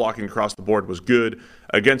pass blocking across the board was good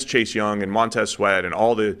against Chase Young and Montez Sweat and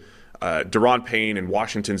all the Daron Payne and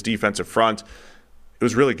Washington's defensive front. It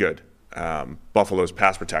was really good, Buffalo's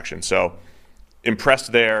pass protection. So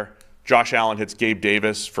impressed there. Josh Allen hits Gabe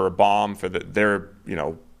Davis for a bomb for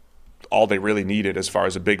all they really needed as far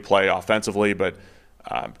as a big play offensively. But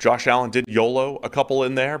Josh Allen did YOLO a couple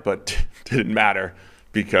in there, but didn't matter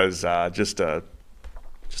because just a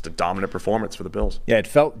dominant performance for the Bills. Yeah, it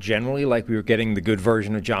felt generally like we were getting the good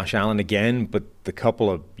version of Josh Allen again, but the couple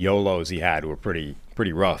of YOLOs he had were pretty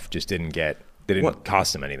rough. Just didn't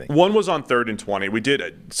cost him anything. One was on 3rd and 20. We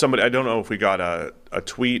did somebody. I don't know if we got a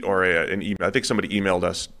tweet or an email. I think somebody emailed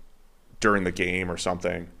us during the game or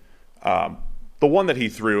something. The one that he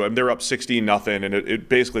threw, they're up 16-0, and it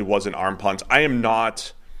basically was an arm punt. I'm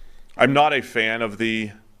not a fan of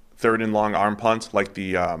the 3rd and long arm punt like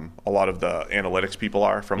a lot of the analytics people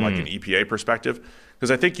are from like an EPA perspective, because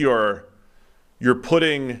I think you're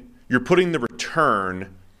putting the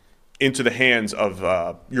return into the hands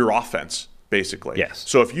of your offense basically. Yes.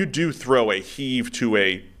 So if you do throw a heave to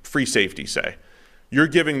a free safety, say, you're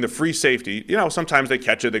giving the free safety, sometimes they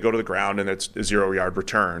catch it, they go to the ground, and it's a 0-yard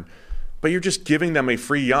return. But you're just giving them a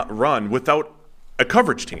free run without a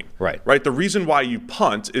coverage team. Right. The reason why you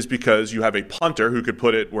punt is because you have a punter who could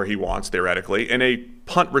put it where he wants, theoretically, and a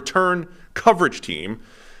punt return coverage team.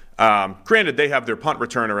 Granted, they have their punt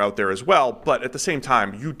returner out there as well, but at the same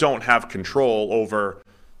time, you don't have control over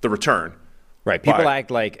the return. Right. People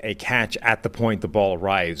act like a catch at the point the ball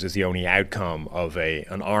arrives is the only outcome of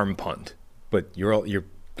an arm punt. But you're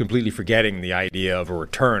completely forgetting the idea of a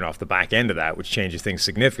return off the back end of that, which changes things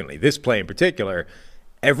significantly. This play in particular,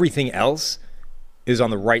 everything else is on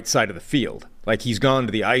the right side of the field. Like, he's gone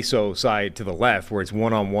to the ISO side to the left where it's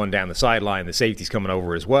one-on-one down the sideline. The safety's coming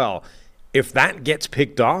over as well. If that gets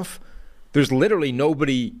picked off, there's literally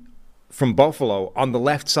nobody from Buffalo on the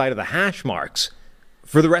left side of the hash marks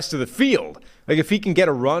for the rest of the field. Like, if he can get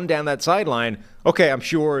a run down that sideline, okay, I'm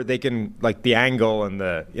sure they can, like, the angle and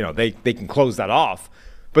the, they can close that off.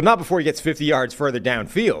 But not before he gets 50 yards further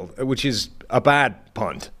downfield, which is a bad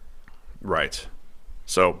punt. Right.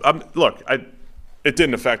 So, look, it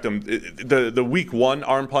didn't affect him. The week one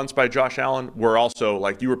arm punts by Josh Allen were also,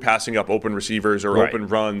 like, you were passing up open receivers or open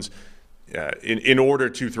runs in order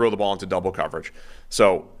to throw the ball into double coverage.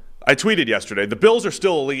 So I tweeted yesterday, the Bills are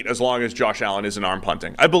still elite as long as Josh Allen isn't arm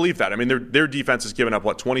punting. I believe that. I mean, their defense has given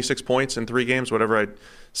up, 26 points in 3 games, whatever I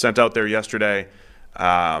sent out there yesterday.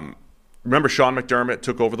 Remember, Sean McDermott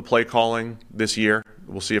took over the play calling this year.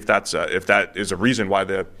 We'll see if that is a reason why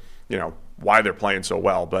why they're playing so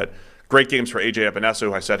well. But great games for A.J. Epinesa,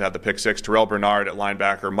 who I said had the pick 6, Terrell Bernard at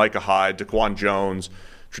linebacker, Micah Hyde, Daquan Jones,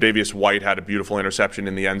 Tre'Davious White had a beautiful interception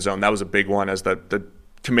in the end zone. That was a big one as the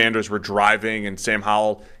Commanders were driving, and Sam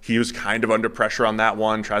Howell, he was kind of under pressure on that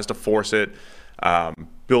one, tries to force it.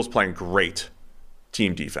 Bills playing great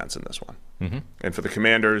team defense in this one. Mm-hmm. And for the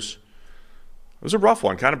Commanders, it was a rough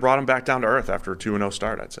one. Kind of brought them back down to earth after a 2-0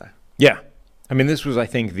 start, I'd say. Yeah. I mean, this was, I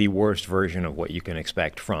think, the worst version of what you can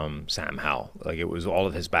expect from Sam Howell. Like, it was all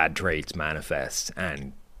of his bad traits manifest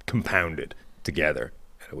and compounded together.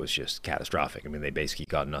 It was just catastrophic. I mean, they basically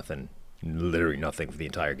got nothing, literally nothing for the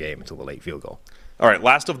entire game until the late field goal. All right,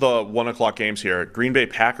 last of the 1 o'clock games here. Green Bay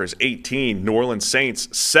Packers 18, New Orleans Saints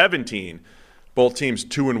 17. Both teams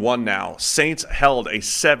 2-1 now. Saints held a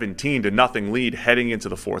 17-0 lead heading into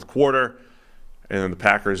the fourth quarter, and then the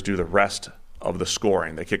Packers do the rest of the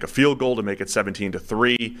scoring. They kick a field goal to make it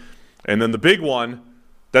 17-3, and then the big one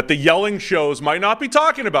that the yelling shows might not be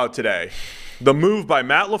talking about today. The move by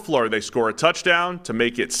Matt LaFleur. They score a touchdown to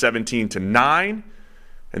make it 17-9,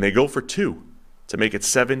 and they go for 2 to make it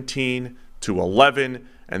 17-11,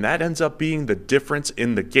 and that ends up being the difference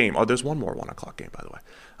in the game. Oh, there's one more 1 o'clock game, by the way.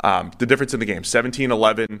 The difference in the game,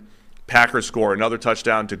 17-11. Packers score another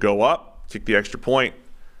touchdown to go up, kick the extra point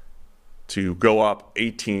to go up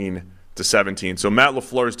 18-17. So Matt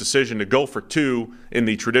LaFleur's decision to go for 2 in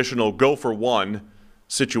the traditional go for 1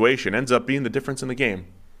 situation ends up being the difference in the game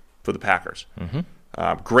for the Packers.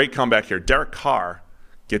 Mm-hmm. Great comeback here. Derek Carr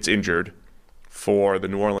gets injured for the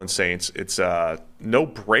New Orleans Saints. It's no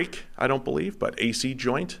break, I don't believe, but AC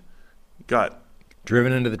joint. Got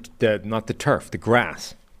driven into the not the turf, the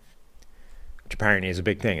grass, which apparently is a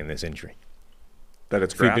big thing in this injury. That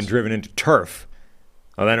it's if grass? If he'd been driven into turf,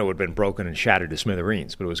 well, then it would have been broken and shattered to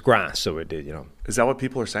smithereens. But it was grass, so it did, Is that what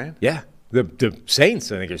people are saying? Yeah. The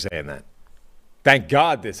Saints, I think, are saying that. Thank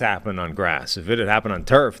God this happened on grass. If it had happened on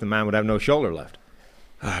turf, the man would have no shoulder left.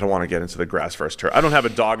 I don't want to get into the grass versus turf. I don't have a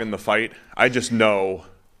dog in the fight. I just know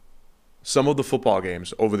some of the football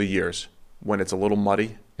games over the years when it's a little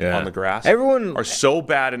muddy on the grass are so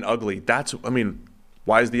bad and ugly.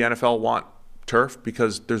 Why does the NFL want turf?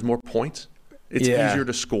 Because there's more points. It's easier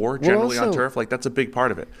to score generally on turf. Like, that's a big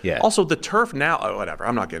part of it. Yeah. Also, the turf now, whatever,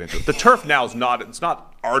 I'm not getting into it. The turf now is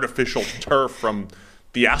not artificial turf from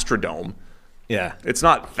the Astrodome. Yeah. It's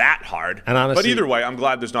not that hard. And honestly, but either way, I'm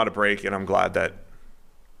glad there's not a break, and I'm glad that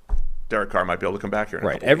Derek Carr might be able to come back here in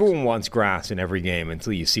a couple Everyone weeks. wants grass in every game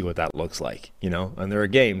until you see what that looks like, And there are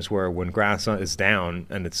games where when grass is down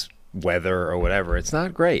and it's weather or whatever, it's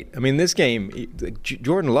not great. I mean, this game,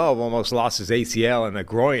 Jordan Love almost lost his ACL and a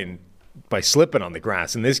groin by slipping on the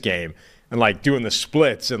grass in this game and, like, doing the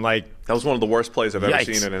splits and, like... That was one of the worst plays I've ever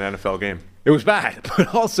seen in an NFL game. It was bad.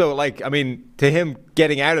 But also, like, I mean, to him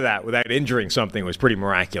getting out of that without injuring something was pretty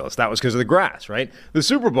miraculous. That was because of the grass, right? The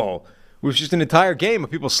Super Bowl was just an entire game of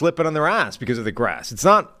people slipping on their ass because of the grass. It's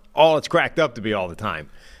not all it's cracked up to be all the time.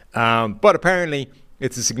 But apparently,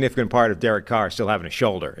 it's a significant part of Derek Carr still having a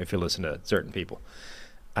shoulder, if you listen to certain people.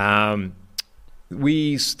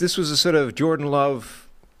 This was a sort of Jordan Love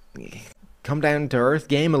come down to earth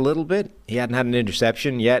game a little bit. He hadn't had an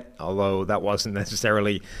interception yet, although that wasn't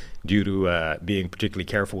necessarily due to being particularly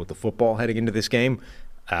careful with the football heading into this game.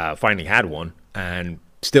 Finally had one, and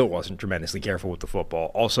still wasn't tremendously careful with the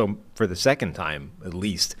football. Also, for the second time, at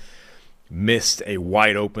least, missed a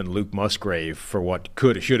wide-open Luke Musgrave for what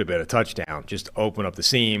should have been a touchdown. Just open up the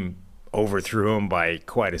seam, overthrew him by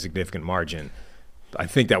quite a significant margin. I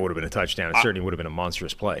think that would have been a touchdown. It certainly would have been a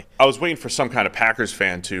monstrous play. I was waiting for some kind of Packers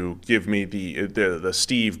fan to give me the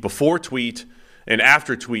Steve before tweet and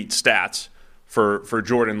after tweet stats for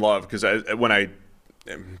Jordan Love, because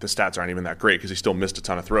the stats aren't even that great because he still missed a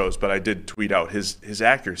ton of throws, but I did tweet out his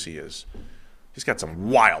accuracy is he's got some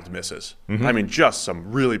wild misses. I mean, just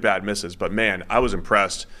some really bad misses. But, man, I was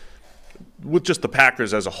impressed with just the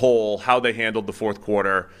Packers as a whole, how they handled the fourth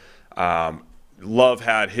quarter. Love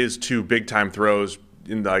had his 2 big-time throws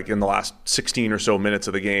in the last 16 or so minutes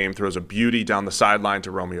of the game. Throws a beauty down the sideline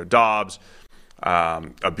to Romeo Doubs.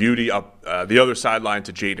 A beauty up the other sideline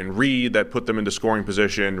to Jayden Reed that put them into scoring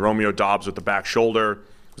position. Romeo Doubs with the back shoulder.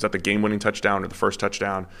 Was that the game-winning touchdown or the first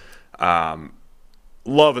touchdown?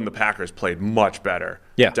 Love and the Packers played much better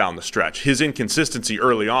down the stretch. His inconsistency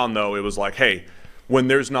early on, though, it was like, hey, when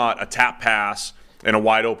there's not a tap pass and a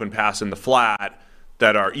wide-open pass in the flat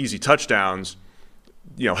that are easy touchdowns,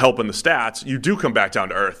 helping the stats, you do come back down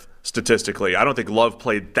to earth statistically. I don't think Love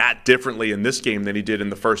played that differently in this game than he did in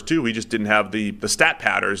the first 2. He just didn't have the stat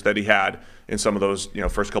patterns that he had in some of those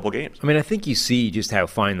first couple games. I mean, I think you see just how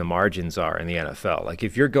fine the margins are in the NFL. Like,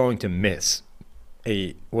 if you're going to miss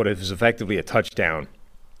what is effectively a touchdown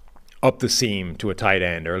up the seam to a tight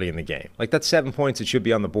end early in the game, like, that's 7 points that should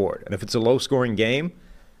be on the board. And if it's a low-scoring game,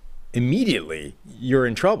 immediately you're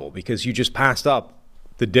in trouble because you just passed up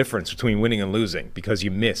the difference between winning and losing because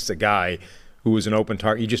you missed a guy who was an open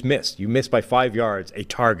target. You just missed. You missed by 5 yards a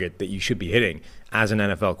target that you should be hitting as an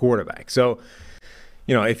NFL quarterback. So,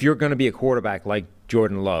 if you're going to be a quarterback like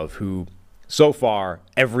Jordan Love, who so far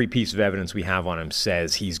every piece of evidence we have on him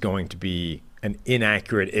says he's going to be an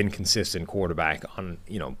inaccurate, inconsistent quarterback on,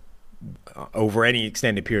 over any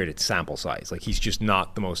extended period of sample size. Like, he's just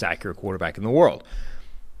not the most accurate quarterback in the world,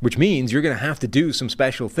 which means you're going to have to do some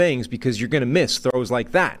special things because you're going to miss throws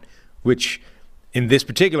like that, which in this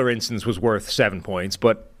particular instance was worth 7 points,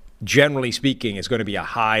 but generally speaking, it's going to be a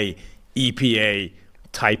high EPA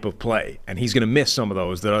type of play. And he's going to miss some of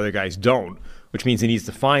those that other guys don't, which means he needs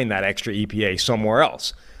to find that extra EPA somewhere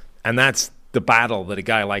else. And that's the battle that a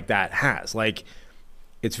guy like that has. Like,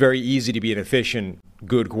 it's very easy to be an efficient,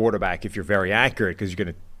 good quarterback if you're very accurate because you're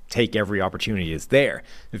going to take every opportunity that's there.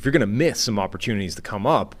 If you're going to miss some opportunities to come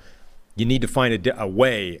up, you need to find a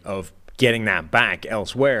way of getting that back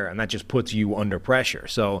elsewhere, and that just puts you under pressure.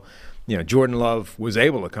 So, Jordan Love was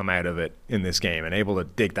able to come out of it in this game and able to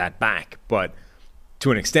dig that back, but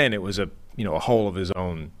to an extent, it was a hole of his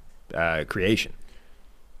own creation.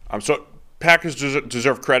 So Packers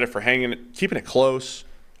deserve credit for keeping it close,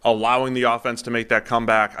 allowing the offense to make that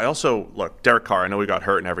comeback. I also, look, Derek Carr, I know he got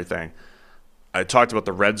hurt and everything. I talked about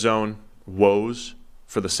the red zone woes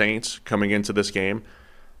for the Saints coming into this game.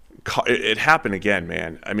 It happened again,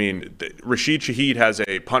 man. I mean, Rashid Shaheed has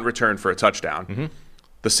a punt return for a touchdown. Mm-hmm.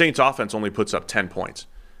 The Saints offense only puts up 10 points.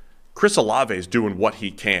 Chris Olave is doing what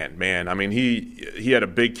he can, man. I mean, he had a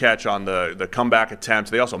big catch on the comeback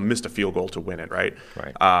attempt. They also missed a field goal to win it, right?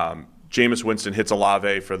 Jameis Winston hits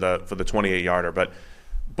Olave for the 28-yarder. But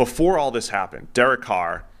before all this happened, Derek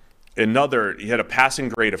Carr, he had a passing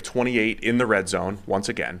grade of 28 in the red zone once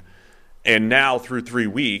again. And now through 3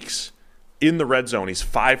 weeks, in the red zone, he's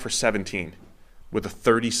 5 for 17 with a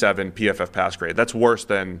 37 PFF pass grade. That's worse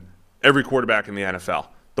than every quarterback in the NFL.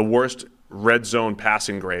 The worst red zone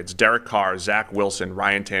passing grades: Derek Carr, Zach Wilson,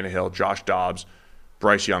 Ryan Tannehill, Josh Dobbs,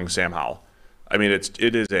 Bryce Young, Sam Howell. I mean,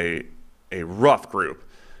 it is a rough group.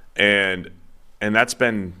 And that's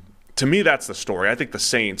been, to me, that's the story. I think the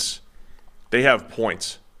Saints, they have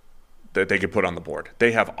points that they could put on the board.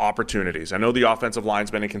 They have opportunities. I know the offensive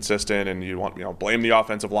line's been inconsistent, and you want blame the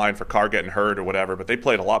offensive line for Carr getting hurt or whatever, but they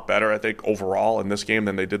played a lot better, I think, overall in this game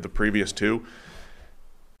than they did the previous two.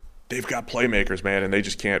 They've got playmakers, man, and they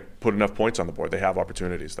just can't put enough points on the board. They have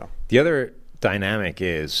opportunities, though. The other dynamic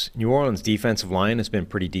is New Orleans' defensive line has been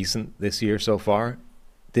pretty decent this year so far.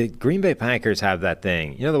 The Green Bay Packers have that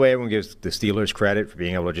thing. You know the way everyone gives the Steelers credit for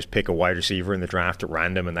being able to just pick a wide receiver in the draft at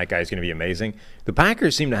random and that guy's going to be amazing? The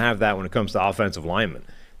Packers seem to have that when it comes to offensive linemen.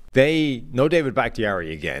 No David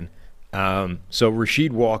Bakhtiari again. So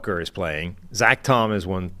Rasheed Walker is playing. Zach Tom is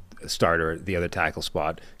one starter at the other tackle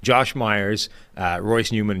spot. Josh Myers,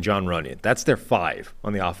 Royce Newman, and John Runyon. That's their 5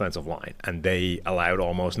 on the offensive line, and they allowed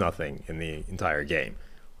almost nothing in the entire game.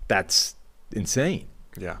 That's insane.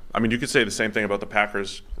 Yeah. I mean, you could say the same thing about the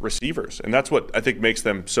Packers receivers, and that's what I think makes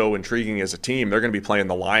them so intriguing as a team. They're going to be playing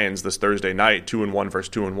the Lions this Thursday night, 2-1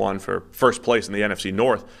 versus 2-1 for first place in the NFC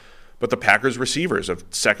North. But the Packers receivers of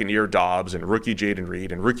second-year Dobbs and rookie Jayden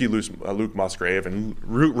Reed and rookie Luke Musgrave and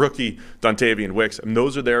rookie Dontavian Wicks, and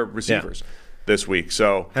those are their receivers this week.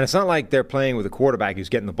 So, and it's not like they're playing with a quarterback who's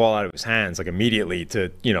getting the ball out of his hands like immediately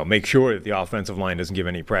to make sure that the offensive line doesn't give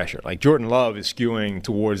any pressure. Like Jordan Love is skewing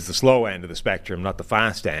towards the slow end of the spectrum, not the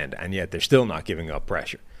fast end, and yet they're still not giving up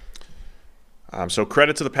pressure. So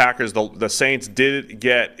credit to the Packers. The Saints did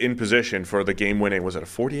get in position for the game-winning. Was it a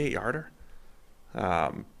 48-yarder?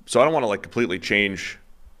 So I don't want to completely change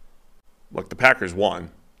look, the Packers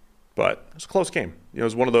won, but it was a close game. It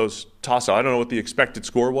was one of those toss-up. I don't know what the expected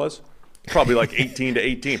score was. Probably like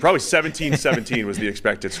 18-18. Probably 17-17 was the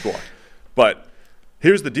expected score. But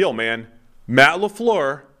here's the deal, man. Matt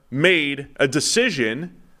LaFleur made a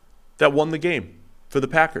decision that won the game for the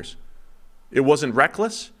Packers. It wasn't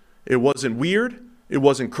reckless. It wasn't weird. It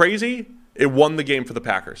wasn't crazy. It won the game for the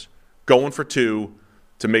Packers. Going for 2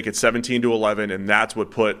 to make it 17-11, and that's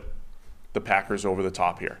what put the Packers over the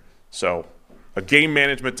top here. So a game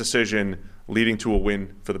management decision leading to a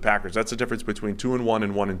win for the Packers. That's the difference between 2-1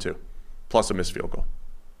 and 1-2, plus a missed field goal.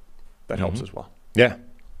 That helps as well. Yeah.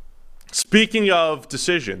 Speaking of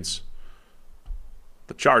decisions,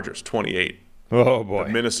 the Chargers 28. Oh, boy. The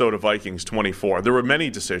Minnesota Vikings 24. There were many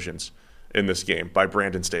decisions in this game by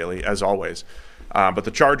Brandon Staley, as always. But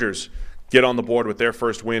the Chargers get on the board with their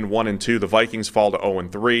first win, 1-2. The Vikings fall to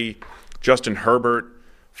 0-3. Justin Herbert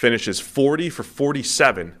finishes 40 for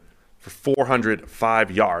 47 for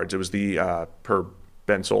 405 yards. It was the, per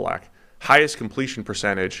Ben Solak, highest completion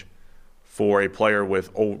percentage for a player with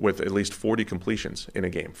at least 40 completions in a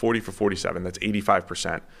game. 40 for 47, that's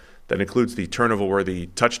 85%. That includes the turnover-worthy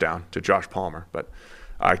touchdown to Josh Palmer. But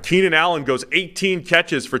Keenan Allen goes 18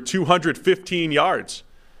 catches for 215 yards.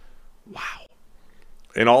 Wow.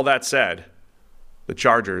 And all that said, the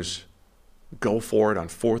Chargers go for it on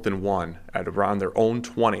 4th and 1 at around their own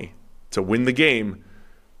 20 to win the game.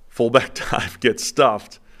 Fullback dive gets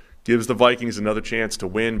stuffed, gives the Vikings another chance to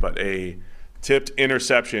win, but a tipped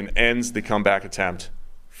interception ends the comeback attempt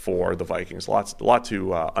for the Vikings. A lot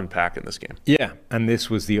to unpack in this game. Yeah, and this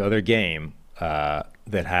was the other game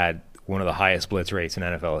that had one of the highest blitz rates in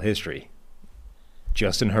NFL history.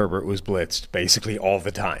 Justin Herbert was blitzed basically all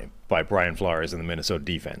the time by Brian Flores and the Minnesota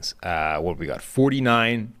defense. What we got?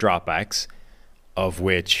 49 dropbacks, of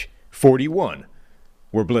which 41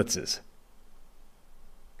 were blitzes.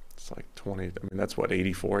 It's like 20. I mean, that's what,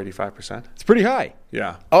 84, 85%? It's pretty high.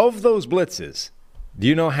 Yeah. Of those blitzes, do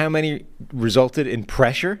you know how many resulted in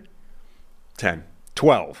pressure? 10.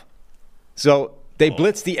 12. So they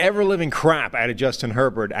blitzed the ever-living crap out of Justin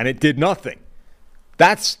Herbert, and it did nothing.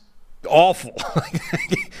 That's awful.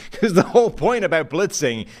 Because the whole point about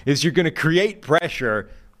blitzing is you're going to create pressure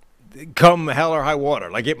come hell or high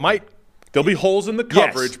water. Like, it might... There'll be holes in the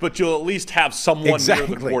coverage, Yes. but you'll at least have someone near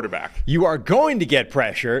the quarterback. You are going to get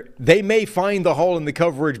pressure. They may find the hole in the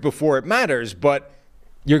coverage before it matters, but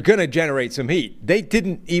you're going to generate some heat. They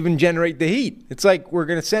didn't even generate the heat. It's like we're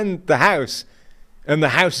going to send the house, and the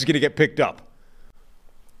house is going to get picked up.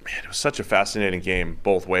 Man, it was such a fascinating game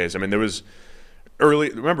both ways. I mean, there was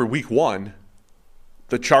remember week 1,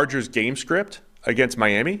 the Chargers game script against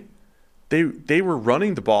Miami, they were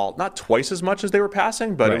running the ball not twice as much as they were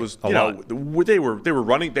passing, but Right. it was, A you know, lot. they were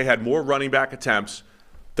running, they had more running back attempts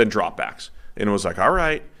than dropbacks. And it was like, all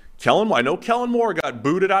right, I know Kellen Moore got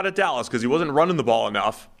booted out of Dallas because he wasn't running the ball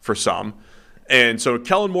enough for some. And so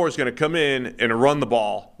Kellen Moore is going to come in and run the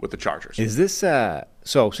ball with the Chargers. Is this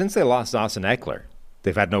so since they lost Austin Eckler,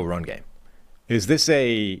 they've had no run game. Is this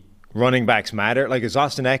a running backs matter? Like, is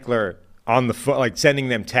Austin Eckler on the foot, like sending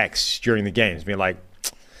them texts during the games, being like,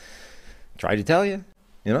 tried to tell you,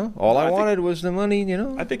 all I wanted was the money,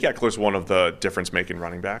 I think Eckler's one of the difference-making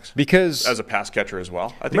running backs. Because as a pass catcher as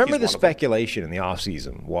well. I think remember he's the one of them. speculation in the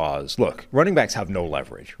offseason was, look, running backs have no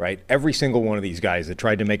leverage, right? Every single one of these guys that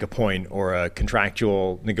tried to make a point or a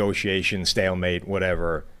contractual negotiation, stalemate,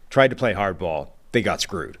 whatever, tried to play hardball, they got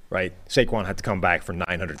screwed, right? Saquon had to come back for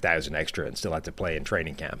 $900,000 extra and still had to play in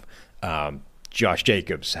training camp. Josh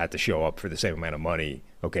Jacobs had to show up for the same amount of money.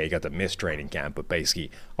 Okay, he got to miss training camp, but basically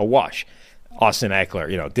a wash. Austin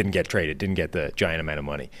Eckler, didn't get traded, didn't get the giant amount of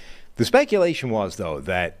money. The speculation was, though,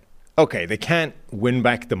 that, okay, they can't win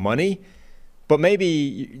back the money, but maybe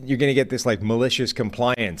you're going to get this, like, malicious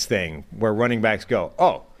compliance thing where running backs go,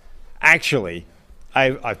 oh, actually,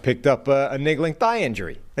 I've picked up a niggling thigh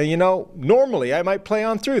injury. And, normally I might play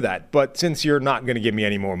on through that, but since you're not going to give me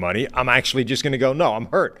any more money, I'm actually just going to go, no, I'm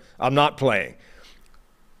hurt. I'm not playing.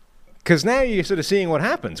 Because now you're sort of seeing what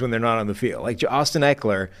happens when they're not on the field. Like, Austin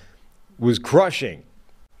Eckler was crushing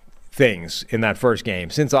things in that first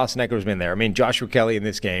game since Austin Eckler's been there. I mean, Joshua Kelly in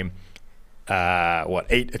this game,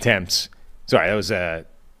 8 attempts. Sorry, that was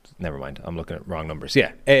never mind. I'm looking at wrong numbers.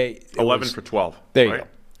 Yeah. 11 for 12. There you right?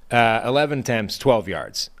 go. 11 attempts, 12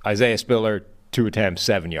 yards. Isaiah Spiller, 2 attempts,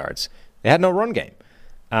 7 yards. They had no run game.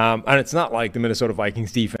 And it's not like the Minnesota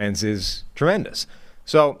Vikings defense is tremendous.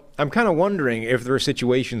 So I'm kind of wondering if there are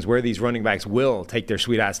situations where these running backs will take their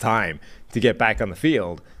sweet-ass time to get back on the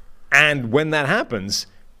field. And when that happens,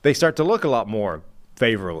 they start to look a lot more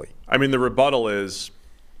favorably. I mean, the rebuttal is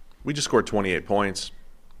we just scored 28 points.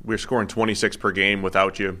 We're scoring 26 per game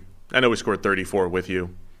without you. I know we scored 34 with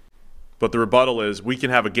you. But the rebuttal is we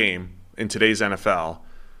can have a game in today's NFL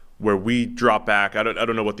where we drop back. I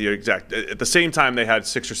don't know what the exact – at the same time they had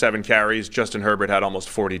 6 or 7 carries, Justin Herbert had almost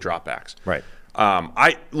 40 dropbacks. Right.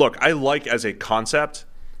 I like as a concept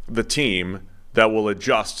the team that will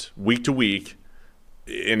adjust week to week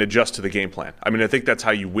and adjust to the game plan. I mean, I think that's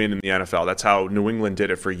how you win in the NFL. That's how New England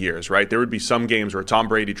did it for years, right? There would be some games where Tom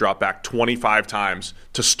Brady dropped back 25 times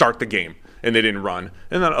to start the game and they didn't run.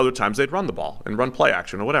 And then other times they'd run the ball and run play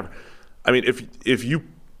action or whatever. I mean, if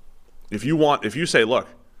you say, look,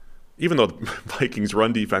 even though the Vikings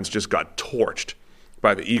run defense just got torched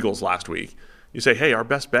by the Eagles last week, you say, hey, our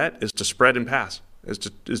best bet is to spread and pass, is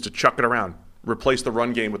to chuck it around, replace the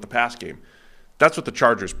run game with the pass game. That's what the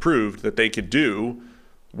Chargers proved that they could do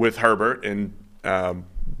with Herbert and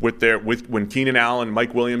when Keenan Allen and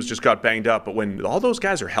Mike Williams just got banged up. But when all those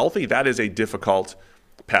guys are healthy, that is a difficult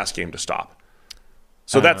pass game to stop.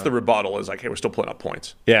 So that's the rebuttal is like, hey, we're still putting up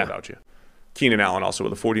points without you. Keenan Allen also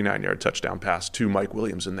with a 49-yard touchdown pass to Mike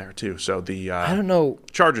Williams in there too. So the I don't know.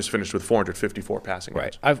 Chargers finished with 454 passing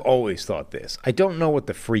yards. Right. I've always thought this. I don't know what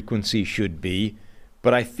the frequency should be,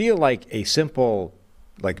 but I feel like a simple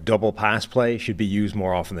double pass play should be used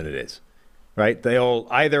more often than it is. Right? They'll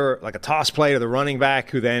either like a toss play to the running back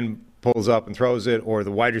who then pulls up and throws it, or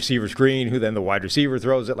the wide receiver screen who then the wide receiver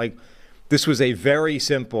throws it. Like this was a very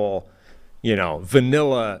simple,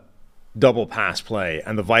 vanilla double pass play,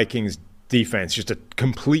 and the Vikings defense just a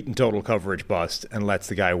complete and total coverage bust and lets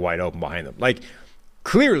the guy wide open behind them. Like,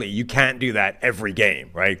 clearly you can't do that every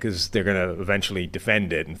game, right? Because they're going to eventually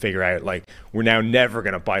defend it and figure out, we're now never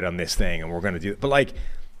going to bite on this thing and we're going to do it. But,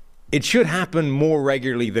 it should happen more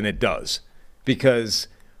regularly than it does. Because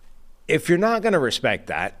if you're not going to respect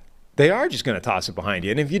that, they are just going to toss it behind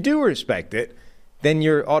you. And if you do respect it, then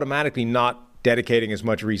you're automatically not dedicating as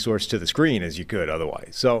much resource to the screen as you could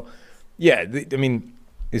otherwise. So, yeah,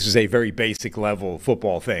 this is a very basic level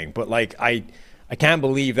football thing, but I can't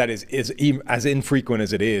believe that is as infrequent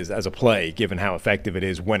as it is as a play, given how effective it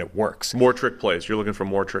is when it works. More trick plays. You're looking for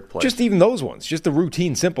more trick plays. Just even those ones, just the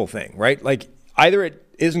routine, simple thing, right? Either it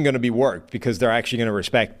isn't going to be worked because they're actually going to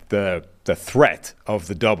respect the threat of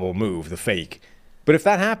the double move, the fake. But if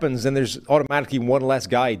that happens, then there's automatically one less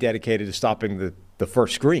guy dedicated to stopping the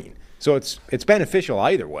first screen. So it's beneficial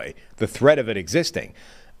either way, the threat of it existing.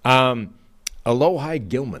 Alohi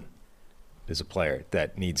Gilman is a player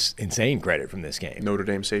that needs insane credit from this game. Notre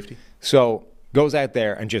Dame safety. So goes out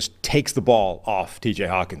there and just takes the ball off TJ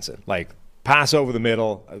Hawkinson. Pass over the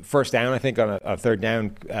middle, first down, I think, on a third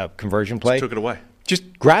down conversion play. Just took it away.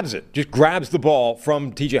 Just grabs it. Just grabs the ball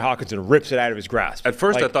from TJ Hawkinson, rips it out of his grasp. At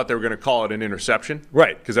first, I thought they were going to call it an interception.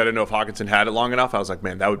 Right. Because I didn't know if Hawkinson had it long enough. I was like,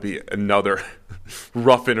 man, that would be another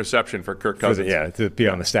rough interception for Kirk Cousins. To be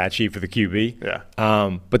on the stat sheet for the QB.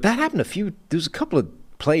 Yeah. But that happened there's a couple of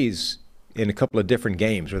plays in a couple of different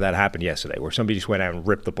games where that happened yesterday, where somebody just went out and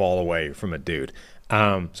ripped the ball away from a dude.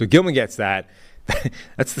 So Gilman gets that.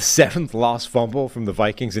 That's the 7th lost fumble from the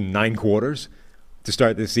Vikings in 9 quarters to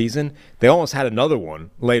start this season. They almost had another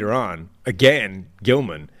one later on. Again,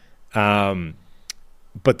 Gilman.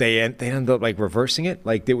 But they ended up reversing it.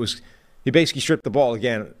 He basically stripped the ball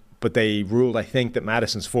again, but they ruled, I think, that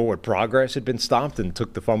Madison's forward progress had been stopped and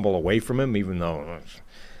took the fumble away from him, even though it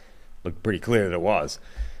looked pretty clear that it was.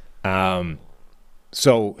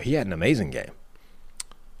 So he had an amazing game.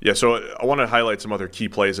 Yeah, so I want to highlight some other key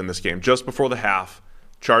plays in this game. Just before the half,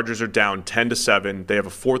 Chargers are down 10-7. They have a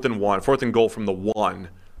 4th and goal from the 1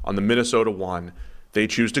 on the Minnesota 1. They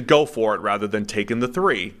choose to go for it rather than taking the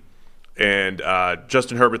 3. And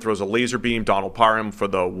Justin Herbert throws a laser beam, Donald Parham for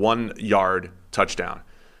the 1-yard touchdown.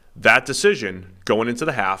 That decision going into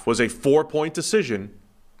the half was a 4-point decision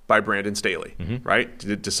by Brandon Staley, right?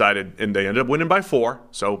 It decided, and they ended up winning by 4.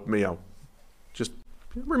 So, just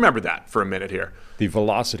remember that for a minute here. The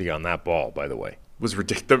velocity on that ball, by the way, was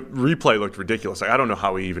ridiculous. The replay looked ridiculous. I don't know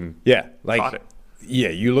how he even caught it. Yeah,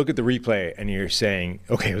 you look at the replay and you're saying,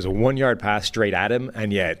 okay, it was a 1-yard pass straight at him,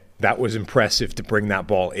 and yet that was impressive to bring that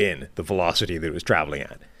ball in, the velocity that it was traveling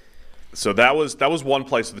at. So that was one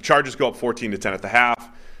play. So the Chargers go up 14-10 at the half.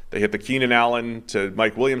 They hit the Keenan Allen to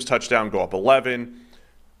Mike Williams touchdown, go up 11.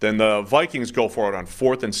 Then the Vikings go for it on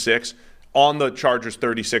 4th and 6. On the Chargers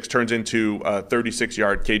 36, turns into a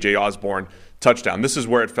 36-yard KJ Osborne touchdown. This is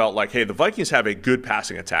where it felt like, hey, the Vikings have a good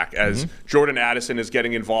passing attack as Jordan Addison is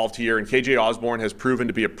getting involved here, and KJ Osborne has proven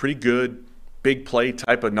to be a pretty good big play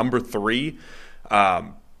type of number 3.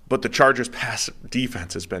 But the Chargers' pass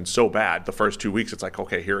defense has been so bad the first 2 weeks. It's like,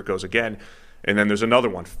 okay, here it goes again. And then there's another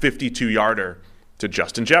one, 52-yarder to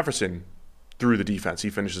Justin Jefferson through the defense. He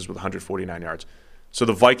finishes with 149 yards. So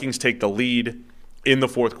the Vikings take the lead in the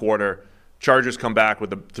fourth quarter. Chargers come back with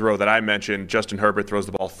the throw that I mentioned. Justin Herbert throws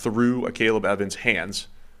the ball through a Caleb Evans' hands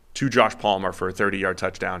to Josh Palmer for a 30-yard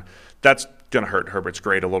touchdown. That's going to hurt Herbert's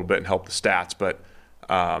grade a little bit and help the stats. But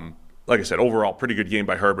like I said, overall, pretty good game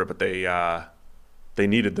by Herbert, but they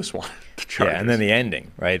needed this one. Yeah, and then the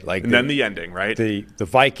ending, right? Then the ending, right? The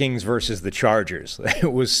Vikings versus the Chargers.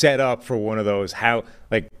 It was set up for one of those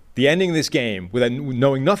the ending of this game, without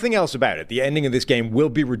knowing nothing else about it, the ending of this game will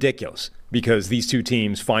be ridiculous because these two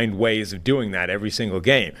teams find ways of doing that every single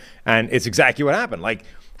game. And it's exactly what happened.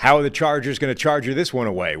 How are the Chargers going to charger this one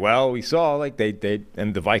away? Well, we saw and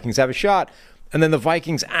the Vikings have a shot. And then the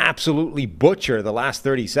Vikings absolutely butcher the last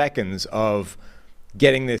 30 seconds of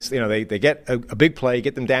getting this. They get a big play,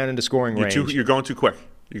 get them down into scoring range. You're going too quick.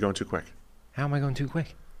 You're going too quick. How am I going too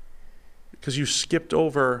quick? Because you skipped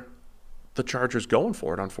over the Chargers going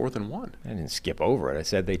for it on 4th and 1. I didn't skip over it. I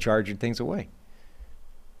said they charged things away.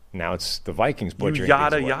 Now it's the Vikings butchering You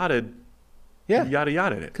things away.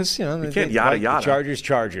 yada-yada it. Because, you can't yada-yada. The Chargers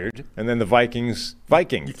charged, and then the Vikings.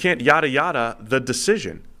 You can't yada-yada the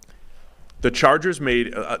decision. The Chargers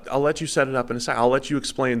made I'll let you set it up in a second. I'll let you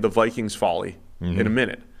explain the Vikings' folly in a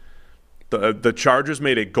minute. The Chargers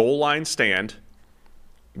made a goal line stand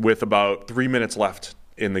with about 3 minutes left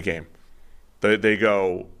in the game. They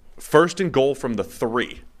go 1st and goal from the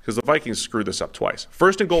 3, because the Vikings screwed this up twice.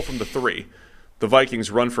 1st and goal from the 3. The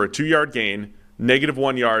Vikings run for a 2-yard gain,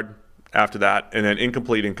 -1 yard after that, and then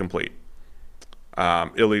incomplete.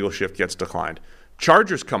 Illegal shift gets declined.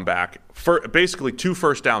 Chargers come back. Basically, 2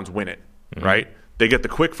 first downs win it, right? They get the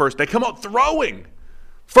quick first. They come out throwing.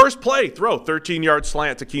 First play, throw, 13-yard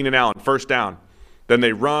slant to Keenan Allen, first down. Then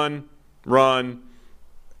they run,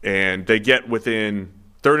 and they get within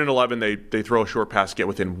 3rd and 11. They throw a short pass, get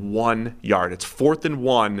within 1 yard. It's 4th and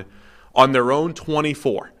 1 on their own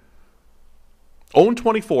 24. Own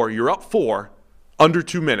 24, you're up 4, under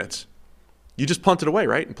 2 minutes. You just punt it away,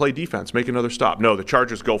 right, and play defense, make another stop. No, the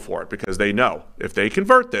Chargers go for it because they know if they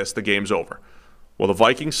convert this, the game's over. Well, the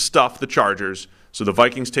Vikings stuff the Chargers, so the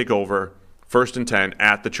Vikings take over, 1st and 10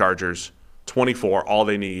 at the Chargers, 24. All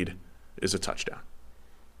they need is a touchdown.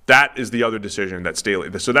 That is the other decision that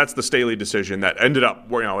Staley. So that's the Staley decision that ended up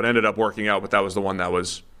working out, but that was the one that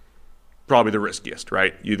was probably the riskiest,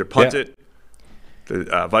 right? You either punt it,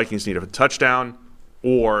 the Vikings need a touchdown,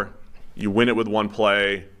 or you win it with one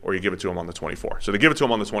play, or you give it to them on the 24. So they give it to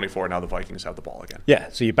them on the 24. Now the Vikings have the ball again. Yeah.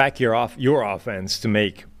 So you back your offense to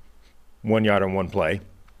make 1 yard on one play,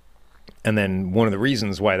 and then one of the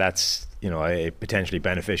reasons why that's a potentially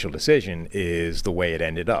beneficial decision is the way it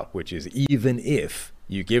ended up, which is even if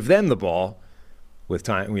you give them the ball with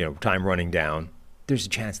time running down, there's a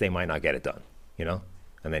chance they might not get it done,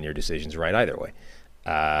 and then your decision's right either way.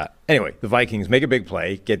 Anyway, the Vikings make a big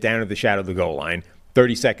play, get down to the shadow of the goal line,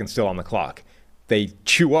 30 seconds still on the clock. They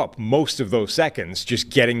chew up most of those seconds just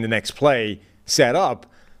getting the next play set up.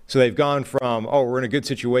 So they've gone from, we're in a good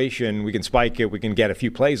situation, we can spike it, we can get a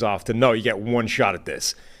few plays off, to no, you get one shot at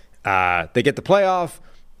this. They get the play off,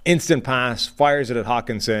 instant pass, fires it at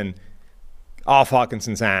Hawkinson, off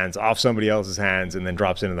Hawkinson's hands, off somebody else's hands, and then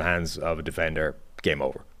drops into the hands of a defender. Game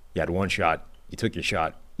over. You had one shot, you took your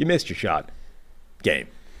shot, you missed your shot. Game.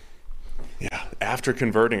 Yeah, after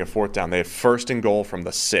converting a 4th down, they had 1st and goal from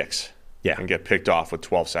the 6. Yeah. And get picked off with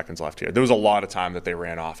 12 seconds left here. There was a lot of time that they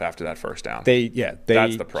ran off after that 1st down.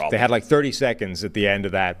 That's the problem. They had 30 seconds at the end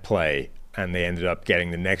of that play, and they ended up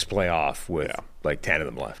getting the next play off with 10 of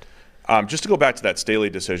them left. Just to go back to that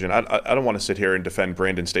Staley decision, I don't want to sit here and defend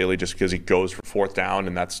Brandon Staley just because he goes for 4th down,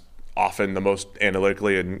 and that's often the most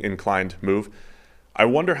analytically inclined move. I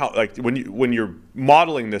wonder how, when you're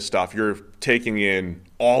modeling this stuff, you're taking in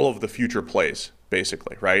all of the future plays,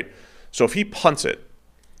 basically, right? So if he punts it,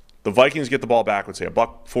 the Vikings get the ball back with, say,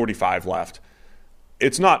 $1:45 left.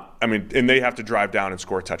 It's not, and they have to drive down and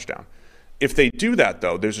score a touchdown. If they do that,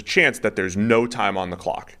 though, there's a chance that there's no time on the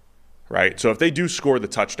clock, right? So if they do score the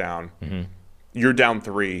touchdown, you're down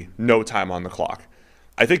 3, no time on the clock.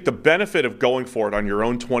 I think the benefit of going for it on your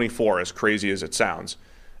own 24, as crazy as it sounds,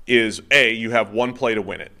 is you have one play to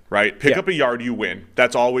win it, right? Pick up a yard, you win.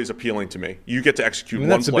 That's always appealing to me. You get to execute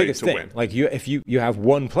one play to win. If you have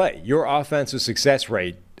one play, your offensive success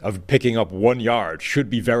rate of picking up 1 yard should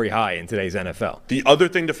be very high in today's NFL. The other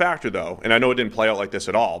thing to factor, though, and I know it didn't play out like this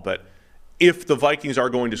at all, but if the Vikings are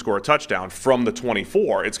going to score a touchdown from the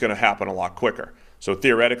 24, it's going to happen a lot quicker. So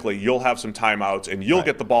theoretically, you'll have some timeouts, and you'll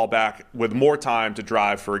get the ball back with more time to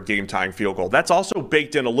drive for a game-tying field goal. That's also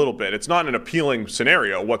baked in a little bit. It's not an appealing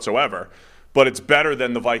scenario whatsoever, but it's better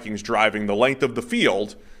than the Vikings driving the length of the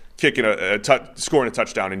field scoring a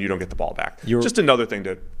touchdown and you don't get the ball back. Just another thing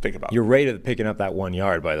to think about. Your rate of picking up that 1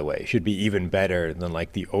 yard, by the way, should be even better than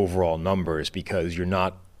like the overall numbers because you're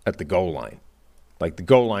not at the goal line. Like the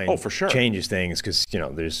goal line for sure. changes things because,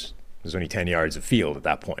 there's only 10 yards of field at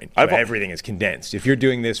that point. So everything is condensed. If you're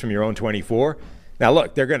doing this from your own 24, now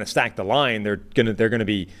look, they're going to stack the line. They're going to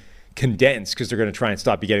be condensed because they're going to try and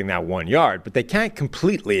stop you getting that 1 yard. But they can't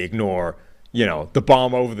completely ignore, the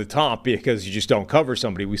bomb over the top because you just don't cover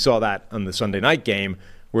somebody. We saw that on the Sunday night game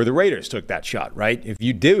where the Raiders took that shot, right? If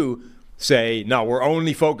you do say, no, we're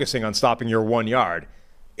only focusing on stopping your 1 yard,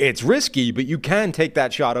 it's risky, but you can take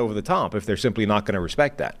that shot over the top if they're simply not going to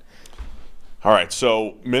respect that. All right,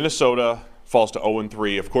 so Minnesota falls to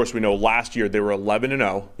 0-3. Of course, we know last year they were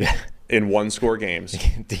 11-0 in one-score games.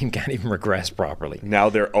 The team can't even regress properly. Now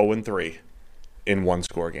they're 0-3 in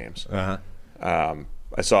one-score games.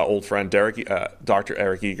 I saw old friend Dr.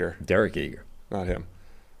 Eric Eager. Derek Eager. Not him.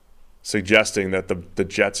 Suggesting that the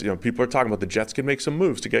Jets, people are talking about the Jets can make some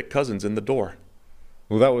moves to get Cousins in the door.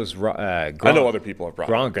 Well, that was Gronk. I know other people have brought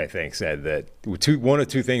Gronk, I think, said that one of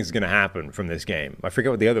two things is going to happen from this game. I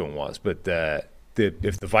forget what the other one was, but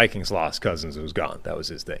if the Vikings lost, Cousins was gone. That was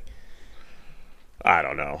his thing. I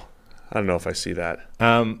don't know. I don't know if I see that.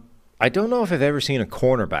 I don't know if I've ever seen a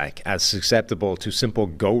cornerback as susceptible to simple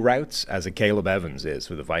go routes as a Caleb Evans is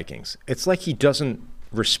with the Vikings. It's like he doesn't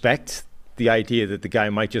respect the idea that the guy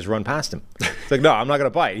might just run past him. It's like, no, I'm not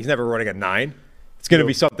going to bite. He's never running at 9. It's going to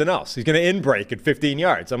be something else. He's going to in-break at 15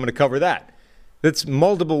 yards. I'm going to cover that. That's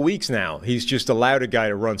multiple weeks now. He's just allowed a guy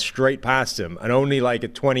to run straight past him and only like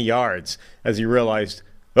at 20 yards as he realized,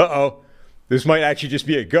 this might actually just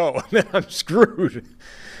be a go. And then I'm screwed.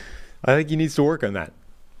 I think he needs to work on that,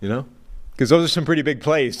 because those are some pretty big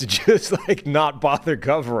plays to just like not bother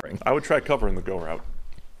covering. I would try covering the go route.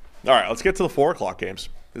 All right, let's get to the 4 o'clock games.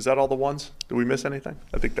 Is that all the ones? Did we miss anything?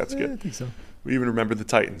 I think that's good. I think so. We even remember the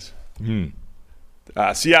Titans.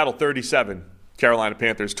 Seattle 37, Carolina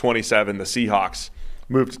Panthers 27. The Seahawks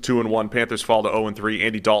moved to 2-1. Panthers fall to 0-3.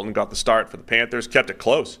 Andy Dalton got the start for the Panthers, kept it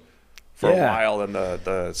close for a while, and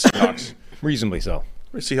the Seahawks reasonably so.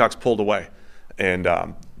 The Seahawks pulled away, and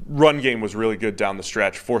run game was really good down the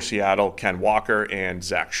stretch for Seattle. Ken Walker and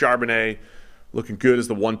Zach Charbonnet looking good as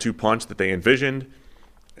the 1-2 punch that they envisioned.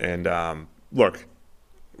 And look,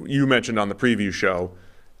 you mentioned on the preview show,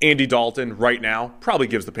 Andy Dalton right now probably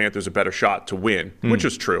gives the Panthers a better shot to win, which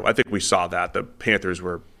is true. I think we saw that. The Panthers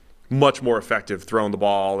were much more effective throwing the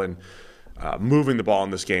ball and moving the ball in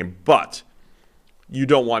this game. But you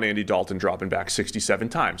don't want Andy Dalton dropping back 67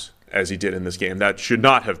 times as he did in this game. That should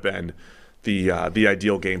not have been the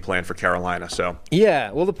ideal game plan for Carolina. So yeah,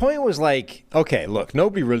 well, the point was like, okay, look,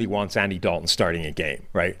 nobody really wants Andy Dalton starting a game,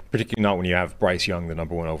 right? Particularly not when you have Bryce Young, the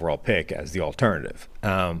number 1 overall pick, as the alternative.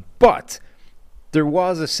 But there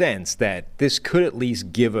was a sense that this could at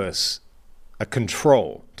least give us a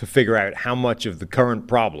control to figure out how much of the current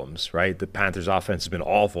problems, right? The Panthers offense has been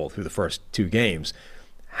awful through the first 2 games.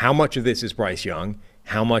 How much of this is Bryce Young?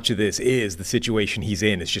 How much of this is the situation he's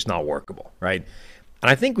in is just not workable, right?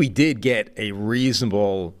 And I think we did get a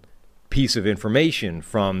reasonable piece of information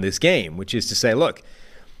from this game, which is to say, look,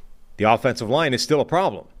 the offensive line is still a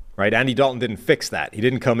problem. Right? Andy Dalton didn't fix that. He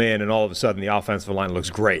didn't come in and all of a sudden the offensive line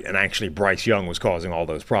looks great, and actually Bryce Young was causing all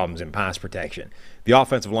those problems in pass protection. The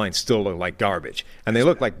offensive line still looked like garbage, and they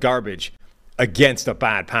look like garbage against a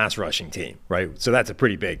bad pass rushing team, right? So that's a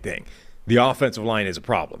pretty big thing. The offensive line is a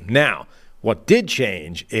problem. Now, what did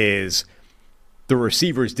change is the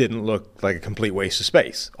receivers didn't look like a complete waste of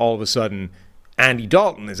space. All of a sudden, Andy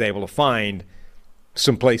Dalton is able to find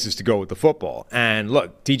some places to go with the football. And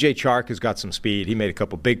look, DJ Chark has got some speed. He made a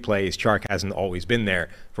couple big plays. Chark hasn't always been there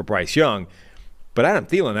for Bryce Young. But Adam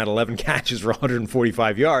Thielen had 11 catches for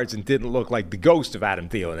 145 yards and didn't look like the ghost of Adam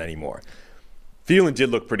Thielen anymore. Thielen did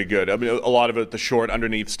look pretty good. I mean, a lot of it, the short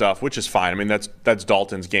underneath stuff, which is fine. I mean, that's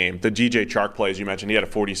Dalton's game. The DJ Chark plays you mentioned, he had a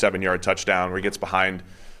 47-yard touchdown where he gets behind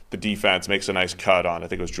the defense, makes a nice cut on, I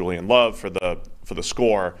think it was Julian Love for the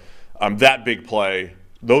score. That big play,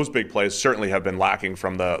 those big plays certainly have been lacking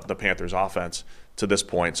from the Panthers offense to this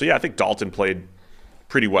point. So, yeah, I think Dalton played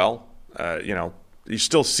pretty well. You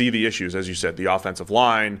still see the issues, as you said, the offensive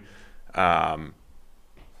line.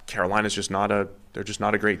 Carolina's just they're just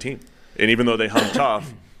not a great team. And even though they hung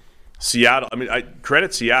tough, Seattle, I mean, I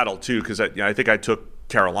credit Seattle too, because I think I took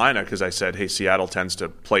Carolina because I said, hey, Seattle tends to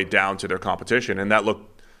play down to their competition. And that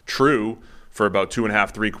looked true for about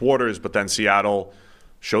 2.5, 3 quarters, but then Seattle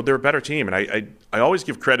showed they're a better team. And I always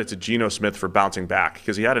give credit to Geno Smith for bouncing back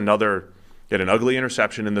because he had an ugly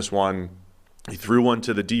interception in this one. He threw one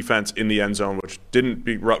to the defense in the end zone, which didn't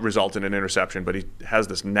result in an interception, but he has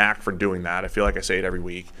this knack for doing that. I feel like I say it every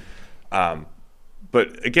week.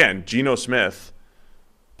 But again, Geno Smith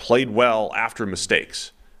played well after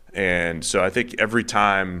mistakes. And so I think every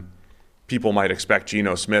time people might expect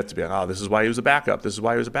Geno Smith to be like, oh, this is why he was a backup. This is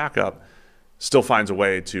why he was a backup. Still finds a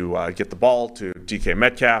way to get the ball to DK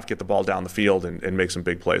Metcalf, get the ball down the field, and make some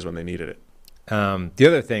big plays when they needed it. The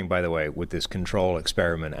other thing, by the way, with this control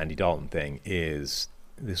experiment Andy Dalton thing is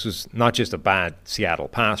this was not just a bad Seattle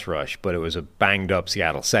pass rush, but it was a banged-up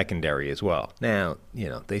Seattle secondary as well. Now,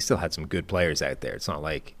 they still had some good players out there. It's not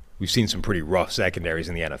like we've seen some pretty rough secondaries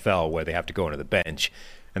in the NFL where they have to go into the bench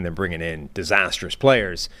and then bringing in disastrous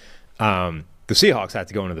players. The Seahawks had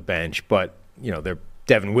to go into the bench, but, they're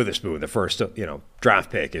Devin Witherspoon, the first,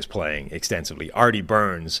 draft pick, is playing extensively. Artie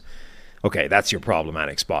Burns, okay, that's your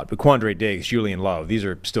problematic spot. But Quandre Diggs, Julian Love, these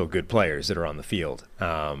are still good players that are on the field.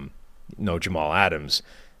 No Jamal Adams.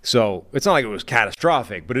 So it's not like it was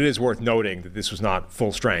catastrophic, but it is worth noting that this was not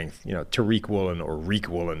full strength. Tariq Woolen, or Reek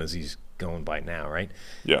Woolen as he's going by now, right?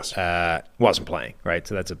 Yes. Wasn't playing, right?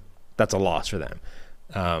 So that's a loss for them.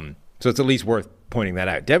 So it's at least worth pointing that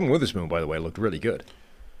out. Devin Witherspoon, by the way, looked really good.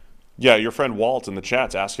 Yeah, your friend Walt in the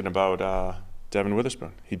chat's asking about Devin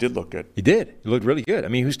Witherspoon. He did look good. He did. He looked really good. I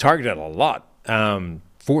mean, he was targeted a lot.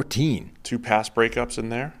 14. 2 pass breakups in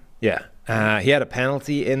there. Yeah. He had a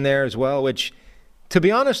penalty in there as well, which, to be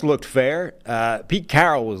honest, looked fair. Pete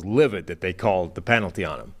Carroll was livid that they called the penalty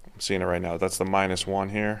on him. I'm seeing it right now. That's the -1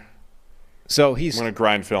 here. So I'm going to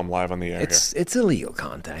grind film live on the air here. It's illegal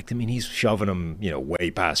contact. I mean, he's shoving him,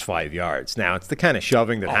 way past 5 yards. Now, it's the kind of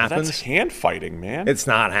shoving that happens. That's hand fighting, man. It's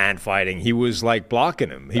not hand fighting. He was blocking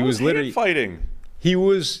him. He was literally hand fighting. It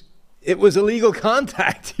was illegal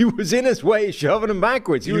contact. He was in his way, shoving him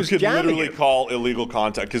backwards. He was jamming him. You could literally call illegal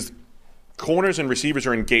contact because corners and receivers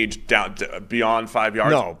are engaged down beyond 5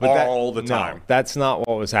 yards all the time. No, that's not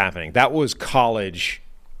what was happening. That was college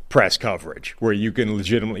press coverage where you can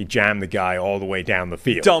legitimately jam the guy all the way down the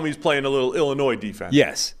field. Tell him he's playing a little Illinois defense.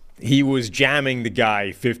 Yes. He was jamming the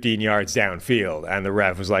guy 15 yards downfield, and the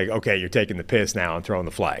ref was like, okay, you're taking the piss now and throwing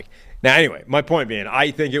the flag. Now, anyway, my point being,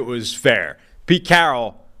 I think it was fair. Pete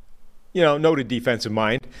Carroll, noted defensive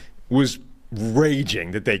mind, was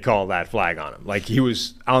raging that they called that flag on him. Like, he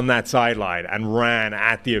was on that sideline and ran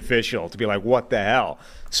at the official to be like, what the hell?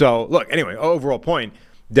 So, look, anyway, overall point,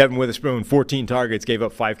 Devin Witherspoon, 14 targets, gave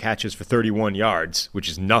up 5 catches for 31 yards, which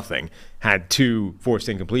is nothing, had 2 forced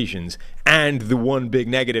incompletions, and the one big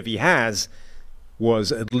negative he has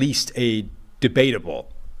was at least a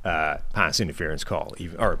debatable pass interference call,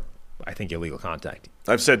 or I think illegal contact.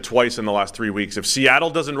 I've said twice in the last 3 weeks, if Seattle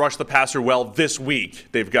doesn't rush the passer well this week,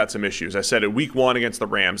 they've got some issues. I said it week 1 against the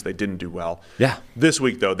Rams, they didn't do well. Yeah. This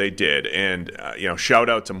week, though, they did. And, shout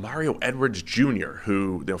out to Mario Edwards Jr.,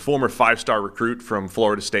 who, former 5-star recruit from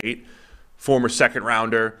Florida State, former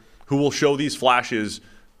second-rounder, who will show these flashes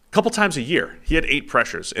a couple times a year. He had 8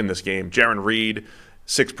 pressures in this game. Jaron Reed,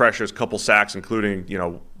 6 pressures, couple sacks, including,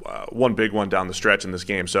 one big one down the stretch in this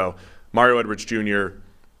game. So Mario Edwards Jr.,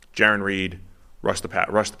 Jaron Reed, rushed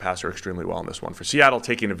the passer extremely well in this one. For Seattle,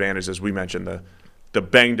 taking advantage, as we mentioned, the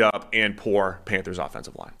banged up and poor Panthers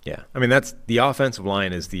offensive line. Yeah. I mean, that's the offensive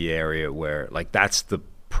line is the area where, that's the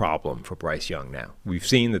problem for Bryce Young now. We've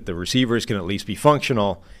seen that the receivers can at least be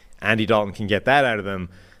functional. Andy Dalton can get that out of them.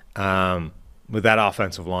 But that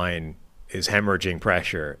offensive line is hemorrhaging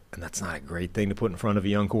pressure, and that's not a great thing to put in front of a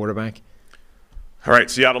young quarterback. All right,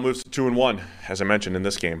 Seattle moves to 2-1, as I mentioned in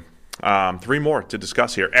this game. 3 more to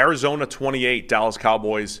discuss here. Arizona 28, Dallas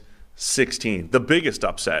Cowboys 16. The biggest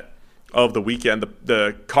upset of the weekend.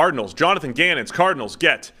 The Cardinals, Jonathan Gannon's Cardinals,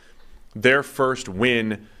 get their first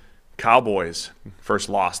win. Cowboys, first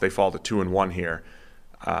loss. They fall to 2-1 here.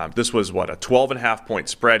 This was, a 12.5-point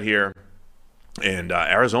spread here. And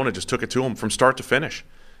Arizona just took it to them from start to finish.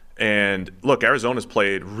 And look, Arizona's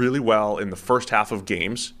played really well in the first half of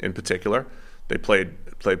games in particular. They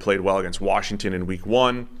played well against Washington in week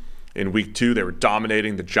 1. In week 2, they were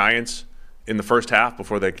dominating the Giants in the first half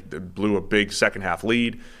before they blew a big second-half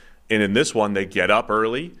lead. And in this one, they get up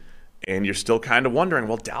early, and you're still kind of wondering,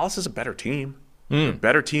 well, Dallas is a better team. A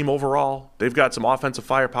better team overall. They've got some offensive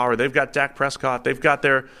firepower. They've got Dak Prescott. They've got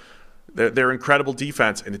their incredible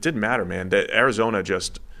defense. And it didn't matter, man. Arizona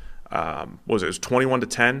just, it was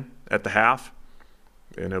 21-10 at the half.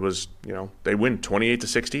 And it was, they win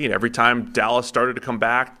 28-16. Every time Dallas started to come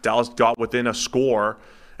back, Dallas got within a score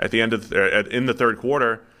at the end of in the third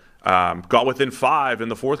quarter, got within 5 in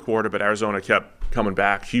the fourth quarter, but Arizona kept coming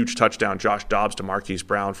back. Huge touchdown, Josh Dobbs to Marquise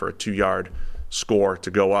Brown for a 2-yard score to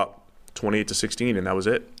go up 28-16, and that was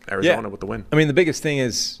it. Arizona with the win. I mean, the biggest thing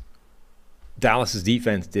is Dallas's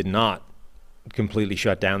defense did not completely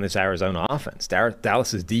shut down this Arizona offense.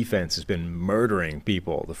 Dallas's defense has been murdering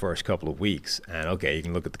people the first couple of weeks. And, okay, you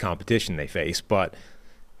can look at the competition they face, but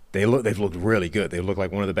they've looked really good. They look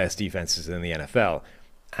like one of the best defenses in the NFL.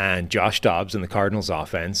 And Josh Dobbs and the Cardinals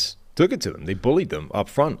offense took it to them. They bullied them up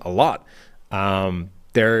front a lot.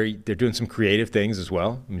 They're doing some creative things as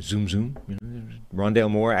well. Zoom.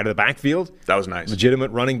 Rondale Moore out of the backfield. That was nice.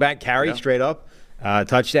 Legitimate running back carry straight up.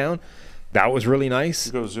 Touchdown. That was really nice.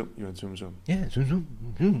 You go zoom. You went zoom. Yeah, zoom.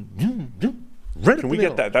 Right Can we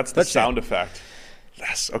get that? That's the sound effect.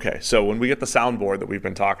 Yes. Okay. So when we get the soundboard that we've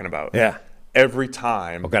been talking about, every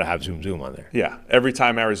time I've got to have zoom on there. Yeah. Every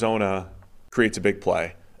time Arizona creates a big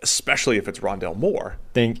play, especially if it's Rondale Moore,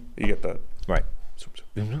 you get the right.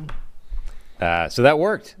 Zoom. So that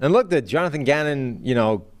worked. And look, the Jonathan Gannon,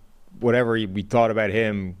 whatever we thought about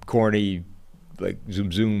him, corny, like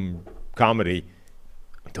zoom comedy.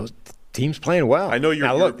 Those teams playing well. I know you're.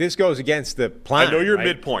 Now look, this goes against the plan. I know you're right?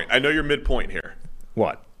 midpoint. I know you're midpoint here.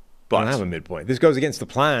 What? But I don't have a midpoint. This goes against the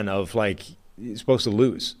plan of you're supposed to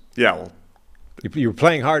lose. Yeah. Well, you're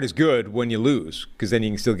playing hard is good when you lose because then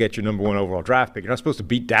you can still get your number 1 overall draft pick. You're not supposed to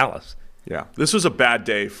beat Dallas. Yeah. This was a bad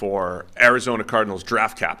day for Arizona Cardinals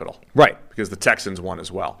draft capital. Right. Because the Texans won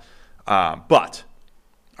as well. But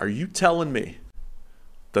are you telling me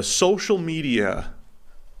the social media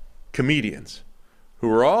comedians who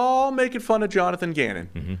are all making fun of Jonathan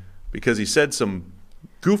Gannon because he said some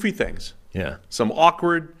goofy things, some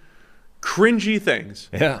awkward, cringy things,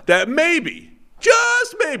 that maybe,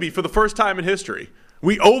 just maybe for the first time in history,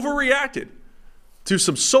 we overreacted to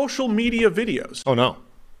some social media videos? Oh, no.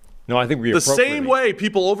 No, I think we the same way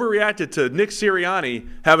people overreacted to Nick Sirianni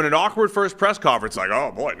having an awkward first press conference, like,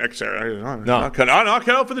 oh boy, Nick Sirianni, not cut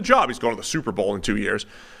out for the job. He's going to the Super Bowl in 2 years.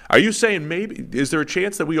 Are you saying maybe is there a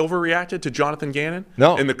chance that we overreacted to Jonathan Gannon?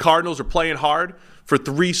 No. And the Cardinals are playing hard for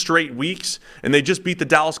 3 straight weeks, and they just beat the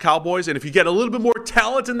Dallas Cowboys. And if you get a little bit more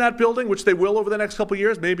talent in that building, which they will over the next couple of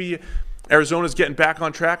years, maybe Arizona's getting back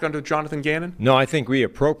on track under Jonathan Gannon? No, I think we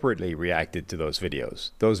appropriately reacted to those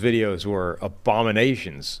videos. Those videos were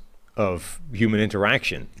abominations of human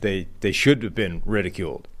interaction. They should have been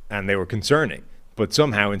ridiculed, and they were concerning. But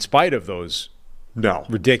somehow, in spite of those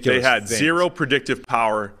ridiculous they had things, zero predictive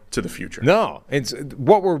power to the future. No. It's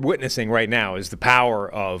what we're witnessing right now is the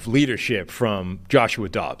power of leadership from Joshua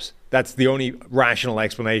Dobbs. That's the only rational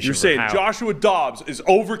explanation. You're saying Joshua Dobbs is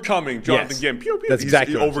overcoming Jonathan Gannon. Pew, pew. That's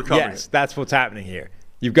exactly He's overcoming Yes, that's what's happening here.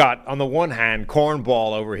 You've got, on the one hand,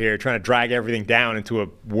 Cornball over here trying to drag everything down into a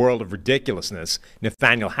world of ridiculousness,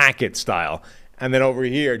 Nathaniel Hackett style. And then over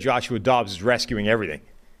here, Joshua Dobbs is rescuing everything.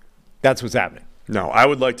 That's what's happening. No, I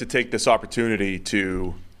would like to take this opportunity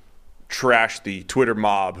to trash the Twitter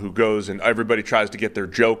mob who goes and everybody tries to get their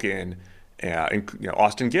joke in. And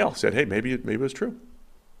Austin Gale said, hey, maybe it was true.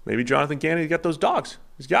 Maybe Jonathan Gannon got those dogs.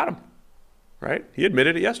 He's got them. Right? He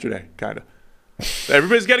admitted it yesterday, kind of.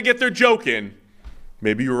 Everybody's got to get their joke in.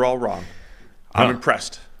 Maybe you were all wrong. I'm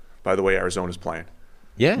impressed by the way Arizona's playing.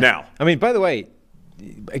 Yeah. Now, I mean, by the way,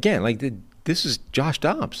 again, this is Josh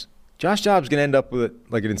Dobbs. Josh Dobbs going to end up with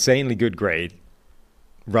an insanely good grade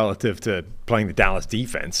relative to playing the Dallas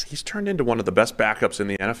defense. He's turned into one of the best backups in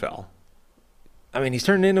the NFL. I mean, he's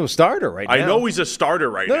turned into a starter right now. I know he's a starter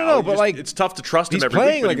right now. No, but it's tough to trust him he's every week.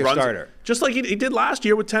 playing like he a starter. Just like he did last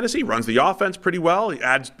year with Tennessee. He runs the offense pretty well. He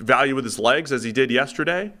adds value with his legs as he did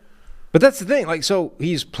yesterday. But that's the thing. So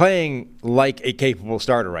he's playing like a capable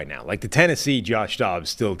starter right now. Like the Tennessee Josh Dobbs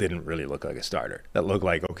still didn't really look like a starter. That looked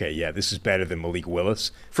like, okay, yeah, this is better than Malik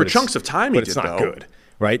Willis. For chunks of time, but it's not good.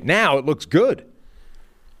 Right now, it looks good.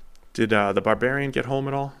 Did the Barbarian get home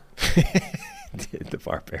at all? Did the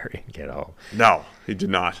Barbarian get home? No, he did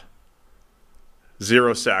not.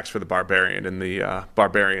 0 sacks for the Barbarian in the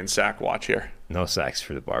Barbarian sack watch here. No sacks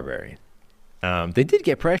for the Barbarian. They did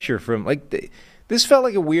get pressure from this felt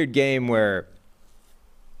like a weird game where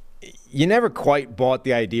you never quite bought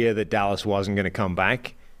the idea that Dallas wasn't going to come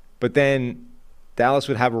back, but then Dallas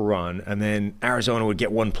would have a run, and then Arizona would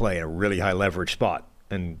get one play in a really high leverage spot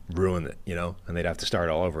and ruin it, and they'd have to start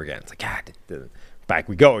all over again. It's like, back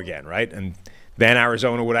we go again, right? And then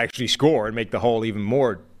Arizona would actually score and make the hole even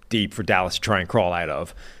more deep for Dallas to try and crawl out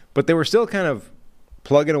of. But they were still kind of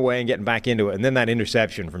plugging away and getting back into it, and then that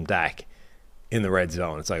interception from Dak in the red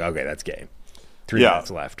zone, it's like, okay, that's game. 3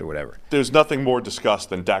 minutes left or whatever. There's nothing more discussed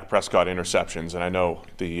than Dak Prescott interceptions, and I know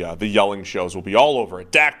the yelling shows will be all over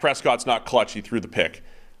it. Dak Prescott's not clutch. He threw the pick.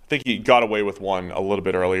 I think he got away with one a little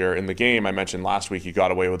bit earlier in the game. I mentioned last week he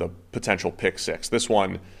got away with a potential pick 6. This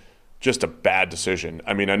one, just a bad decision.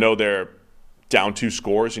 I mean, I know they're down 2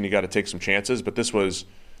 scores and you got to take some chances, but this was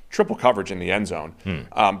triple coverage in the end zone.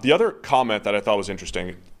 The other comment that I thought was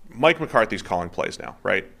interesting, Mike McCarthy's calling plays now,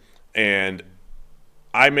 right? And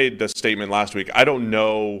I made the statement last week, I don't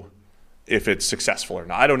know if it's successful or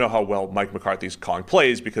not. I don't know how well Mike McCarthy's calling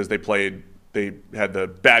plays because they had the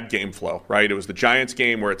bad game flow, right? It was the Giants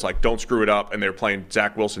game where it's like, don't screw it up, and they're playing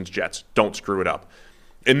Zach Wilson's Jets, don't screw it up.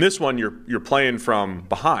 In this one, you're playing from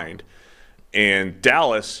behind, and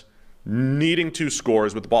Dallas needing 2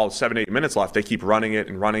 scores with the ball with 7-8 minutes left, they keep running it,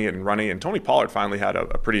 and Tony Pollard finally had a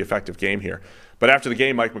pretty effective game here. But after the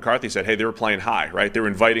game, Mike McCarthy said, hey, they were playing high, right? They were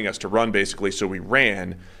inviting us to run, basically, so we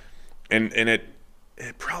ran, and it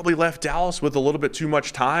probably left Dallas with a little bit too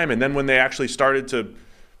much time, and then when they actually started to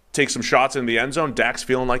take some shots in the end zone, Dak's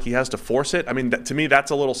feeling like he has to force it. I mean, to me,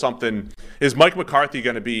 that's a little something. Is Mike McCarthy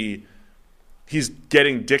going to be – he's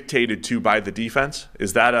getting dictated to by the defense?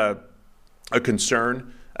 Is that a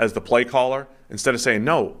concern as the play caller? Instead of saying,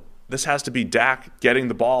 no, this has to be Dak getting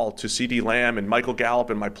the ball to CeeDee Lamb and Michael Gallup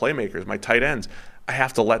and my playmakers, my tight ends. I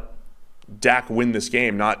have to let Dak win this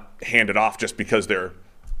game, not hand it off just because they're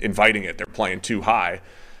inviting it. They're playing too high.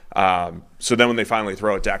 So then when they finally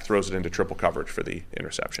throw it, Dak throws it into triple coverage for the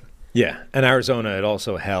interception. Yeah, and Arizona had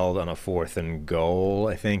also held on a 4th and goal,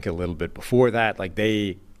 I think, a little bit before that. Like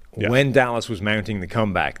when Dallas was mounting the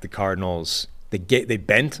comeback, the Cardinals, they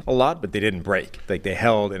bent a lot, but they didn't break. Like they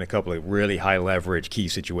held in a couple of really high leverage key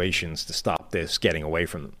situations to stop this getting away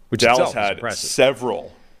from them. Which Dallas had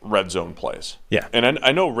several red zone plays. Yeah, and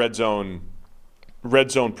I know red zone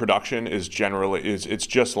production is generally it's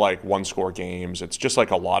just like 1-score games. It's just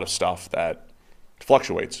like a lot of stuff that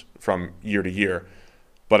fluctuates from year to year.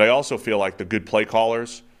 But I also feel like the good play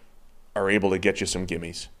callers are able to get you some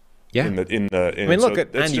gimmies. Yeah. Look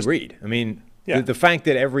at Andy Reid. I mean, the fact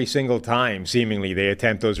that every single time, seemingly, they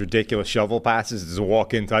attempt those ridiculous shovel passes as a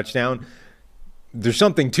walk-in touchdown, there's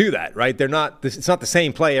something to that, right? It's not the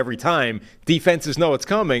same play every time. Defenses know it's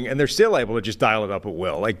coming, and they're still able to just dial it up at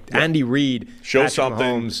will. Like Andy Reid, show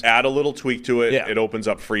something, add a little tweak to it. Yeah. It opens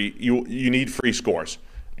up free. You need free scores,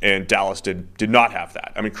 and Dallas did not have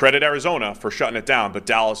that. I mean, credit Arizona for shutting it down, but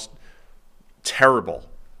Dallas terrible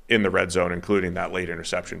in the red zone, including that late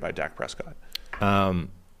interception by Dak Prescott.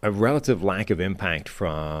 A relative lack of impact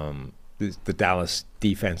from the Dallas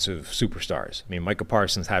defensive superstars. I mean, Micah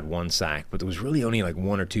Parsons had 1 sack, but there was really only like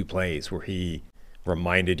 1 or 2 plays where he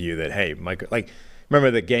reminded you that, hey, Micah, like,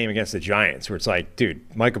 remember the game against the Giants where it's like,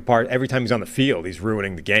 dude, Micah Parsons, every time he's on the field, he's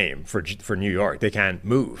ruining the game for New York. They can't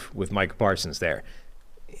move with Micah Parsons there.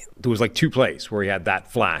 There was like 2 plays where he had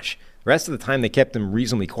that flash. The rest of the time, they kept him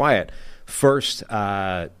reasonably quiet. First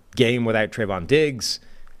game without Trayvon Diggs.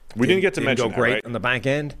 We didn't get to mention go great that, right? On the back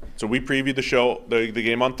end. So we previewed the show, the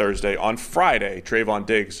game on Thursday. On Friday, Trayvon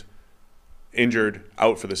Diggs injured,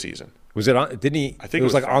 out for the season. Was it on? Didn't he? I think it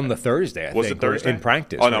was like on the Thursday. I think. Was it Thursday in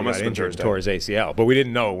practice? Oh no, it must have been Thursday. Tore his ACL, but we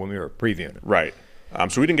didn't know when we were previewing it. Right.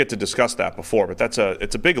 So we didn't get to discuss that before, but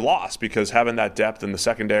it's a big loss because having that depth in the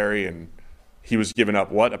secondary, and he was giving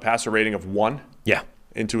up a passer rating of 1. Yeah.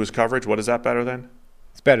 Into his coverage. What is that better than?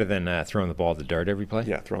 It's better than throwing the ball to the dirt every play.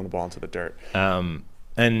 Yeah, throwing the ball into the dirt.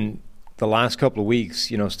 And the last couple of weeks,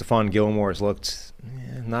 Stephon Gilmore has looked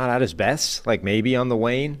not at his best, like maybe on the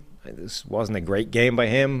wane. This wasn't a great game by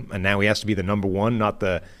him, and now he has to be the number 1, not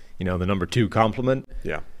the the number 2 complement.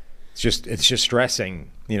 Yeah. It's just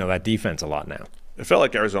stressing, that defense a lot now. It felt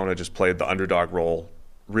like Arizona just played the underdog role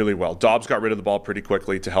really well. Dobbs got rid of the ball pretty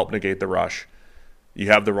quickly to help negate the rush. You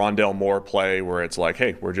have the Rondale Moore play where it's like,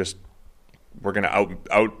 hey, we're going to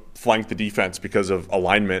outflank the defense because of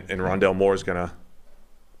alignment, and Rondale Moore is going to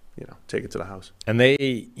take it to the house. And their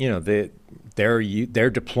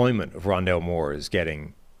deployment of Rondale Moore is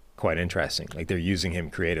getting quite interesting. Like they're using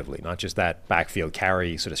him creatively, not just that backfield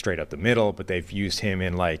carry sort of straight up the middle, but they've used him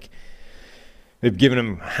in they've given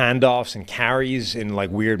him handoffs and carries in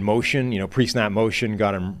like weird motion, pre-snap motion,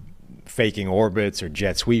 got him faking orbits or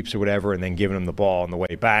jet sweeps or whatever, and then giving him the ball on the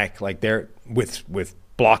way back. Like they're with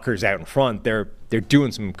blockers out in front, they're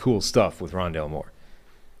doing some cool stuff with Rondale Moore.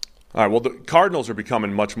 All right, well, the Cardinals are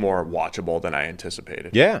becoming much more watchable than I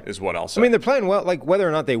anticipated. Yeah. Is what I'll say. I mean, they're playing well. Like, whether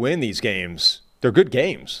or not they win these games, they're good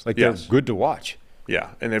games. Like, they're good to watch.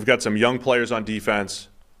 Yeah, and they've got some young players on defense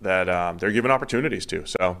that they're giving opportunities to.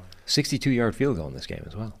 So 62-yard field goal in this game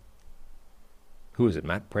as well. Who is it,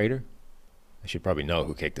 Matt Prater? I should probably know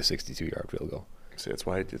who kicked the 62-yard field goal. See, that's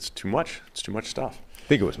why it's too much. It's too much stuff. I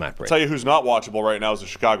think it was Matt Prater. I'll tell you who's not watchable right now is the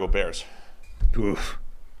Chicago Bears. Oof.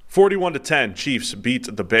 41-10, Chiefs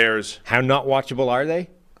beat the Bears. How not watchable are they?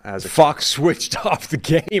 Fox switched off the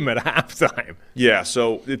game at halftime. Yeah,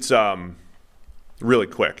 so it's really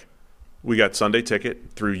quick. We got Sunday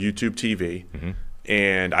Ticket through YouTube TV,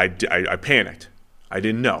 and I panicked. I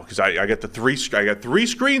didn't know because I got three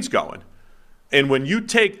screens going. And when you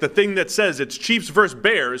take the thing that says it's Chiefs versus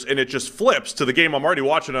Bears and it just flips to the game I'm already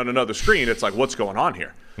watching on another screen, it's like, what's going on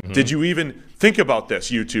here? Mm-hmm. Did you even think about this,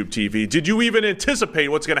 YouTube TV? Did you even anticipate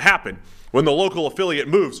what's going to happen when the local affiliate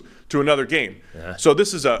moves to another game? Yeah. So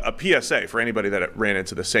this is a PSA for anybody that ran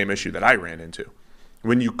into the same issue that I ran into.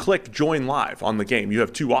 When you click join live on the game, you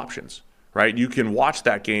have two options, right? You can watch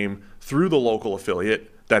that game through the local affiliate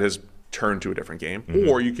that has turned to a different game,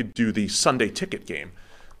 or you could do the Sunday ticket game.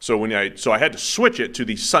 So I had to switch it to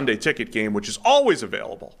the Sunday ticket game, which is always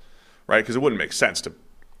available, right? Because it wouldn't make sense to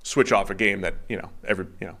switch off a game that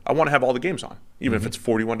I want to have all the games on, even if it's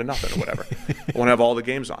 41-0 or whatever. I want to have all the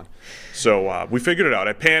games on. So we figured it out.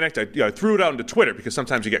 I panicked. I threw it out into Twitter because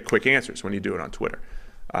sometimes you get quick answers when you do it on Twitter.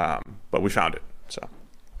 But we found it. So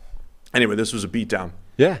anyway, this was a beatdown.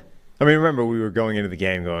 Yeah. I mean, remember we were going into the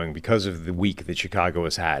game going because of the week that Chicago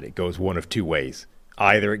has had. It goes one of two ways.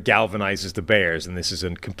 Either it galvanizes the Bears, and this is a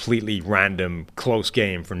completely random, close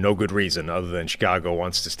game for no good reason other than Chicago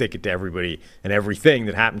wants to stick it to everybody and everything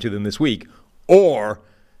that happened to them this week, or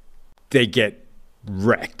they get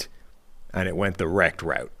wrecked, and it went the wrecked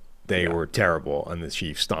route. They were terrible, and the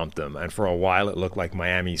Chiefs stomped them. And for a while, it looked like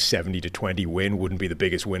Miami's 70-20 win wouldn't be the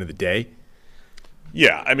biggest win of the day.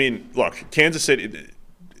 Yeah, I mean, look, Kansas City,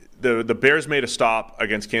 the Bears made a stop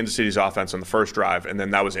against Kansas City's offense on the first drive, and then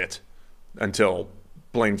that was it until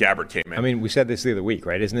Blaine Gabbert came in. I mean, we said this the other week,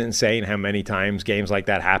 right? Isn't it insane how many times games like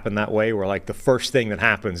that happen that way, where like the first thing that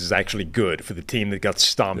happens is actually good for the team that got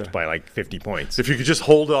stomped by like 50 points? If you could just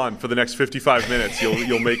hold on for the next 55 minutes,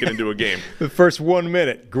 you'll make it into a game. The first 1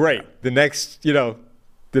 minute, great. The next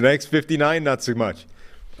 59, not so much.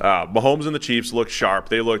 Mahomes and the Chiefs looked sharp.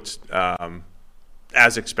 They looked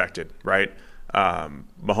as expected, right?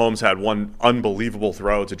 Mahomes had one unbelievable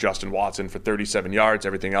throw to Justin Watson for 37 yards.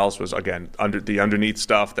 Everything else was, again, underneath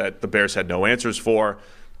stuff that the Bears had no answers for.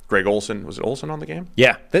 Greg Olsen, was it Olsen on the game?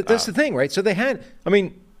 Yeah, that's the thing, right? So they had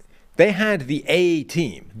the A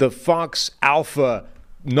team, the Fox Alpha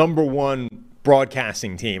 #1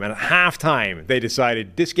 broadcasting team. And at halftime, they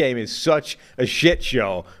decided this game is such a shit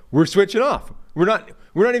show. We're switching off. We're not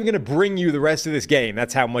even going to bring you the rest of this game.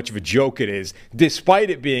 That's how much of a joke it is. Despite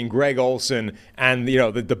it being Greg Olsen and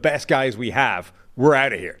the best guys we have, we're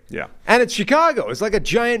out of here. Yeah. And it's Chicago. It's like a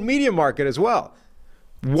giant media market as well.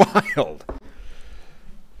 Wild.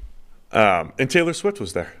 And Taylor Swift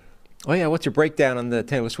was there. Oh, yeah. What's your breakdown on the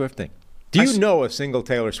Taylor Swift thing? Do you know a single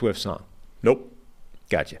Taylor Swift song? Nope.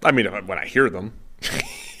 Gotcha. I mean, when I hear them.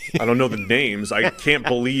 I don't know the names. I can't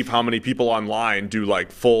believe how many people online do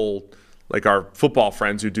like full... like our football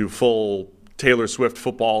friends who do full Taylor Swift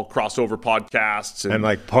football crossover podcasts and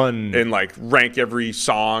like pun and like rank every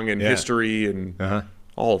song and history and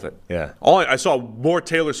all of it. Yeah. I saw more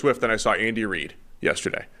Taylor Swift than I saw Andy Reid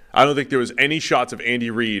yesterday. I don't think there was any shots of Andy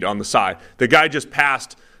Reid on the side. The guy just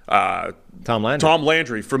passed Tom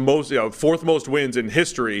Landry for fourth most wins in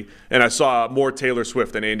history, and I saw more Taylor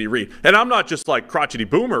Swift than Andy Reid. And I'm not just like crotchety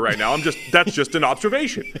boomer right now. That's just an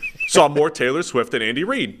observation. Saw more Taylor Swift than Andy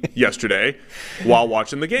Reid yesterday while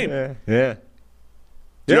watching the game. Yeah.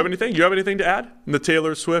 Do you have anything? Do you have anything to add? In the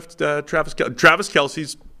Taylor Swift, Travis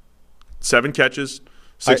Kelce's 7 catches,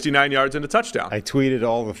 69 yards and a touchdown. I tweeted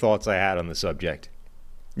all the thoughts I had on the subject.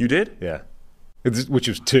 You did? Yeah. Which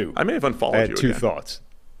was 2. I may have unfollowed you. I had 2 thoughts.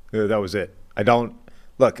 That was it.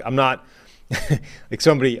 I'm not like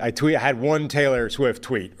somebody. I had one Taylor Swift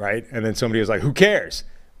tweet, right? And then somebody was like, who cares?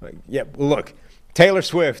 Like, yeah, look, Taylor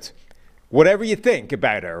Swift, whatever you think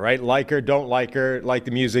about her, right? Like her, don't like her, like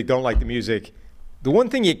the music, don't like the music. The one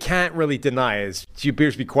thing you can't really deny is she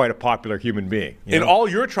appears to be quite a popular human being. And all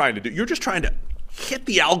you're trying to do, you're just trying to hit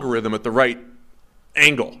the algorithm at the right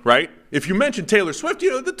angle, right? If you mention Taylor Swift,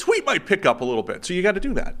 the tweet might pick up a little bit. So you got to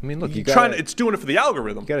do that. I mean, look, it's doing it for the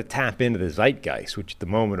algorithm. You got to tap into the zeitgeist, which at the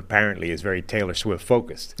moment apparently is very Taylor Swift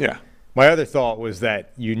focused. Yeah. My other thought was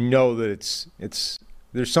that that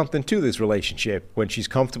there's something to this relationship when she's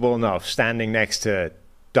comfortable enough standing next to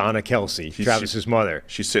Donna Kelce, Travis's mother.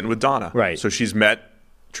 She's sitting with Donna, right? So she's met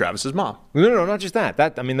Travis's mom. No, not just that.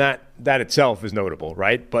 That itself is notable,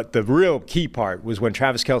 right? But the real key part was when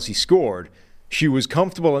Travis Kelce scored. She was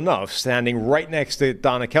comfortable enough standing right next to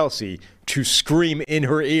Donna Kelce to scream in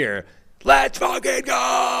her ear, "Let's fucking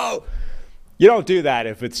go!" You don't do that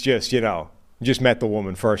if it's just, you just met the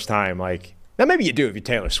woman first time. Like, now maybe you do if you're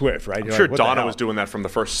Taylor Swift, right? I'm sure Donna was doing that from the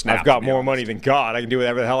first snap. I've got more money than God. I can do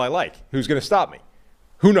whatever the hell I like. Who's going to stop me?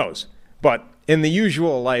 Who knows? But in the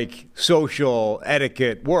usual, social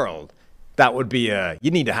etiquette world, that would be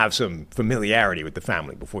you need to have some familiarity with the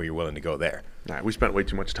family before you're willing to go there. All right, we spent way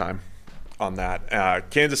too much time on that.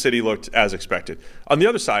 Kansas City looked as expected. On the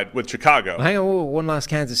other side, with Chicago. Hang on, one last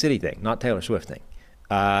Kansas City thing, not Taylor Swift thing.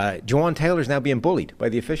 Jawan Taylor's now being bullied by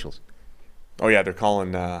the officials. Oh, yeah, they're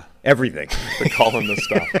calling everything. They're calling this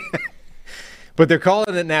stuff. But they're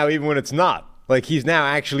calling it now even when it's not. Like, he's now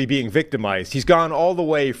actually being victimized. He's gone all the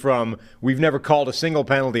way from, we've never called a single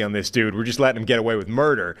penalty on this dude, we're just letting him get away with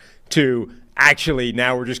murder, to actually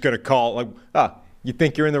now we're just going to call, like, you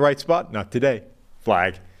think you're in the right spot? Not today.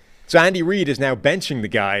 Flag. So Andy Reid is now benching the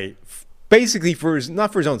guy basically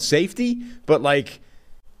not for his own safety, but like,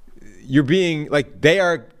 you're being, like, they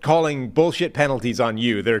are calling bullshit penalties on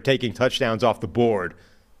you that are taking touchdowns off the board.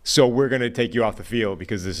 So we're going to take you off the field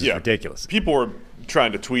because this is ridiculous. People were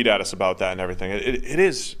trying to tweet at us about that and everything. It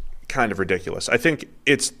is kind of ridiculous. I think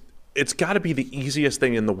it's got to be the easiest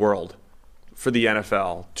thing in the world for the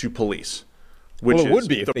NFL to police. Which it would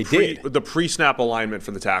be if they did. The pre-snap alignment for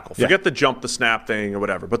the tackle. Forget the jump the snap thing or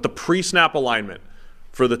whatever, but the pre-snap alignment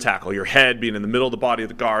for the tackle, your head being in the middle of the body of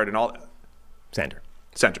the guard and all. Center,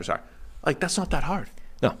 sorry. Like, that's not that hard.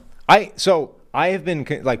 No. I have been,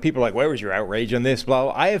 like, people are like, where was your outrage on this? Blah,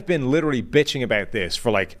 blah. I have been literally bitching about this for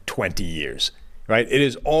like 20 years, right? It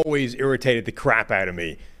has always irritated the crap out of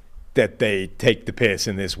me that they take the piss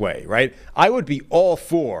in this way, right? I would be all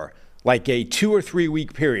for like a 2 or 3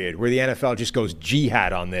 week period where the NFL just goes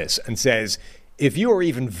jihad on this and says, if you are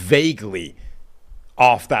even vaguely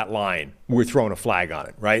off that line, we're throwing a flag on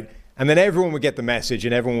it, right? And then everyone would get the message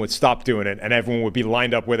and everyone would stop doing it and everyone would be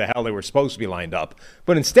lined up where the hell they were supposed to be lined up.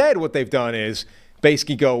 But instead, what they've done is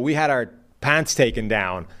basically go, we had our pants taken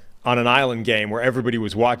down on an island game where everybody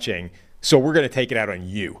was watching, so we're going to take it out on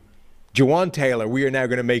you. Jawan Taylor, we are now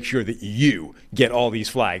going to make sure that you get all these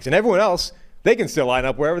flags. And everyone else, they can still line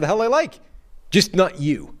up wherever the hell they like. Just not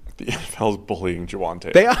you. The NFL's bullying Jawan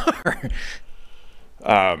Taylor. They are.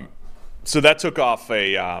 So that took off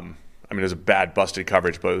it was a bad busted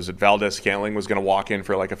coverage, but was it Valdez-Scantling was going to walk in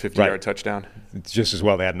for like a 50-yard touchdown? It's just as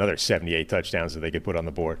well they had another 78 touchdowns that they could put on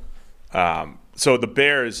the board. So the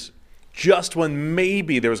Bears, just when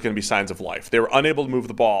maybe there was going to be signs of life, they were unable to move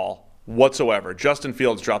the ball whatsoever. Justin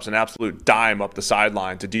Fields drops an absolute dime up the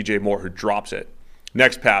sideline to DJ Moore, who drops it.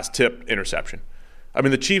 Next pass, tip, interception. I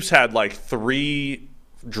mean, the Chiefs had like three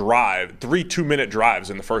 2-minute drives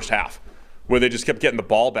in the first half, where they just kept getting the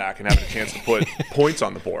ball back and having a chance to put points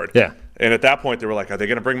on the board. Yeah. And at that point, they were like, are they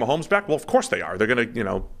going to bring Mahomes back? Well, of course they are. They're going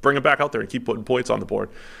to, bring him back out there and keep putting points on the board.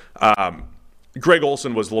 Greg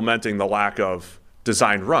Olsen was lamenting the lack of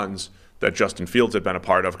designed runs that Justin Fields had been a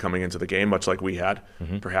part of coming into the game, much like we had.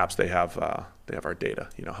 Mm-hmm. Perhaps they have our data,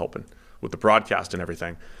 helping with the broadcast and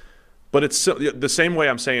everything. But it's the same way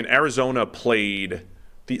I'm saying Arizona played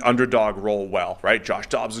the underdog role well, right? Josh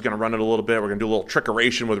Dobbs is going to run it a little bit. We're going to do a little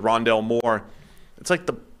trickeration with Rondale Moore. It's like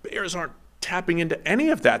the Bears aren't tapping into any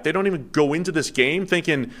of that. They don't even go into this game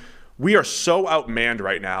thinking we are so outmanned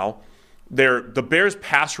right now. The Bears'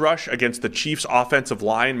 pass rush against the Chiefs' offensive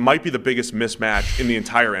line might be the biggest mismatch in the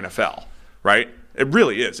entire NFL, right? It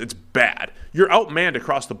really is. It's bad. You're outmanned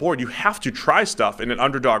across the board. You have to try stuff in an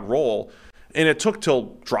underdog role, and it took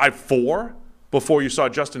till drive 4 before you saw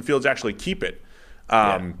Justin Fields actually keep it.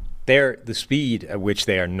 The speed at which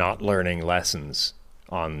they are not learning lessons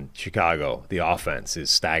on Chicago, the offense, is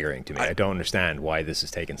staggering to me. I don't understand why this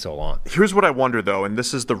has taken so long. Here's what I wonder, though, and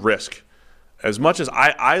this is the risk. As much as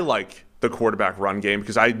I like the quarterback run game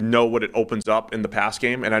because I know what it opens up in the pass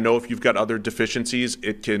game, and I know if you've got other deficiencies,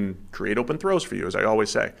 it can create open throws for you, as I always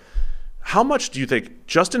say. How much do you think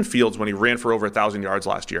Justin Fields, when he ran for over 1,000 yards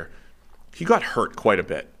last year, he got hurt quite a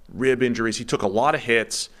bit? Rib injuries, he took a lot of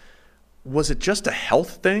hits. Was it just a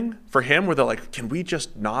health thing for him where they're like, can we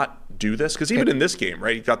just not do this? Because even in this game,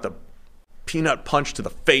 right, he got the peanut punch to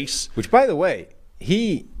the face. Which, by the way,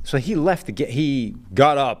 he left he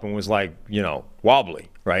got up and was like, wobbly,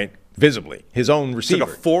 right? Visibly. His own receiver.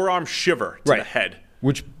 It's like a forearm shiver to the head.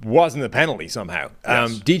 Which wasn't a penalty somehow.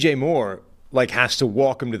 Yes. DJ Moore, has to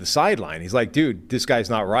walk him to the sideline. He's like, dude, this guy's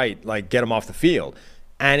not right. Get him off the field.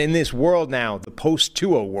 And in this world now, the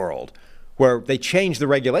post-2-0 world, where they change the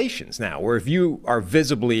regulations now, where if you are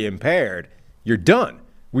visibly impaired, you're done.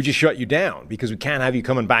 We just shut you down because we can't have you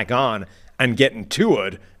coming back on and getting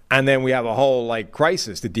to-ed, and then we have a whole,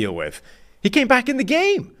 crisis to deal with. He came back in the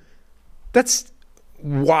game. That's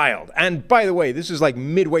wild. And by the way, this is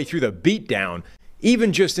midway through the beatdown,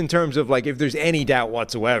 even just in terms of if there's any doubt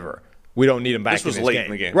whatsoever, we don't need him back in this game. This was late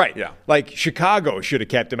in the game. Right. Yeah. Chicago should have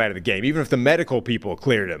kept him out of the game. Even if the medical people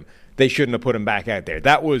cleared him, they shouldn't have put him back out there.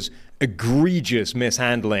 That was egregious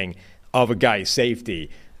mishandling of a guy's safety.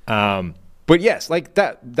 But yes,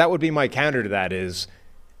 that would be my counter to that is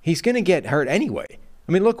he's going to get hurt anyway.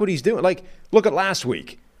 I mean, look what he's doing. Look at last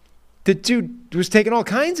week. the dude was taking all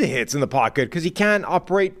kinds of hits in the pocket because he can't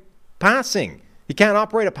operate passing. He can't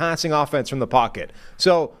operate a passing offense from the pocket.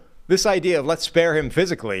 So this idea of let's spare him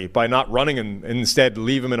physically by not running him and instead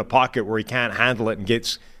leave him in a pocket where he can't handle it and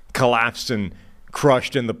gets collapsed and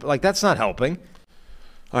crushed in the that's not helping.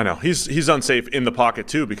 I know. He's unsafe in the pocket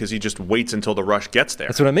too because he just waits until the rush gets there.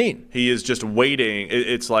 That's what I mean. He is just waiting.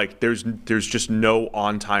 It's like there's just no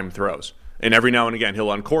on-time throws. And every now and again,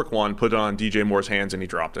 he'll uncork one, put it on DJ Moore's hands, and he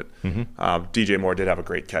dropped it. DJ Moore did have a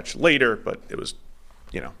great catch later, but it was,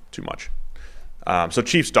 too much. So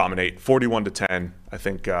Chiefs dominate 41-10. I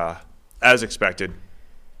think, as expected,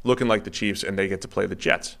 looking like the Chiefs, and they get to play the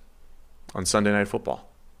Jets on Sunday Night Football.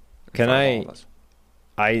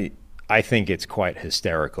 I think it's quite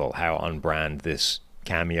hysterical how on brand this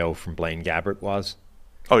cameo from Blaine Gabbert was.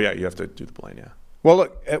 Oh yeah, you have to do the Blaine, yeah. Well,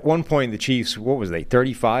 look, at one point the Chiefs, what was they,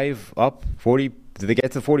 35 up, 40? Did they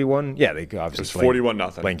get to 41? Yeah, they obviously. It was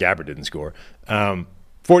 41-0. Blaine Gabbert didn't score.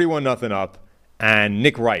 41-0 up, and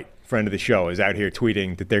Nick Wright, friend of the show, is out here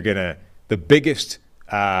tweeting that they're gonna the biggest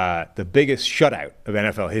shutout of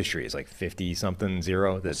NFL history is like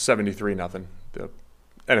 50-something-0. That's 73-0. The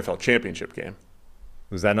NFL championship game.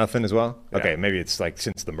 Was that nothing as well? Yeah. Okay, maybe it's like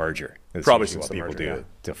since the merger. That's probably since what people merger, do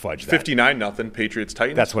to fudge that. 59-0 Patriots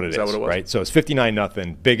Titans. That's what it is. That what it was? Right? So it's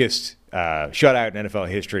 59-0, biggest shutout in NFL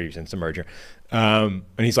history since the merger. And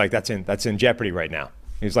he's like, that's in jeopardy right now.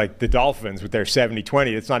 He's like, the Dolphins with their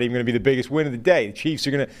 70-20, it's not even going to be the biggest win of the day. The Chiefs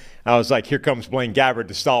are going to. I was like, here comes Blaine Gabbert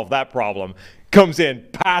to solve that problem. Comes in,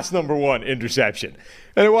 pass number 1, interception.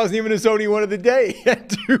 And it wasn't even his only one of the day. He had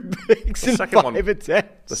 2 picks and 5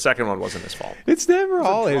 attempts. The second one wasn't his fault. It's never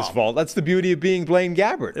all his fault. That's the beauty of being Blaine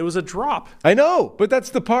Gabbert. It was a drop. I know, but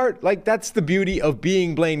that's the part. That's the beauty of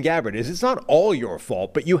being Blaine Gabbert. Is it's not all your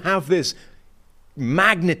fault, but you have this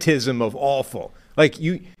magnetism of awful.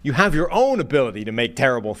 You have your own ability to make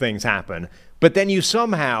terrible things happen, but then you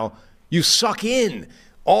somehow suck in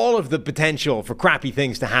all of the potential for crappy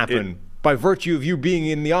things to happen by virtue of you being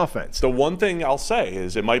in the offense. The one thing I'll say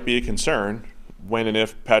is it might be a concern when and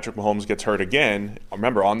if Patrick Mahomes gets hurt again.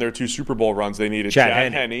 Remember, on their 2 Super Bowl runs, they needed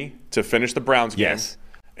Chad Henne to finish the Browns game. Yes.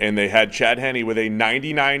 And they had Chad Henne with a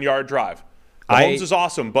 99-yard drive. Mahomes is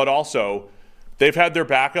awesome, but also they've had their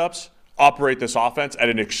backups operate this offense at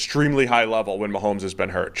an extremely high level when Mahomes has been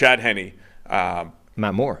hurt. Chad Henne.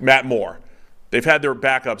 Matt Moore. They've had their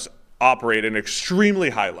backups operate at an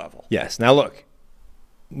extremely high level. Yes. Now, look.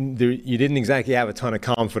 You didn't exactly have a ton of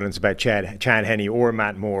confidence about Chad Henne or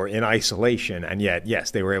Matt Moore in isolation, and yet,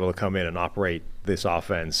 yes, they were able to come in and operate this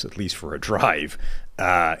offense, at least for a drive,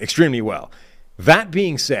 extremely well. That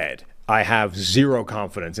being said, I have zero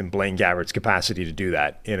confidence in Blaine Gabbert's capacity to do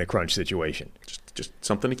that in a crunch situation. Just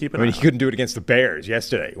something to keep an eye on. He couldn't do it against the Bears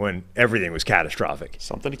yesterday when everything was catastrophic.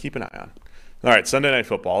 Something to keep an eye on. All right, Sunday Night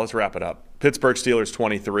Football. Let's wrap it up. Pittsburgh Steelers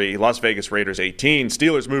 23, Las Vegas Raiders 18.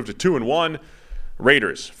 Steelers move to 2-1.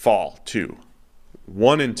 Raiders fall to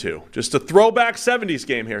 1-2. Just a throwback 70s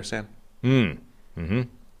game here, Sam. Mm-hmm.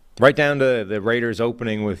 Right down to the Raiders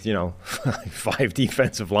opening with, 5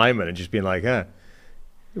 defensive linemen and just being like,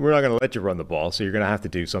 we're not going to let you run the ball, so you're going to have to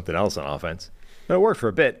do something else on offense. But it worked for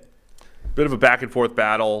a bit. Bit of a back-and-forth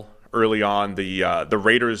battle early on. The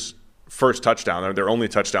Raiders' first touchdown, their only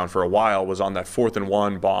touchdown for a while, was on that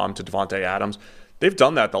 4th-and-1 bomb to Davante Adams. They've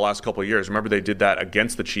done that the last couple of years. Remember, they did that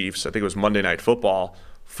against the Chiefs. I think it was Monday Night Football.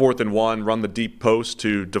 4th-and-1, run the deep post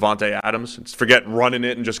to Davante Adams. Forget running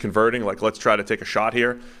it and just converting. Let's try to take a shot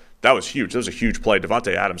here. That was huge. That was a huge play.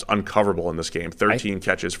 Davante Adams, uncoverable in this game. 13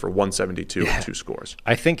 catches for 172 and 2 scores.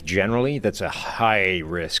 I think generally that's a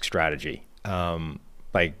high-risk strategy. When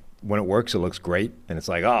it works, it looks great. And it's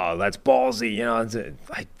like, oh, that's ballsy.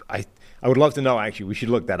 I would love to know, actually. We should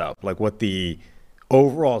look that up. What the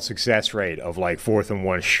overall success rate of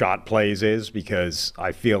 4th-and-1 shot plays is, because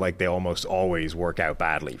I feel like they almost always work out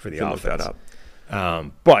badly for the offense. Look that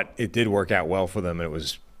up. But it did work out well for them, and it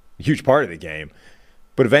was a huge part of the game.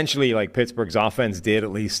 But eventually, Pittsburgh's offense did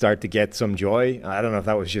at least start to get some joy. I don't know if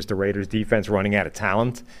that was just the Raiders' defense running out of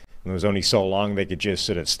talent. And it was only so long they could just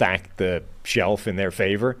sort of stack the shelf in their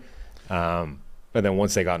favor. But then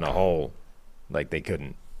once they got in a hole, they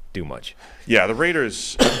couldn't do much. Yeah, the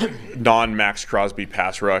Raiders' non-Max Crosby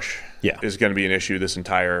pass rush is going to be an issue this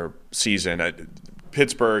entire season.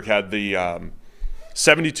 Pittsburgh had the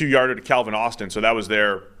 72-yarder to Calvin Austin, so that was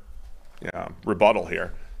their rebuttal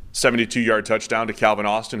here. 72-yard touchdown to Calvin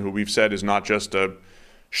Austin, who we've said is not just a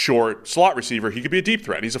short slot receiver. He could be a deep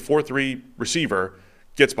threat. He's a 4-3 receiver,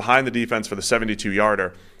 gets behind the defense for the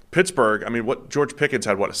 72-yarder. Pittsburgh, what George Pickens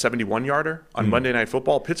had, a 71-yarder on Monday Night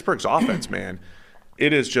Football? Pittsburgh's offense, man,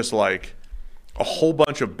 it is just a whole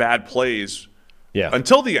bunch of bad plays Yeah.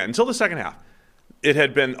 Until the end, until the second half. It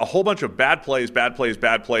had been a whole bunch of bad plays,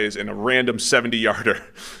 and a random 70-yarder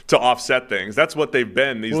to offset things. That's what they've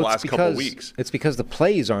been these last couple of weeks. It's because the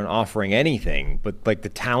plays aren't offering anything, but like the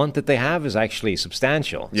talent that they have is actually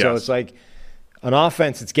substantial. Yes. So it's like an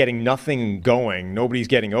offense that's getting nothing going, nobody's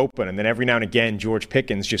getting open, and then every now and again George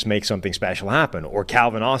Pickens just makes something special happen, or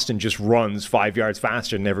Calvin Austin just runs 5 yards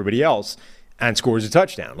faster than everybody else and scores a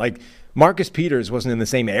touchdown. Like Marcus Peters wasn't in the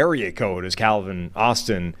same area code as Calvin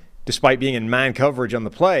Austin. Despite being in man coverage on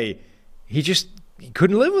the play, he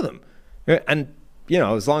couldn't live with him. And,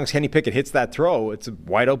 as long as Kenny Pickett hits that throw, it's a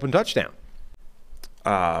wide open touchdown.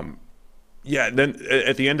 Yeah, then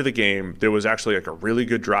at the end of the game, there was actually like a really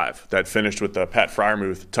good drive that finished with the Pat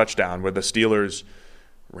Freiermuth touchdown where the Steelers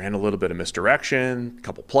ran a little bit of misdirection, a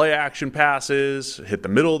couple play action passes, hit the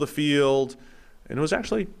middle of the field, and it was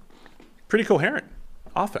actually pretty coherent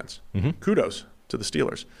offense. Mm-hmm. Kudos to the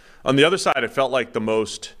Steelers. On the other side, it felt like the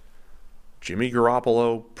most Jimmy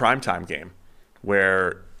Garoppolo primetime game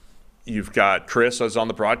where you've got Chris as on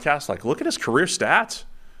the broadcast, like, look at his career stats.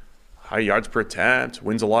 High yards per attempt,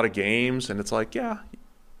 wins a lot of games. And it's like, yeah,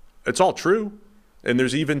 it's all true. And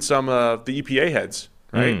there's even some of the EPA heads,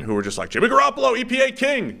 right, who were just like, Jimmy Garoppolo, EPA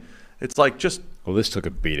king. It's like, just this took a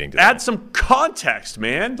beating. Add some context,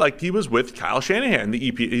 man. Like, he was with Kyle Shanahan,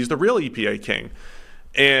 he's the real EPA king.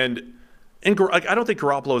 And I don't think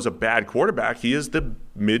Garoppolo is a bad quarterback. He is the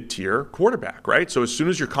mid-tier quarterback, right? So as soon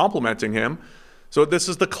as you're complimenting him, so this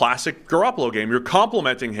is the classic Garoppolo game. You're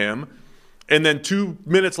complimenting him, and then 2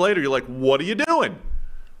 minutes later, you're like, what are you doing?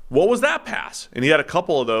 What was that pass? And he had a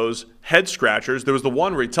couple of those head scratchers. There was the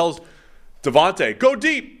one where he tells Devontae, go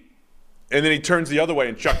deep. And then he turns the other way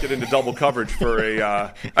and chucked it into double coverage for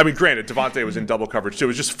a granted, Devontae was in double coverage too. It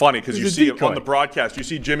was just funny because you see it on the broadcast. You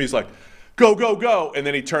see Jimmy's like, go, go, go. And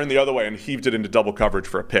then he turned the other way and heaved it into double coverage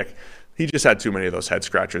for a pick. He just had too many of those head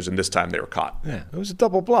scratchers, and this time they were caught. Yeah, it was a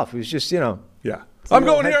double bluff. It was just, Yeah. I'm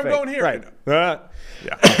going here. Right.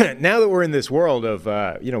 Yeah. Now that we're in this world of,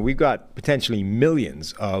 we've got potentially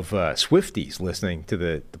millions of Swifties listening to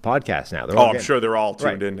the podcast now. I'm sure they're all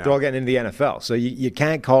tuned in now. They're all getting into the NFL. So you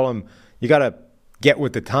can't call him, you got to get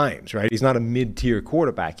with the times, right? He's not a mid-tier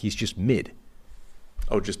quarterback. He's just mid.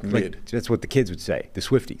 Oh, just mid. That's what the kids would say, the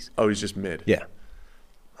Swifties. Oh, he's just mid. Yeah.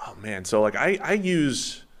 Oh, man. So, I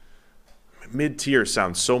use mid-tier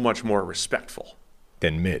sounds so much more respectful.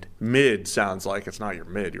 Than mid. Mid sounds like it's not your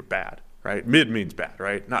mid, you're bad, right? Mid means bad,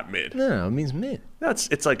 right? Not mid. No, it means mid.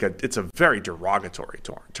 It's a very derogatory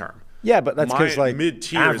term. Yeah, but that's because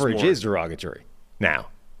mid-tier average is derogatory now.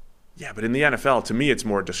 Yeah, but in the NFL, to me, it's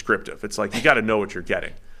more descriptive. It's like you got to know what you're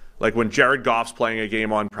getting. Like when Jared Goff's playing a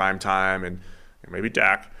game on primetime, and maybe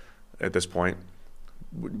Dak at this point,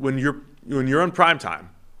 when you're on primetime,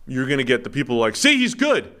 you're going to get the people like, see, he's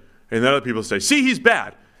good. And then other people say, see, he's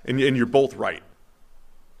bad. And you're both right.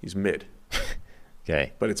 He's mid.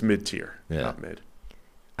 Okay. But it's mid-tier, not mid.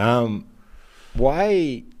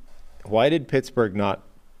 Why did Pittsburgh not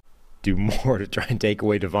do more to try and take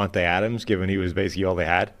away Davante Adams, given he was basically all they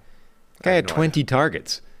had? The guy had 20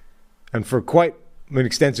 targets. And for quite an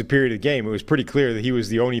extensive period of the game, it was pretty clear that he was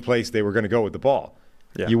the only place they were going to go with the ball.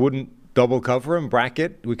 Yeah. You wouldn't double cover him,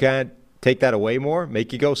 bracket. We can't take that away more,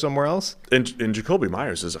 make you go somewhere else. And Jacoby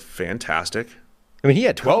Myers is a fantastic. I mean, he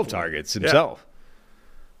had 12 targets himself. Yeah.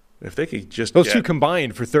 If they could just those two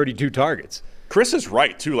combined for 32 targets. Chris is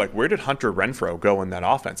right too. Like, where did Hunter Renfrow go in that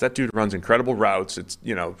offense? That dude runs incredible routes. It's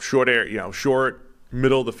short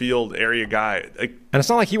middle of the field area guy. Like, and it's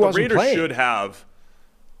not like he wasn't Raiders playing. Should have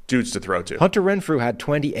dudes to throw to. Hunter Renfrow had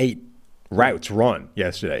 28 routes run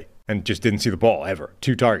yesterday and just didn't see the ball ever.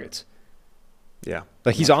 2 targets. Yeah,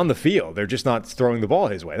 like he's on the field. They're just not throwing the ball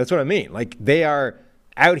his way. That's what I mean. Like they are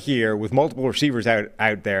out here with multiple receivers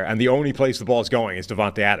out there, and the only place the ball's going is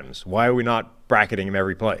Davante Adams. Why are we not bracketing him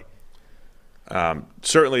every play?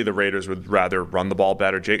 Certainly the Raiders would rather run the ball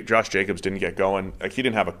better. Josh Jacobs didn't get going. Like, he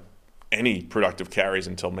didn't have any productive carries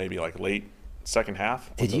until maybe late second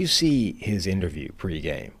half. Did you see his interview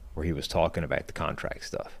pregame where he was talking about the contract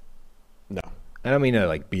stuff? No. I don't mean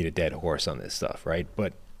to beat a dead horse on this stuff, right?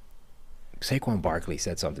 But Saquon Barkley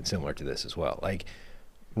said something similar to this as well.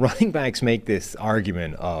 Running backs make this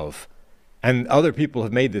argument of, and other people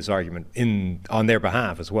have made this argument on their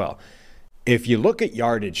behalf as well. If you look at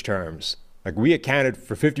yardage terms, we accounted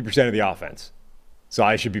for 50% of the offense, so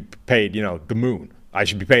I should be paid, the moon. I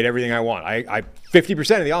should be paid everything I want. I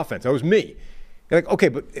 50% of the offense. That was me. You're like, okay,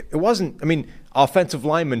 but it wasn't. I mean, offensive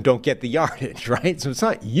linemen don't get the yardage, right? So it's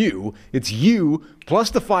not you. It's you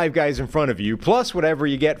plus the 5 guys in front of you plus whatever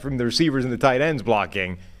you get from the receivers and the tight ends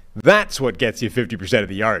blocking. That's what gets you 50% of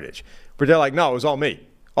the yardage. But they're like, no, it was all me.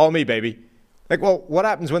 All me, baby. Like, well, what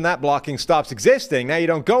happens when that blocking stops existing? Now you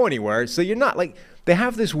don't go anywhere. So you're not like, they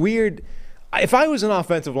have this weird. If I was an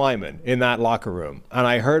offensive lineman in that locker room and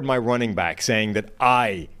I heard my running back saying that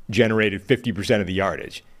I generated 50% of the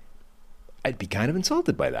yardage, I'd be kind of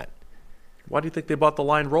insulted by that. Why do you think they bought the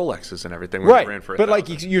line Rolexes and everything when they ran for but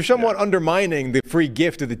 1,000? like you're somewhat undermining the free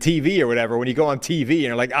gift of the TV or whatever when you go on TV and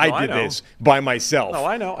you're like, I did this by myself. No,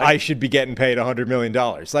 I know. I should be getting paid $100 million.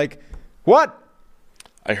 Like, what?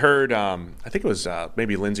 I heard, I think it was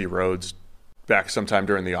maybe Lindsey Rhodes back sometime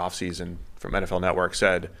during the offseason from NFL Network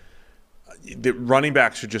said the running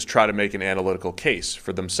backs should just try to make an analytical case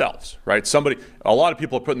for themselves, right? A lot of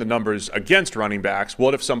people are putting the numbers against running backs.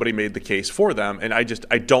 What if somebody made the case for them? And I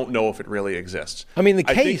don't know if it really exists. I mean, the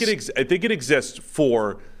case. I think it exists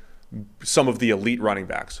for some of the elite running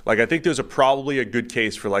backs. Like, I think there's probably a good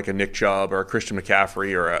case for like a Nick Chubb or a Christian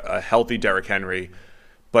McCaffrey or a healthy Derrick Henry.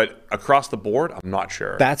 But across the board, I'm not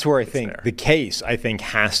sure. That's where I think the case,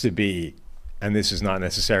 has to be, and this is not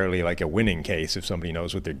necessarily like a winning case if somebody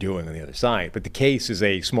knows what they're doing on the other side, but the case is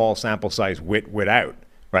a small sample size wit out,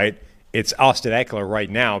 right? It's Austin Eckler right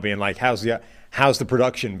now being like, how's the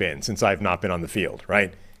production been since I've not been on the field,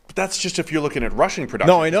 right? But that's just if you're looking at rushing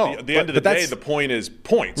production. No, I know. At the end of the day, the point is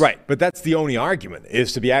points. Right, but that's the only argument,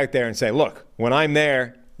 is to be out there and say, look, when I'm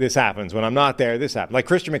there, this happens. When I'm not there, this happens. Like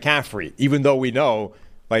Christian McCaffrey, even though we know,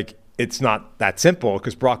 like, it's not that simple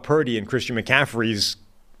because Brock Purdy and Christian McCaffrey's,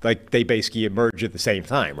 like, they basically emerge at the same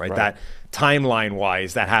time, right? That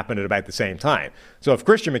timeline-wise, that happened at about the same time. So if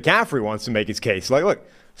Christian McCaffrey wants to make his case, like, look,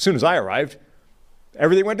 as soon as I arrived,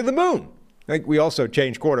 everything went to the moon. Like, we also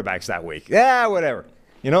changed quarterbacks that week. Yeah, whatever.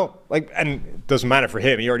 You know, like, and it doesn't matter for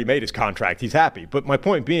him. He already made his contract. He's happy. But my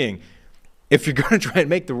point being, if you're going to try and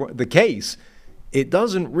make the case, it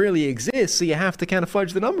doesn't really exist, so you have to kind of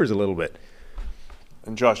fudge the numbers a little bit.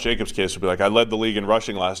 And Josh Jacobs' case would be like, I led the league in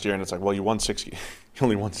rushing last year, and it's like, well, you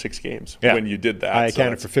only won 6 games when you did that. I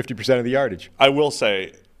accounted for 50% of the yardage. I will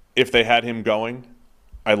say, if they had him going,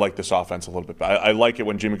 I like this offense a little bit. I like it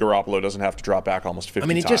when Jimmy Garoppolo doesn't have to drop back almost 50 times. I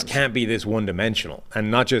mean, it just can't be this one-dimensional, and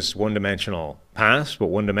not just one-dimensional pass, but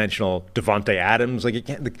one-dimensional Devontae Adams. Like, it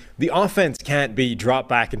can't. The offense can't be drop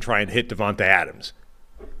back and try and hit Devontae Adams,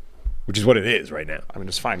 which is what it is right now. I mean,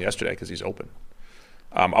 it's fine yesterday because he's open.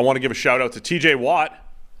 I want to give a shout-out to T.J. Watt.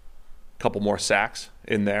 A couple more sacks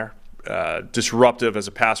in there. Disruptive as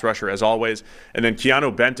a pass rusher, as always. And then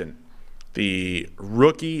Keanu Benton, the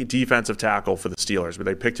rookie defensive tackle for the Steelers, where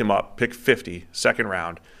they picked him up, pick 50, second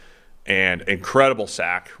round, and incredible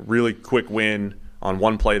sack. Really quick win on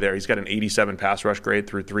one play there. He's got an 87 pass rush grade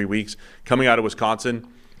through 3 weeks. Coming out of Wisconsin,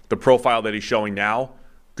 the profile that he's showing now,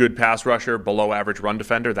 good pass rusher, below average run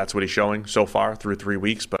defender. That's what he's showing so far through 3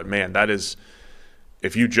 weeks. But, man, that is...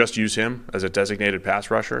 If you just use him as a designated pass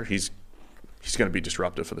rusher, he's going to be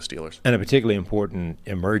disruptive for the Steelers. And a particularly important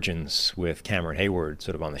emergence with Cameron Hayward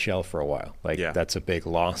sort of on the shelf for a while. That's a big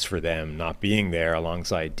loss for them not being there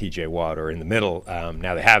alongside T.J. Watt or in the middle.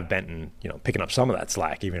 Now they have Benton, picking up some of that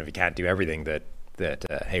slack, even if he can't do everything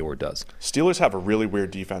that Hayward does. Steelers have a really weird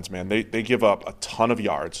defense, man. They give up a ton of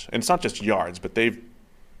yards, and it's not just yards, but they've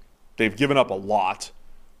given up a lot.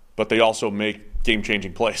 But they also make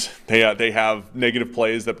game-changing plays. They have negative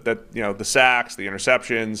plays that the sacks, the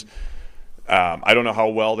interceptions. I don't know how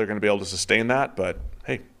well they're going to be able to sustain that, but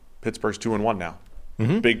hey, Pittsburgh's 2-1 now.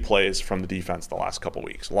 Mm-hmm. Big plays from the defense the last couple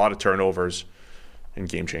weeks. A lot of turnovers and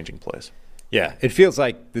game-changing plays. Yeah, it feels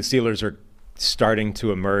like the Steelers are starting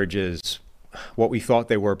to emerge as what we thought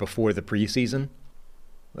they were before the preseason.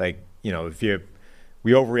 Like,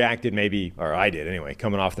 we overreacted maybe, or I did anyway,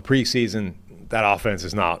 coming off the preseason. That offense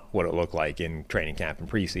is not what it looked like in training camp and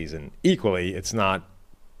preseason. Equally, it's not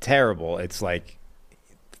terrible. It's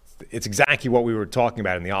exactly what we were talking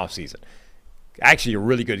about in the offseason. Actually, a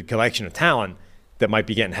really good collection of talent that might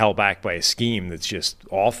be getting held back by a scheme that's just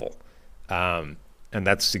awful. And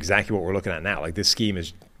that's exactly what we're looking at now. Like, this scheme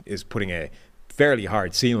is putting a fairly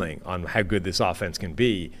hard ceiling on how good this offense can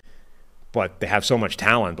be. But they have so much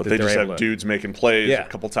talent. But they just have dudes making plays a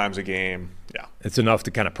couple times a game. Yeah. It's enough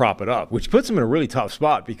to kind of prop it up, which puts them in a really tough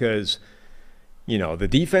spot because, the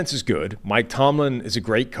defense is good. Mike Tomlin is a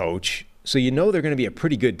great coach. So they're going to be a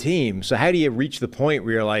pretty good team. So how do you reach the point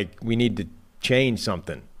where you're like, we need to change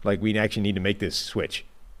something? Like, we actually need to make this switch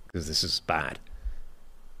because this is bad.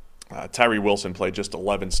 Tyree Wilson played just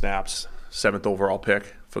 11 snaps, 7th overall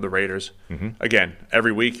pick for the Raiders. Mm-hmm. Again,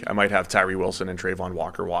 every week I might have Tyree Wilson and Trayvon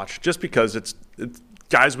Walker watch just because it's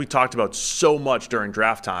guys we talked about so much during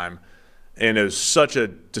draft time, and there's such a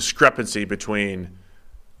discrepancy between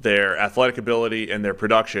their athletic ability and their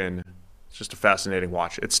production. It's just a fascinating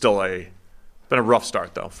watch. It's still been a rough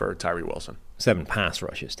start, though, for Tyree Wilson. 7 pass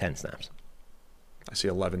rushes, 10 snaps. I see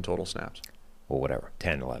 11 total snaps. Well, whatever.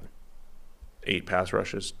 10, 11. 8 pass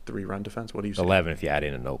rushes, 3 run defense. What do you say? 11 if you add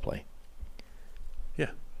in a no play.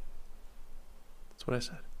 Yeah. That's what I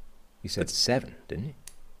said. You said 7, didn't you?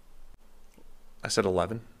 I said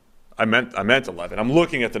 11. I meant 11. I'm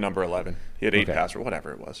looking at the number 11. He had 8 Okay. pass, or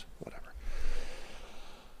whatever it was. Whatever.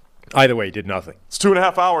 Either way, he did nothing. It's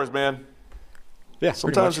 2.5 hours, man. Yeah,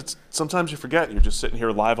 Sometimes you forget. You're just sitting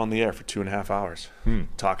here live on the air for 2.5 hours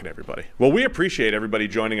talking to everybody. Well, we appreciate everybody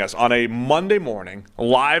joining us on a Monday morning,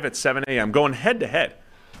 live at 7 a.m., going head-to-head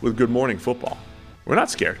with Good Morning Football. We're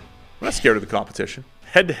not scared. We're not scared of the competition.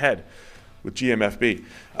 Head-to-head with GMFB.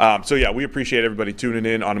 So, yeah, we appreciate everybody tuning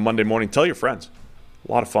in on a Monday morning. Tell your friends.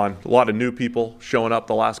 A lot of fun. A lot of new people showing up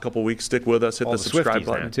the last couple weeks. Stick with us. Hit All the the subscribe Swifties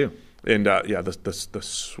button. now, too. And, the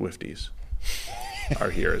Swifties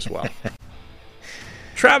are here as well.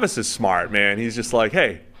 Travis is smart, man. He's just like,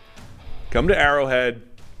 hey, come to Arrowhead.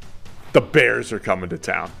 The Bears are coming to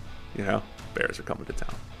town. You know, Bears are coming to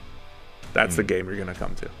town. That's the game you're going to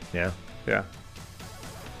come to. Yeah. Yeah.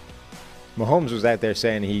 Mahomes was out there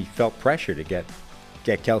saying he felt pressure to get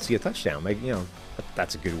Kelsey a touchdown.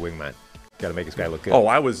 That's a good wingman. Got to make this guy look good. Oh,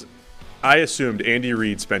 I assumed Andy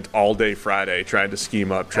Reid spent all day Friday trying to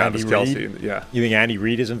scheme up Travis Andy Kelce. Reid? Yeah. You think Andy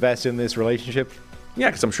Reid is invested in this relationship? Yeah,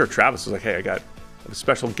 because I'm sure Travis was like, hey, I got a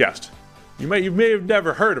special guest. You may have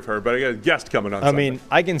never heard of her, but I got a guest coming on. I mean,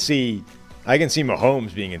 I can see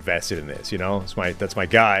Mahomes being invested in this. You know, that's my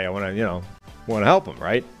guy. I want to help him,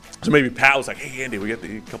 right? So maybe Pat was like, hey, Andy, we get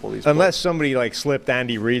a couple of these. Unless somebody like slipped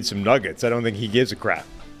Andy Reid some nuggets, I don't think he gives a crap.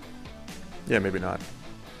 Yeah, maybe not.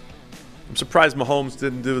 I'm surprised Mahomes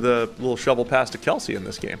didn't do the little shovel pass to Kelsey in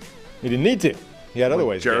this game. He didn't need to. He had other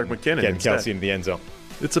ways. Jerick McKinnon getting instead. Kelsey into the end zone.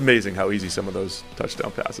 It's amazing how easy some of those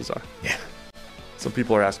touchdown passes are. Yeah. Some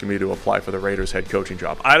people are asking me to apply for the Raiders head coaching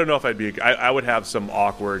job. I don't know if I would have some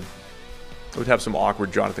awkward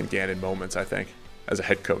Jonathan Gannon moments, I think, as a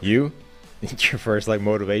head coach. You? Your first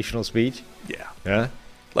motivational speech? Yeah. Yeah.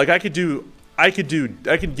 Like I could give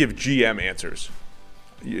GM answers.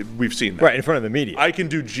 We've seen that. Right, in front of the media. I can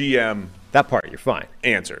do GM That part you're fine.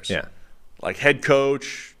 answers. Yeah. Like head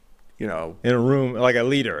coach, In a room, like a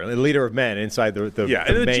leader of men inside the yeah, the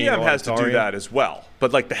and the main GM has to do auditorium. that as well.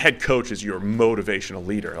 But like the head coach is your motivational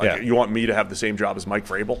leader. Like Yeah. you want me to have the same job as Mike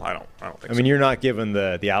Vrabel? I don't think I mean, you're not giving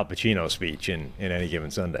the Al Pacino speech in any given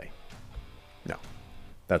Sunday. no.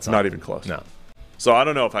 That's Not even close. No. So I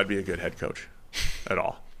don't know if I'd be a good head coach at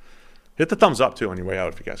all. Hit the thumbs up too on your way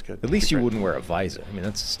out if you guys could. At least That'd you be great. wouldn't wear a visor. I mean,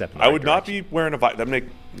 that's a step in the I right would not direction. be wearing a visor. That'd make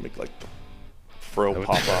like the fro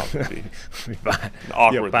pop up. Would be bad.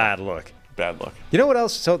 awkward Be a bad look. bad look. You know what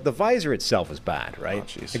else? So the visor itself is bad, right? Oh,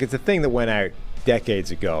 jeez. Like it's a thing that went out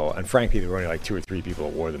decades ago, and frankly, there were only like 2 or 3 people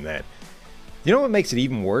that wore them then. You know what makes it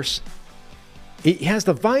even worse? It has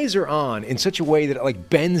the visor on in such a way that it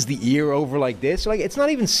bends the ear over like this. It's not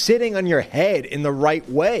even sitting on your head in the right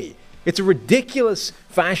way. It's a ridiculous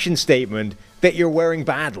fashion statement that you're wearing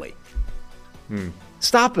badly.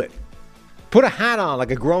 Stop it. Put a hat on like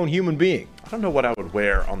a grown human being. I don't know what I would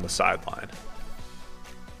wear on the sideline.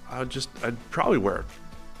 I'd probably wear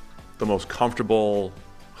the most comfortable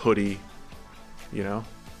hoodie, Well,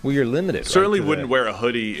 you're limited. Certainly right, to wouldn't the- wear a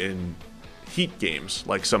hoodie in heat games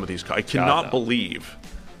like some of these. I cannot no. believe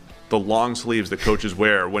the long sleeves that coaches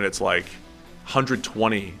wear when it's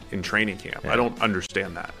 120 in training camp. I don't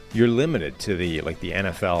understand that. You're limited to the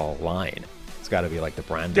NFL line. It's got to be the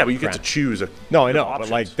brand. Yeah, but you get to choose. No, I know, options.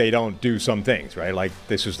 but they don't do some things, right?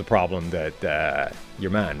 This was the problem that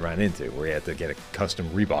your man ran into, where he had to get a custom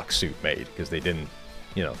Reebok suit made because they didn't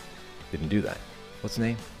do that. What's his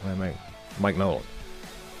name? Mike Nolan.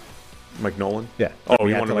 Mike Nolan? Yeah. Oh, He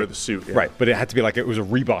you had want to to, wear the suit. Yeah. Right, but it had to be it was a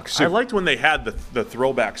Reebok suit. I liked when they had the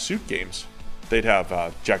throwback suit games. They'd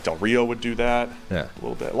have Jack Del Rio would do that. Yeah. A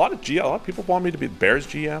little bit. A lot of people want me to be the Bears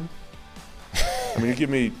GM. I mean, you give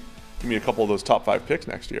me a couple of those top 5 picks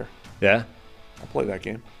next year. Yeah? I'll play that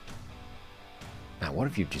game. Now, what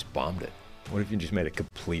if you just bombed it? What if you just made a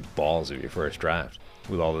complete balls of your first draft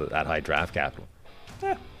with all that high draft capital?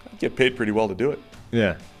 Yeah, I'd get paid pretty well to do it.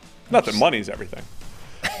 Yeah. Not that money's everything.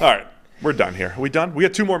 All right, we're done here. Are we done? We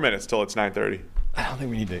got 2 more minutes till it's 9:30. I don't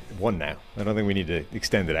think we need to one now. I don't think we need to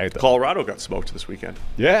extend it out though. Colorado got smoked this weekend.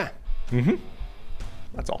 Yeah.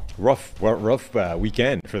 That's all. Rough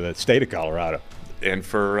weekend for the state of Colorado. And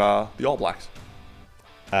for the All Blacks.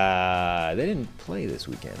 They didn't play this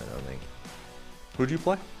weekend, I don't think. Who'd you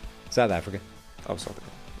play? South Africa. Oh, something.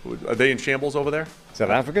 Are they in shambles over there? South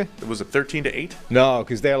Africa? Was it 13-8? No,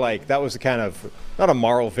 because they're that was the kind of, not a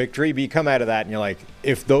moral victory, but you come out of that and you're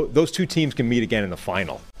if those 2 teams can meet again in the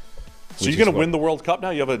final. So you're going to win the World Cup now?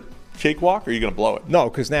 You have a cakewalk, or are you going to blow it? No,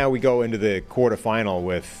 because now we go into the quarterfinal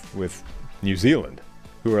with New Zealand,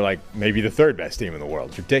 who are like maybe the third best team in the world.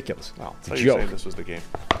 It's ridiculous. Well, It's a you're joke. saying this was the game.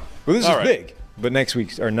 Well, this All is right. big. But next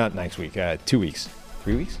week, or not next week, 2 weeks.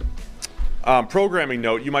 3 weeks? Programming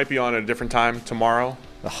note, you might be on at a different time tomorrow.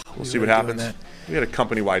 We'll see what happens. We had a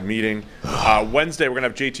company-wide meeting. Wednesday, we're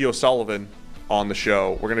going to have JT O'Sullivan on the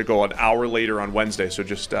show. We're going to go an hour later on Wednesday, so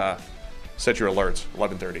just set your alerts,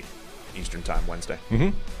 11:30 Eastern Time Wednesday.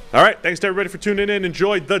 All right, thanks to everybody for tuning in.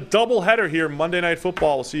 Enjoy the doubleheader here, Monday Night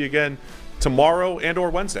Football. We'll see you again tomorrow and or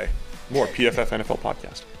Wednesday. More PFF NFL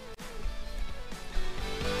podcast.